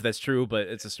don't know if that's true, but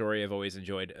it's a story I've always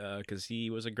enjoyed because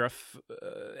he was a gruff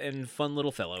and fun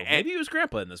little fellow. Maybe he was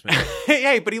grandpa in this movie.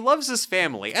 Hey, but he loves his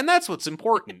family, and that's what's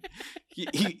important.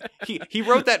 He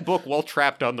wrote that book while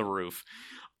trapped on the roof.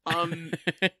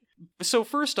 So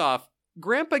first off,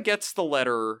 Grandpa gets the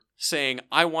letter saying,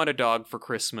 I want a dog for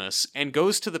Christmas, and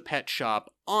goes to the pet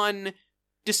shop on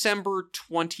December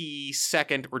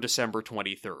 22nd or December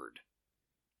 23rd.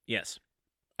 Yes.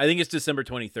 I think it's December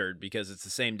 23rd because it's the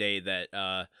same day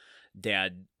that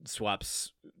Dad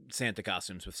swaps Santa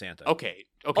costumes with Santa. Okay.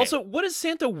 Also, what is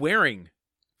Santa wearing?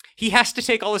 He has to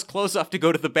take all his clothes off to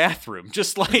go to the bathroom.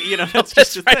 Just like, that's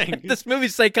just a thing. This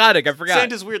movie's psychotic. I forgot.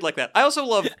 Santa's weird like that. I also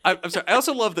love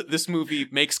that this movie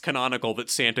makes canonical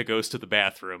that Santa goes to the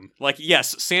bathroom. Like,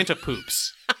 yes, Santa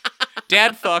poops.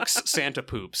 Dad fucks, Santa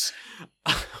poops.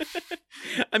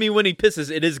 I mean, when he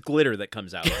pisses, it is glitter that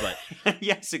comes out, but...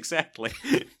 Yes, exactly.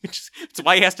 It's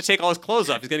why he has to take all his clothes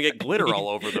off. He's going to get glitter all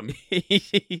over them.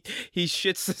 He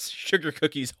shits the sugar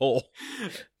cookies whole.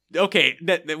 Okay,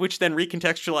 which then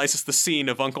recontextualizes the scene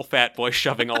of Uncle Fat Boy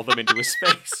shoving all of them into his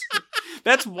face.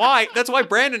 That's why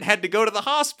Brandon had to go to the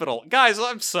hospital. Guys,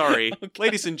 I'm sorry. Okay.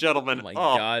 Ladies and gentlemen. Oh my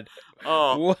God.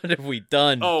 Oh, what have we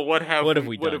done? Oh, what have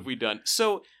we done?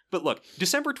 So, but look,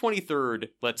 December 23rd,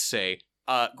 let's say,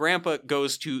 Grandpa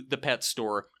goes to the pet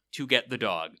store to get the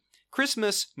dog.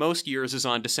 Christmas, most years, is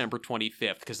on December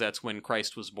 25th, because that's when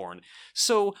Christ was born.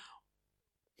 So,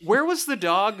 where was the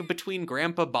dog between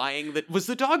Grandpa buying that? Was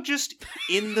the dog just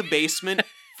in the basement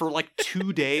for like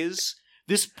 2 days?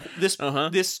 This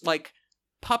like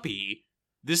puppy,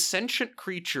 this sentient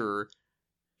creature,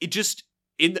 it just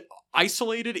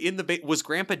isolated in the was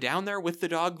Grandpa down there with the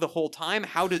dog the whole time?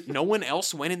 How did no one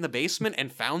else went in the basement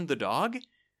and found the dog?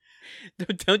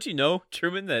 Don't you know,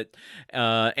 Truman, that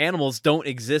animals don't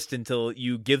exist until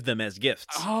you give them as gifts?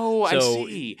 Oh, I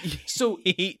see. So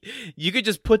you could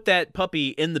just put that puppy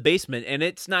in the basement, and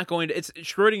it's not going to. It's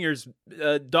Schrodinger's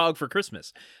dog for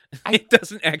Christmas. It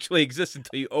doesn't actually exist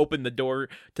until you open the door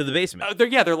to the basement.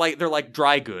 They're like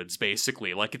dry goods,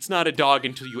 basically. Like, it's not a dog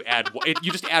until you add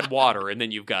you just add water, and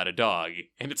then you've got a dog,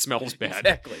 and it smells bad.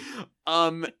 Exactly.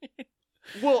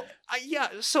 Well, yeah,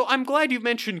 so I'm glad you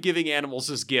mentioned giving animals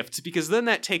as gifts, because then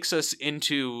that takes us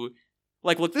into,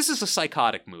 like, look, this is a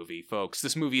psychotic movie, folks.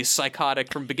 This movie is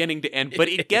psychotic from beginning to end, but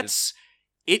it gets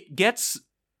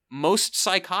most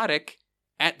psychotic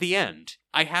at the end,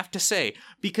 I have to say,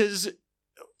 because,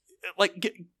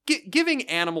 like, giving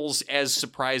animals as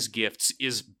surprise gifts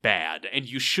is bad, and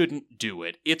you shouldn't do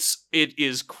it. It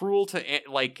is cruel to,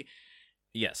 like...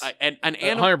 Yes, an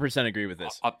animal... 100% agree with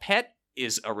this. A pet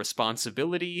is a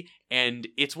responsibility, and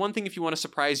it's one thing if you want to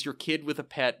surprise your kid with a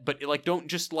pet, but like, don't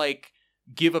just like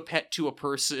give a pet to a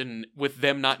person with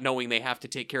them not knowing they have to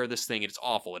take care of this thing. It's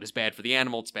awful. It is bad for the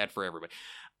animal. It's bad for everybody.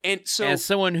 And so, as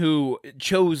someone who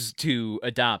chose to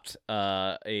adopt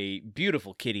a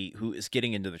beautiful kitty who is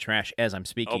getting into the trash as I'm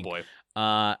speaking, oh boy,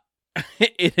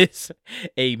 it is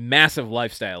a massive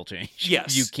lifestyle change.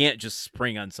 Yes, you can't just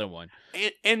spring on someone.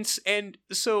 And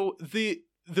so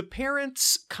the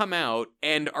parents come out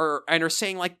and are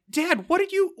saying like, Dad, what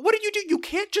did you do? You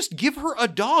can't just give her a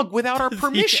dog without our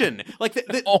permission. Like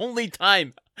the only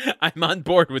time I'm on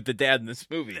board with the dad in this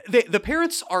movie. The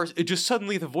parents are just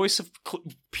suddenly the voice of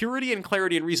purity and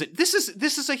clarity and reason. This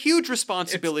is a huge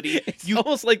responsibility. It's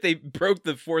almost like they broke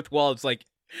the fourth wall. It's like,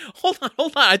 hold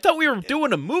on. I thought we were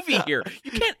doing a movie here.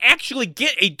 You can't actually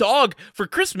get a dog for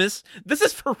Christmas. This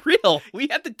is for real. We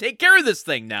have to take care of this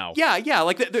thing now. Yeah.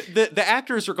 Like the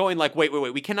actors are going like, wait.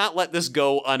 We cannot let this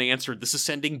go unanswered. This is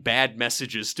sending bad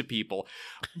messages to people.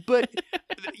 But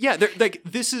yeah, they're like,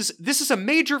 this is a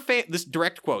major this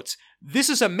direct quotes. This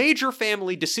is a major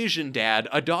family decision, Dad.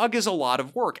 A dog is a lot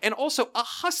of work. And also a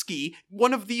husky,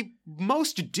 one of the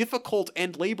most difficult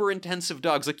and labor-intensive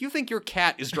dogs. Like, you think your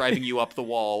cat is driving you up the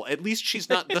wall. At least she's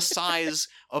not the size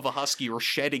of a husky or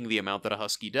shedding the amount that a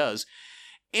husky does.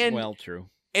 And, well,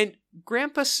 true. And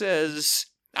Grandpa says,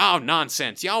 oh,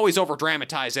 nonsense. You always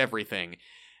over-dramatize everything.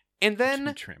 And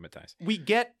then we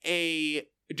get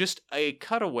just a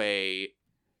cutaway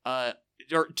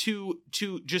or to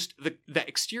just the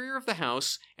exterior of the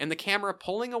house and the camera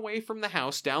pulling away from the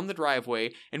house down the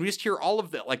driveway, and we just hear all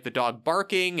of the dog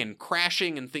barking and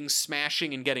crashing and things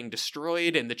smashing and getting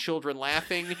destroyed and the children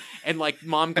laughing and like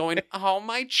mom going, oh,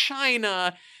 my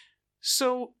china.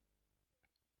 So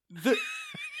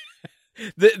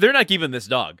they're not keeping this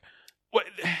dog. What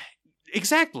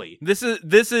exactly? This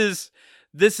is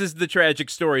the tragic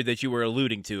story that you were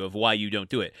alluding to of why you don't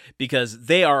do it, because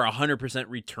they are 100%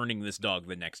 returning this dog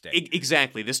the next day.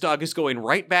 Exactly. This dog is going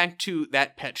right back to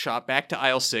that pet shop, back to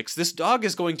aisle 6. This dog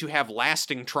is going to have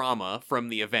lasting trauma from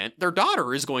the event. Their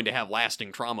daughter is going to have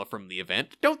lasting trauma from the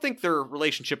event. Don't think their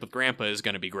relationship with Grandpa is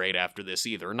going to be great after this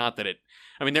either. Not that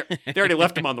they already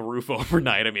left him on the roof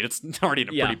overnight. I mean, it's already in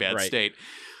a pretty bad state.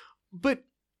 But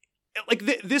like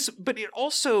but it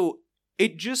also,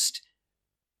 it just...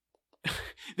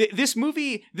 This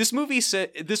movie implies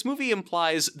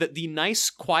that the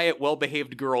nice, quiet,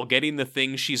 well-behaved girl getting the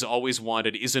thing she's always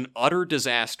wanted is an utter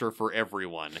disaster for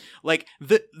everyone. Like,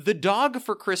 the dog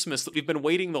for Christmas that we've been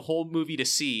waiting the whole movie to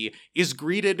see is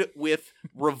greeted with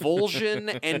revulsion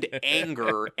and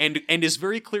anger and is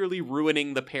very clearly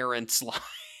ruining the parents'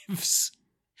 lives.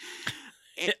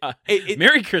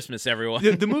 Merry Christmas, everyone.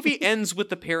 The movie ends with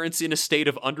the parents in a state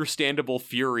of understandable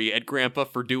fury at Grandpa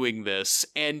for doing this,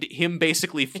 and him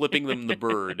basically flipping them the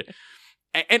bird.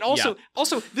 And also,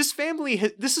 this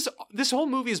family, this whole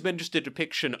movie has been just a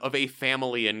depiction of a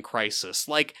family in crisis.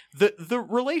 Like, the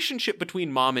relationship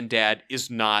between mom and dad is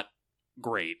not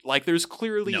great. Like, there's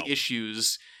clearly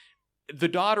issues. The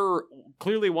daughter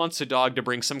clearly wants a dog to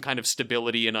bring some kind of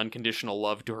stability and unconditional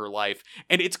love to her life,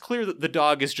 and it's clear that the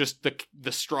dog is just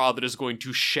the straw that is going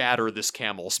to shatter this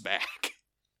camel's back.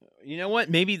 You know what?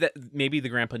 Maybe the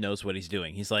grandpa knows what he's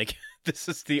doing. He's like, this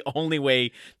is the only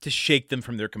way to shake them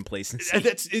from their complacency.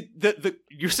 That's it.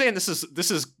 You're saying this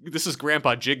is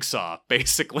Grandpa Jigsaw,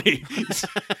 basically.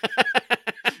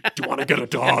 Do you want to get a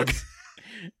dog?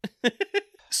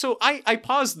 So I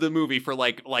paused the movie for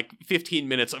like 15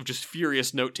 minutes of just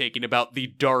furious note-taking about the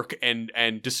dark and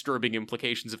disturbing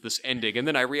implications of this ending, and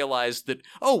then I realized that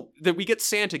we get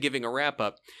Santa giving a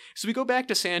wrap-up. So we go back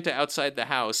to Santa outside the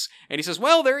house, and he says,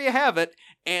 well, there you have it,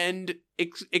 and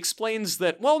explains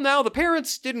that, well, now the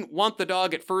parents didn't want the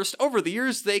dog at first. Over the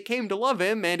years, they came to love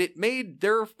him, and it made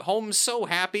their home so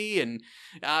happy, and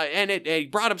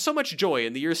it brought them so much joy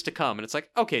in the years to come. And it's like,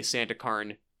 okay, Santa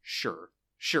Karn, sure.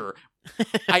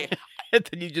 And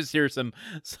then you just hear some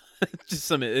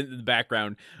in the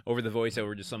background over the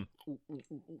voiceover, just some.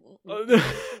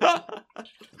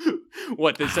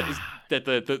 What is that?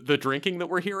 The drinking that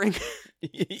we're hearing?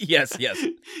 Yes.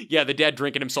 Yeah, the dad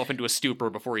drinking himself into a stupor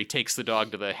before he takes the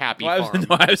dog to the happy farm.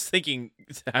 I was thinking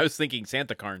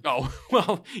Santa Karn. Oh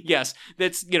well, yes.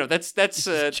 That's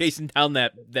chasing down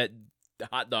that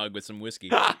hot dog with some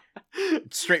whiskey.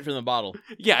 Straight from the bottle.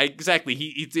 Yeah, exactly.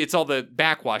 It's all the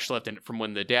backwash left in it from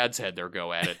when the dads had their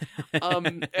go at it.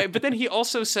 But then he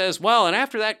also says, well, and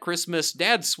after that Christmas,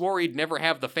 Dad swore he'd never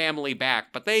have the family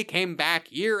back, but they came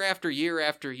back year after year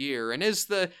after year. And as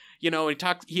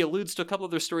he alludes to a couple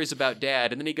other stories about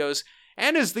Dad, and then he goes,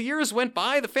 and as the years went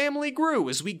by, the family grew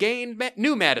as we gained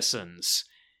new Madisons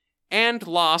and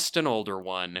lost an older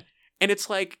one. And it's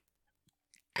like,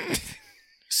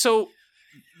 so...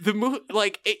 The movie,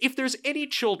 like, if there's any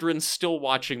children still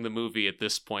watching the movie at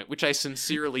this point, which I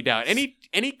sincerely doubt,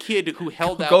 any kid who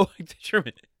held out... Go,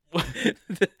 Sherman.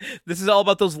 This is all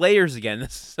about those layers again.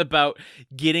 This is about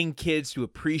getting kids to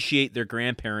appreciate their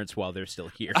grandparents while they're still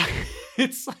here.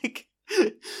 It's like...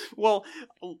 Well,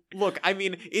 look, I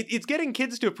mean, it's getting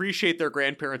kids to appreciate their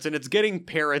grandparents, and it's getting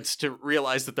parents to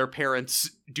realize that their parents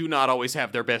do not always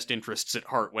have their best interests at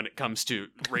heart when it comes to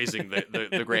raising the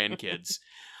grandkids.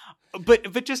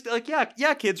 But just like,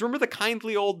 yeah, kids, remember the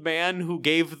kindly old man who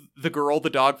gave the girl the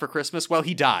dog for Christmas? Well,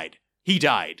 he died. He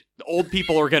died. Old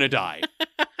people are gonna die.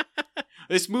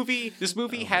 This movie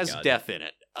has death in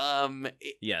it.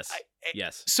 Yes.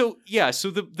 Yes. So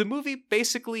the movie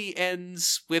basically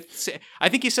ends with, I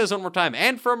think he says one more time,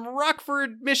 and from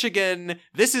Rockford, Michigan,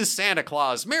 this is Santa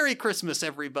Claus. Merry Christmas,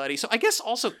 everybody. So I guess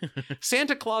also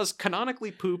Santa Claus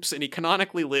canonically poops and he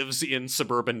canonically lives in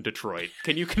suburban Detroit.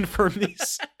 Can you confirm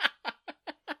these?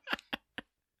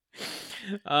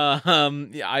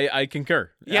 I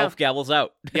concur. Yeah. Elf gavels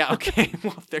out. Yeah, okay.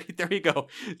 Well, there you go.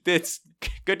 It's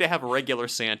good to have a regular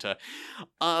Santa.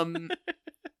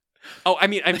 Oh, I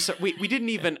mean, I'm sorry. We didn't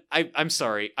even. I'm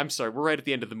sorry. We're right at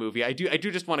the end of the movie. I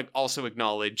do just want to also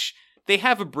acknowledge they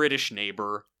have a British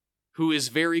neighbor who is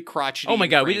very crotchety. Oh my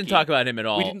god, we cranky. didn't talk about him at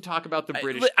all. We didn't talk about the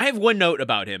British. I have one note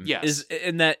about him. Yes. Is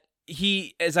in that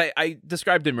he, as I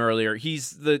described him earlier, he's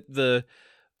the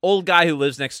old guy who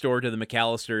lives next door to the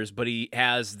McAllisters, but he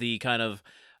has the kind of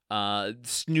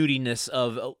snootiness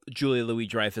of Julia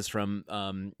Louis-Dreyfus from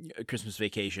Christmas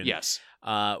Vacation. Yes.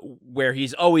 Where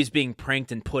he's always being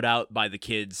pranked and put out by the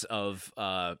kids of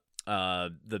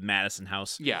the Madison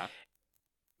house. Yeah.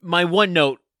 My one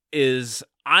note is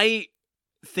I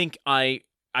think I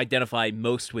identify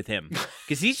most with him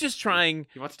because he's just trying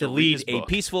He wants to read lead his a book.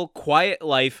 peaceful, quiet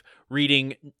life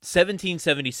reading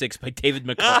 1776 by David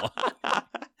McCullough.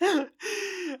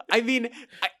 I mean,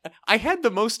 I had the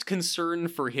most concern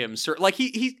for him, sir. Like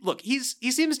he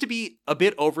seems to be a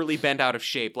bit overly bent out of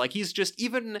shape. Like he's just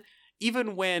even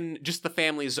when just the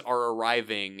families are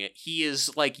arriving, he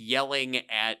is like yelling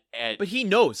at. But he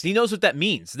knows what that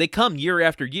means. They come year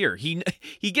after year. He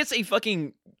gets a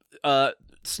fucking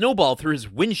snowball through his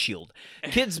windshield.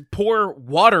 Kids pour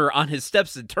water on his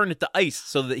steps and turn it to ice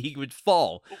so that he would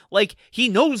fall. Like, he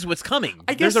knows what's coming.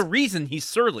 There's a reason he's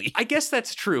surly. I guess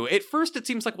that's true. At first it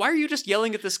seems like, why are you just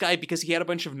yelling at this guy because he had a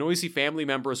bunch of noisy family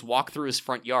members walk through his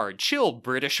front yard? Chill,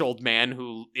 British old man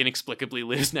who inexplicably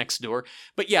lives next door.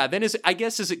 But yeah, then as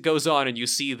it goes on and you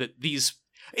see that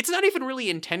it's not even really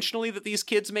intentionally that these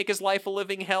kids make his life a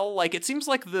living hell. Like, it seems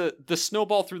like the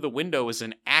snowball through the window is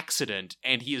an accident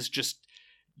and he is just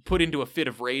put into a fit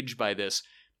of rage by this.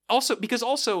 Also, because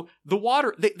the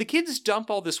water, the kids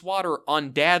dump all this water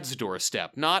on Dad's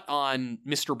doorstep, not on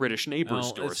Mr. British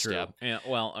Neighbor's doorstep. Yeah,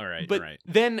 well, all right, But all right.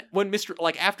 then when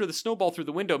after the snowball through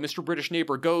the window, Mr. British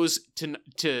Neighbor goes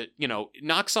to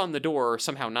knocks on the door,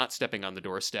 somehow not stepping on the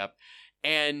doorstep,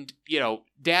 and,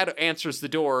 Dad answers the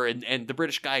door, and the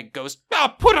British guy goes,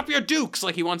 put up your dukes,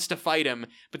 like he wants to fight him,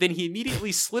 but then he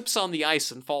immediately slips on the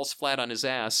ice and falls flat on his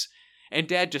ass. And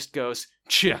Dad just goes,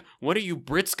 when are you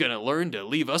Brits gonna learn to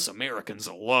leave us Americans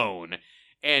alone?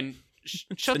 And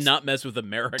To not mess with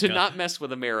America. To not mess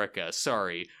with America,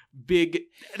 sorry.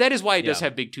 That is why it does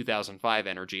have big 2005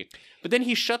 energy. But then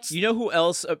he shuts... You know who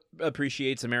else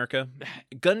appreciates America?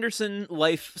 Gunderson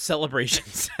Life Celebration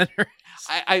Center.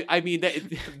 I mean...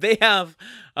 They have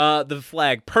the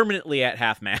flag permanently at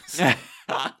half-mast.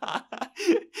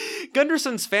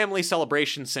 Gunderson's Family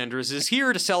Celebration Centers is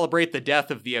here to celebrate the death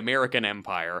of the American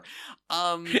Empire.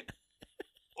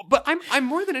 But I'm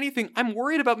more than anything, I'm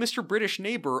worried about Mr. British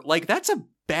Neighbor. Like, that's a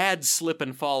bad slip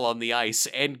and fall on the ice.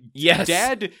 And yes,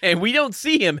 Dad... And we don't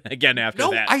see him again after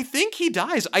that. No, I think he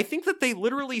dies. I think that they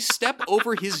literally step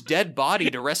over his dead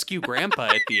body to rescue Grandpa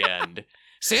at the end.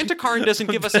 Santa Karn doesn't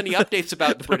give us any updates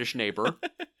about the British Neighbor.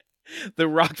 The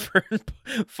Rockford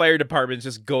Fire Department's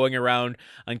just going around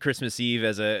on Christmas Eve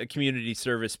as a community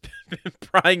service,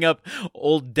 prying up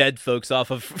old dead folks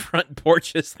off of front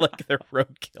porches like they're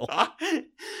roadkill.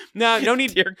 No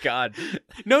need. Dear God,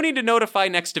 no need to notify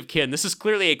next of kin. This is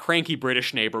clearly a cranky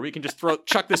British neighbor. We can just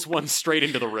chuck this one straight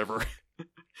into the river.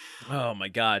 Oh my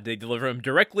God! They deliver him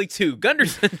directly to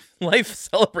Gunderson Life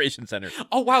Celebration Center.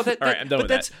 Oh wow! All right, I'm done with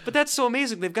that. But that's so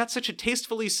amazing. They've got such a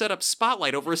tastefully set up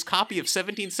spotlight over his copy of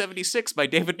 1776 by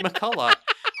David McCullough.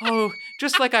 Oh,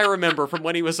 just like I remember from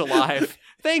when he was alive.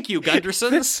 Thank you,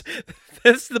 Gundersons.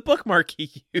 That's the bookmark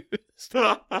he used.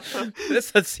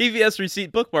 That's a CVS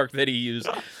receipt bookmark that he used.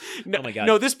 No, oh my God!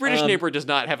 No, this British neighbor does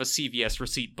not have a CVS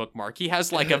receipt bookmark. He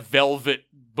has like a velvet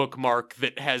bookmark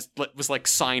that was like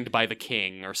signed by the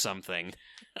king or something.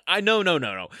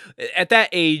 No. At that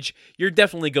age, you're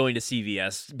definitely going to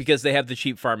CVS because they have the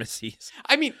cheap pharmacies.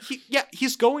 I mean,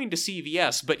 he's going to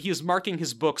CVS, but he is marking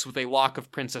his books with a lock of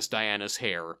Princess Diana's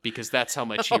hair because that's how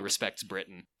much he respects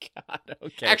Britain. God,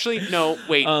 okay. Actually, no,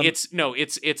 wait,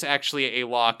 it's actually a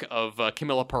lock of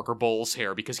Camilla Parker Bowles'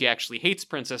 hair because he actually hates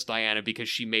Princess Diana because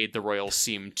she made the royals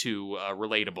seem too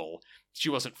relatable. She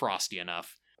wasn't frosty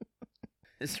enough.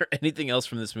 Is there anything else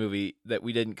from this movie that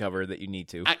we didn't cover that you need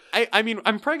to? I mean,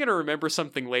 I'm probably going to remember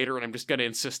something later, and I'm just going to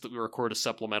insist that we record a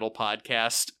supplemental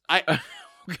podcast.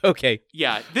 Okay.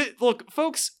 Yeah. Look,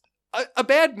 folks, a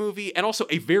bad movie, and also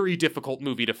a very difficult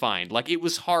movie to find. Like, it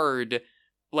was hard.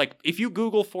 Like, if you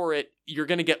Google for it, you're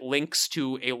going to get links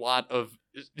to a lot of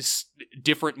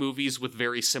different movies with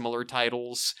very similar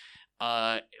titles.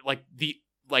 I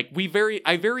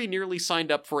very nearly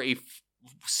signed up for a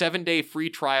 7-day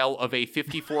free trial of a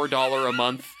 $54 a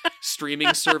month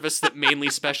streaming service that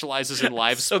mainly specializes in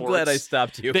live sports. So glad I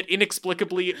stopped you. That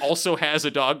inexplicably also has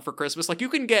a dog for Christmas. Like, you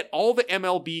can get all the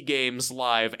MLB games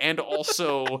live and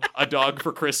also a dog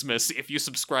for Christmas if you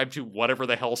subscribe to whatever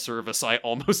the hell service I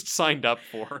almost signed up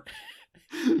for.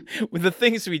 With the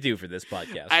things we do for this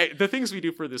podcast. The things we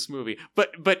do for this movie.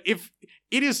 But if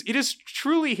it is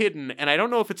truly hidden, and I don't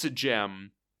know if it's a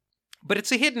gem, but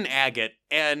it's a hidden agate,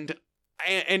 and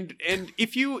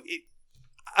if you,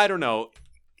 I don't know,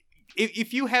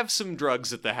 if you have some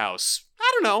drugs at the house,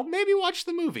 I don't know, maybe watch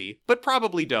the movie, but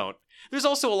probably don't. There's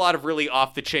also a lot of really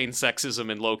off-the-chain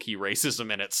sexism and low-key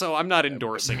racism in it, so I'm not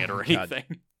endorsing it or anything.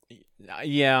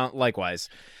 Yeah, likewise.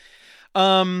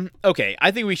 Okay, I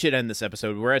think we should end this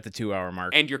episode. We're at the 2-hour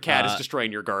mark. And your cat is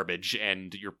destroying your garbage,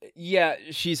 and you're... Yeah,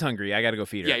 she's hungry. I gotta go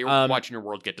feed her. Yeah, you're watching your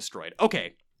world get destroyed.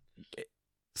 Okay.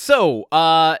 So,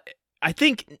 I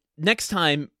think next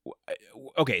time,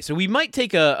 okay, so we might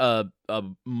take a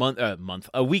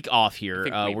week off here.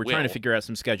 We're trying to figure out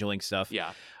some scheduling stuff.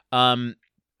 Yeah.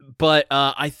 But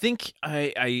I think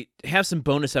I have some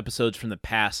bonus episodes from the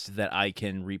past that I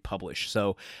can republish.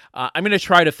 So I'm going to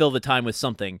try to fill the time with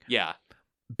something. Yeah.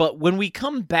 But when we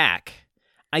come back,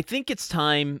 I think it's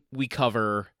time we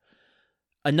cover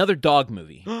another dog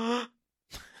movie. I'm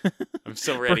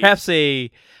so ready. Perhaps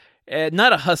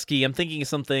not a husky. I'm thinking of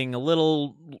something a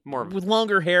little more with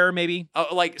longer hair, maybe.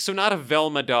 So not a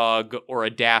Velma dog or a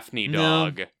Daphne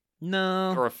dog.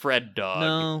 No. Or a Fred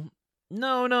dog.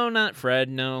 No, not Fred.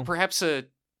 No. Perhaps a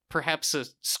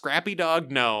Scrappy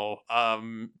dog. No.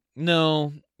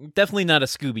 No, definitely not a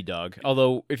Scooby dog.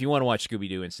 Although, if you want to watch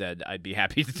Scooby-Doo instead, I'd be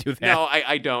happy to do that. No,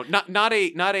 I don't. Not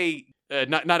a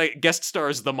guest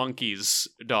stars the Monkees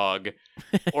dog,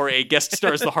 or a guest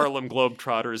stars the Harlem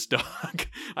Globetrotters dog.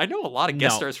 I know a lot of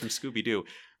guest stars from Scooby-Doo.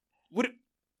 Would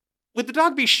the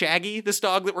dog be Shaggy, this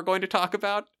dog that we're going to talk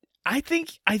about? I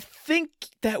think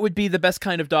that would be the best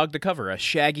kind of dog to cover, a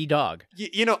shaggy dog.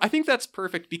 I think that's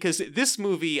perfect because this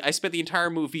movie, I spent the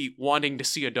entire movie wanting to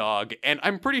see a dog, and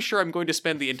I'm pretty sure I'm going to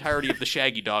spend the entirety of the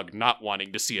Shaggy dog not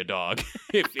wanting to see a dog,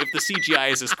 if the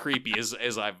CGI is as creepy as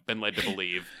I've been led to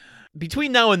believe.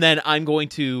 Between now and then, I'm going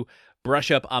to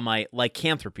brush up on my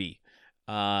lycanthropy,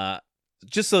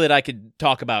 just so that I could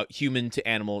talk about human to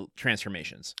animal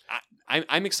transformations.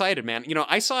 I'm excited, man.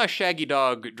 I saw a shaggy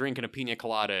dog drinking a pina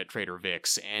colada at Trader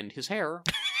Vic's, and his hair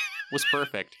was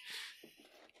perfect.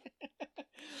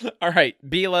 All right,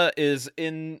 Bila is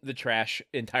in the trash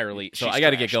entirely, so I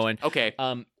got to get going. Okay.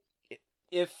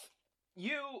 If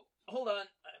you hold on,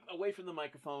 I'm away from the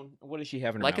microphone. What does she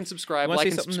have in her Like mouth? and subscribe. You wanna Like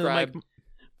say and something to the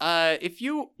subscribe. If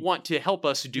you want to help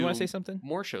us do you want to say something?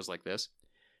 more shows like this.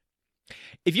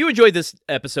 If you enjoyed this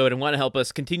episode and want to help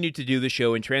us continue to do the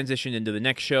show and transition into the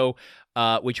next show,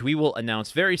 which we will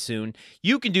announce very soon,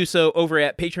 you can do so over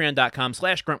at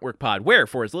patreon.com/gruntworkpod, where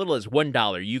for as little as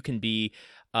 $1, you can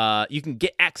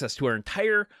get access to our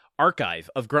entire archive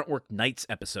of Gruntwork Nights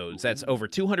episodes. That's over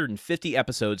 250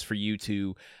 episodes for you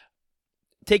to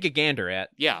take a gander at.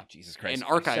 Yeah. Jesus Christ. An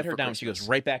archive. Set her for down. Christmas. She goes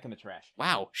right back in the trash.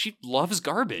 Wow. She loves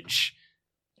garbage.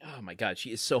 Oh my God.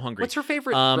 She is so hungry. What's her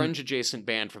favorite grunge adjacent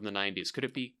band from the 90s? Could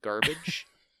it be Garbage?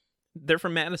 They're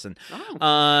from Madison.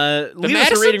 Oh. Leave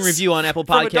us a rating review on Apple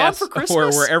From A Dog Podcasts for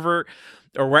Christmas?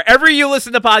 or wherever you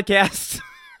listen to podcasts.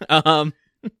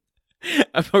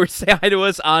 Or say hi to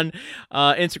us on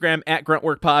Instagram at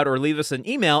GruntworkPod, or leave us an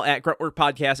email at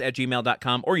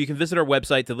gruntworkpodcast@gmail.com, or you can visit our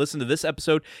website to listen to this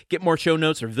episode, get more show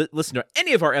notes, or listen to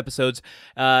any of our episodes,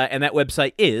 and that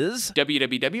website is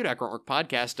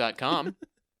www.gruntworkpodcast.com.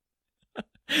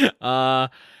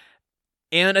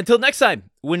 And until next time,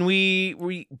 when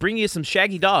we bring you some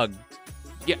shaggy dog.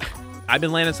 Yeah. I've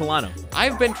been Landon Solano.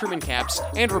 I've been Truman Caps,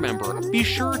 and remember, be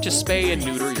sure to spay and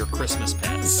neuter your Christmas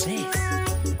pets. Sit.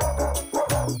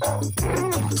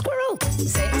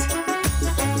 Sit.